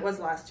that's when it was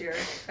last year.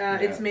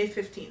 It's May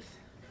 15th.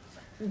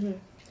 Mm-hmm.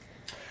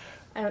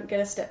 I don't get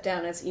a step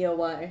down as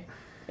EOY.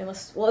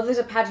 Unless, well, if there's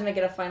a pageant, I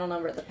get a final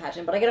number at the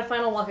pageant, but I get a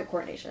final walk at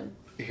coronation.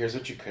 Here's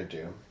what you could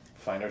do.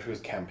 Find out who's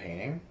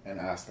campaigning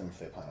and ask them if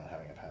they plan on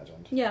having a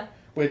pageant. Yeah.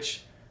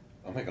 Which,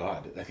 oh my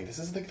god, I think this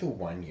is like the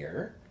one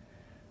year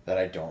that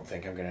I don't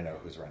think I'm going to know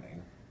who's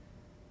running.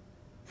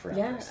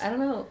 Yeah, I don't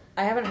know.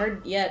 I haven't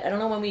heard yet. I don't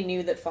know when we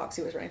knew that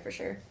Foxy was running for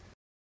sure.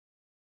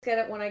 Get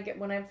it when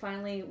I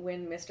finally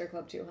win Mr.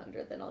 Club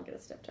 200, then I'll get a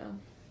step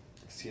down.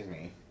 Excuse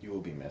me, you will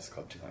be Miss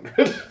Club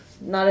 200.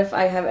 Not if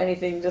I have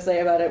anything to say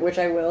about it, which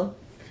I will.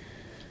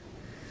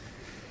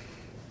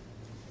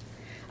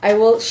 I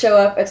will show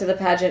up to the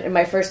pageant, and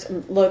my first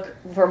look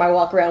for my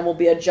walk around will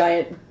be a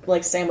giant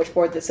like sandwich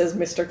board that says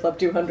Mr. Club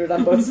 200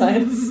 on both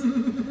sides.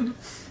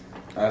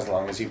 As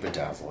long as you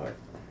bedazzle it.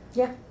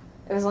 Yeah.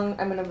 As long as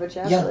I'm gonna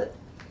bedazzle it.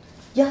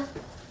 Yeah.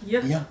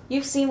 Yeah.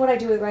 You've seen what I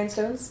do with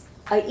rhinestones.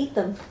 I eat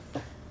them.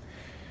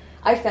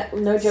 I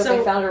found I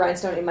found a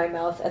rhinestone in my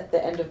mouth at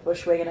the end of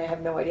Bushwig, and I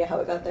have no idea how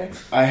it got there.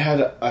 I had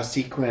a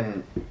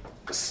sequin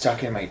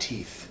stuck in my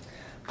teeth.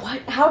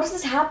 What? How does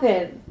this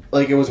happen?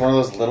 Like, it was one of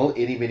those little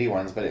itty-bitty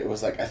ones, but it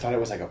was like, I thought it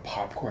was like a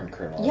popcorn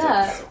kernel.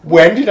 Yeah. Like,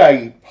 when did I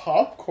eat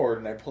popcorn?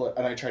 And I pull it,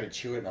 and I try to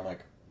chew it, and I'm like,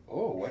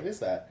 oh, what is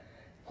that?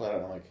 Pull it out,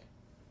 and I'm like...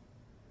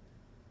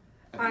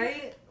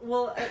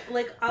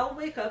 I'll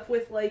wake up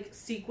with, like,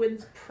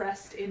 sequins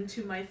pressed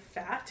into my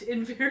fat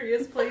in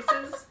various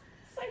places.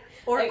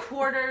 Or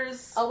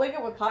quarters. I'll wake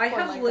up with popcorn. I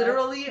have like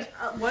literally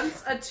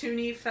once a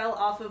toonie fell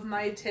off of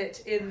my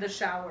tit in the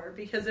shower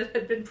because it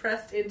had been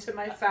pressed into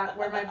my fat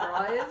where my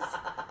bra is.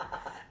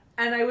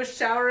 And I was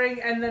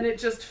showering and then it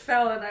just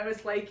fell and I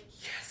was like,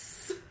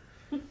 yes.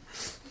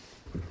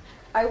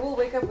 I will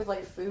wake up with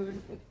like food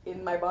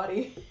in my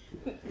body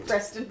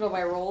pressed into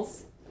my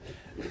rolls.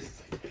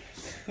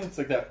 It's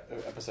like that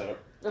episode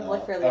of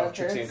like Fairly Odd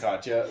Trixie and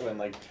Katya when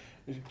like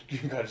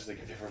Katya's like,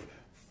 have you ever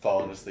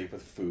fallen asleep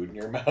with food in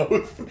your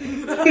mouth?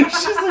 And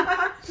she's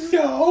like,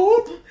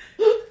 no.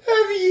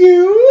 Have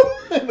you?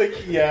 I'm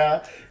like,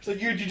 yeah. She's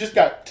like, you just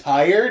got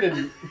tired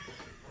and...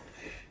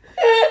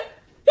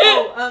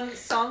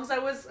 Songs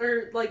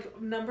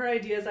number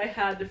ideas I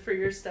had for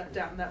your step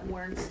down that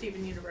weren't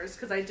Steven Universe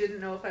because I didn't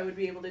know if I would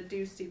be able to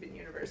do Steven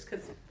Universe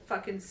because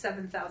fucking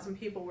 7,000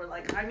 people were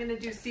like, I'm gonna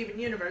do Steven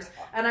Universe,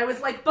 and I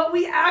was like, but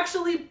we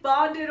actually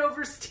bonded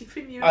over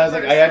Steven Universe. I was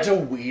like, I had to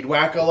weed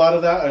whack a lot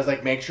of that. I was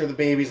like, make sure the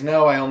babies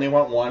know I only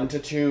want 1 to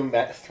 2,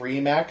 3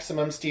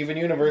 maximum Steven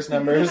Universe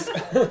numbers.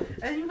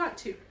 And you got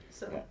 2,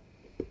 so yeah.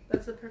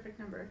 That's the perfect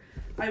number.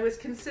 I was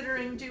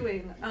considering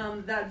doing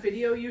that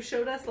video you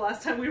showed us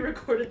last time we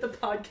recorded the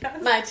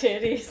podcast. My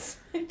titties.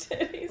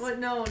 What?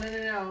 No.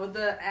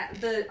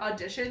 The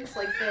auditions,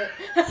 I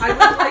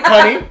was like,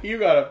 honey, you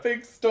got a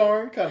big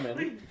storm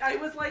coming. I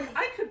was like,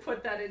 I could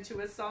put that into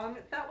a song.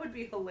 That would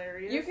be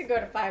hilarious. You could go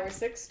to 5 or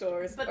 6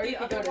 stores, but or you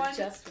could go to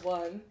just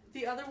one.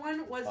 The other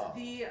one was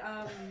the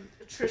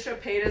Trisha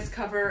Paytas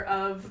cover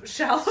of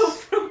 "Shallow"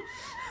 from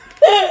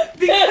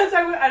Because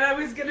I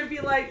was gonna be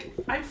like,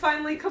 I'm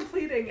finally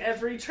completing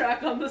every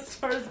track on the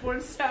Stars Born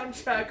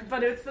soundtrack,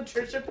 but it's the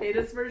Trisha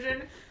Paytas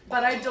version.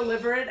 But I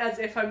deliver it as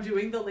if I'm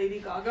doing the Lady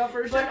Gaga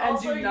version and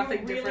do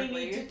nothing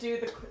differently. You really need to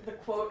do the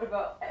quote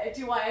about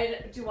do I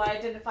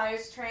identify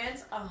as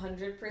trans?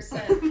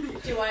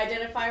 100%. Do I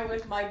identify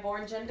with my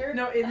born gender?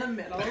 No, in the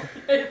middle.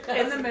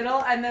 In the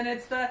middle, and then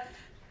it's the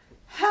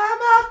I'm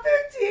off the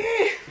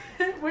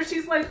team, where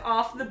she's like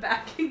off the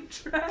backing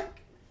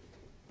track.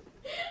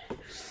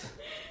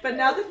 But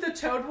now that the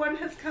Toad one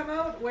has come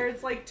out, where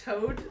it's like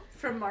Toad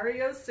from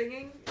Mario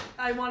singing,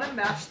 I want to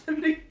mash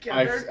them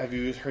together. Have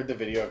you heard the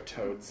video of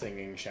Toad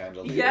singing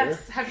Chandelier?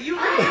 Yes. Have you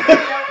heard the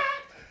video?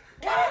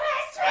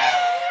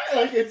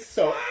 Like, it's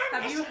so...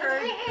 Have you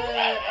heard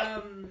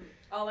the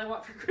All I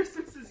Want for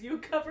Christmas Is You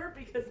cover?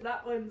 Because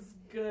that one's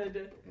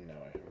good. No,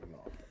 I have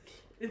not.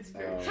 It's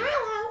very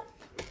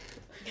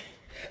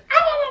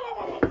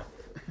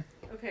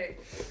Okay,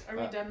 are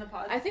we done the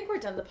pod? I think we're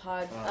done the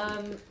pod.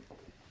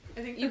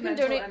 I think you the can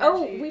mental donate. energy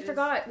Oh, we is-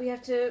 forgot. We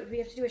have to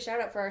do a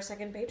shout out for our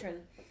second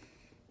patron.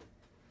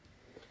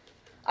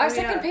 Our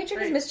second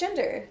patron is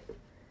Misgender.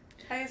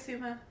 Hi,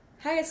 Asuma.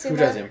 Hi, Asuma. Who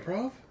does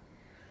improv?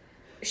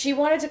 She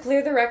wanted to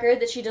clear the record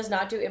that she does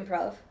not do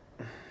improv.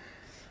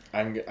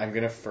 I'm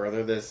gonna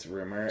further this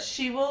rumor.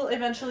 She will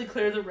eventually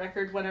clear the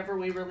record whenever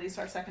we release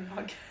our second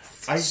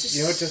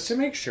podcast. Just to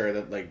make sure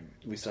that like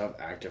we still have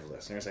active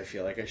listeners, I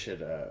feel like I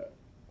should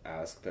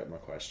ask them a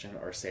question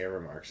or say a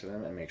remark to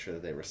them and make sure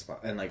that they respond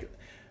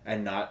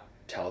and not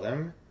tell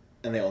them.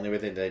 And the only way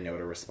that they know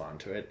to respond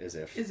to it is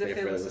if they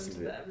really listen to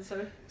the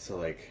episode. So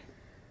like,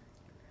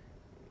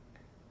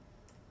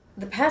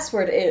 the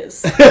password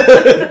is.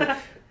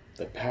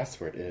 The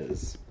password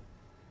is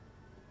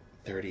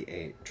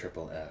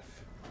 38FFF.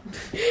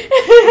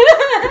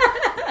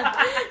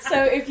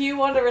 So if you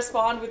want to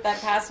respond with that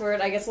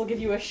password, I guess we'll give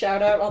you a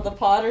shout out on the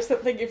pod or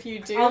something if you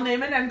do. I'll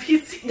name an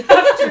NPC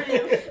after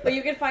you. But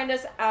you can find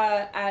us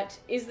at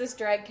Is This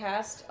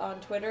Dragcast on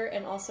Twitter,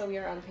 and also we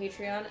are on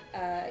Patreon,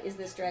 Is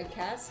This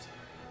Dragcast.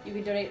 You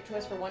can donate to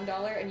us for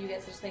 $1 and you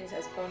get such things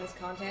as bonus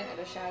content and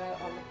a shout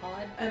out on the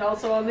pod. And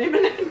also I'll name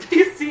an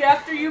NPC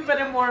after you,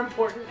 but a more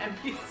important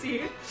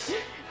NPC.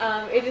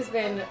 It has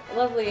been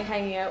lovely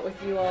hanging out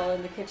with you all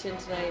in the kitchen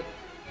tonight.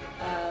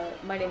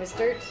 My name is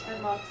Dirt.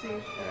 And Moxie.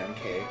 And I'm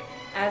Cake.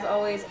 As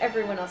always,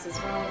 everyone else is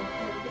wrong.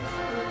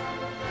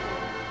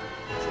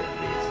 So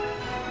please.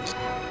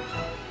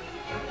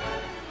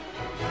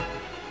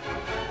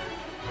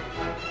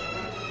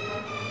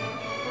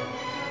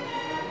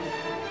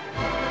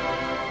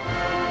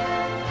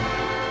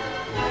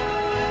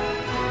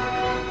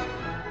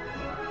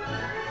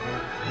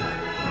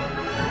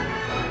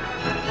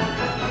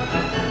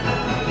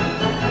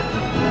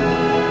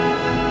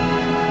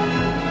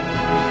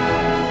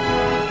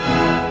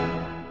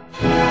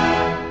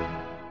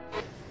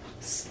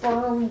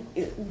 Sperm,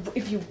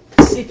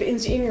 if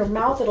it's in your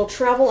mouth, it'll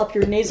travel up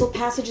your nasal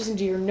passages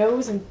into your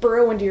nose and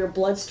burrow into your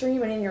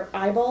bloodstream and in your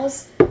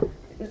eyeballs.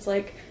 It's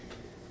like,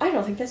 I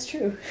don't think that's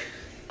true.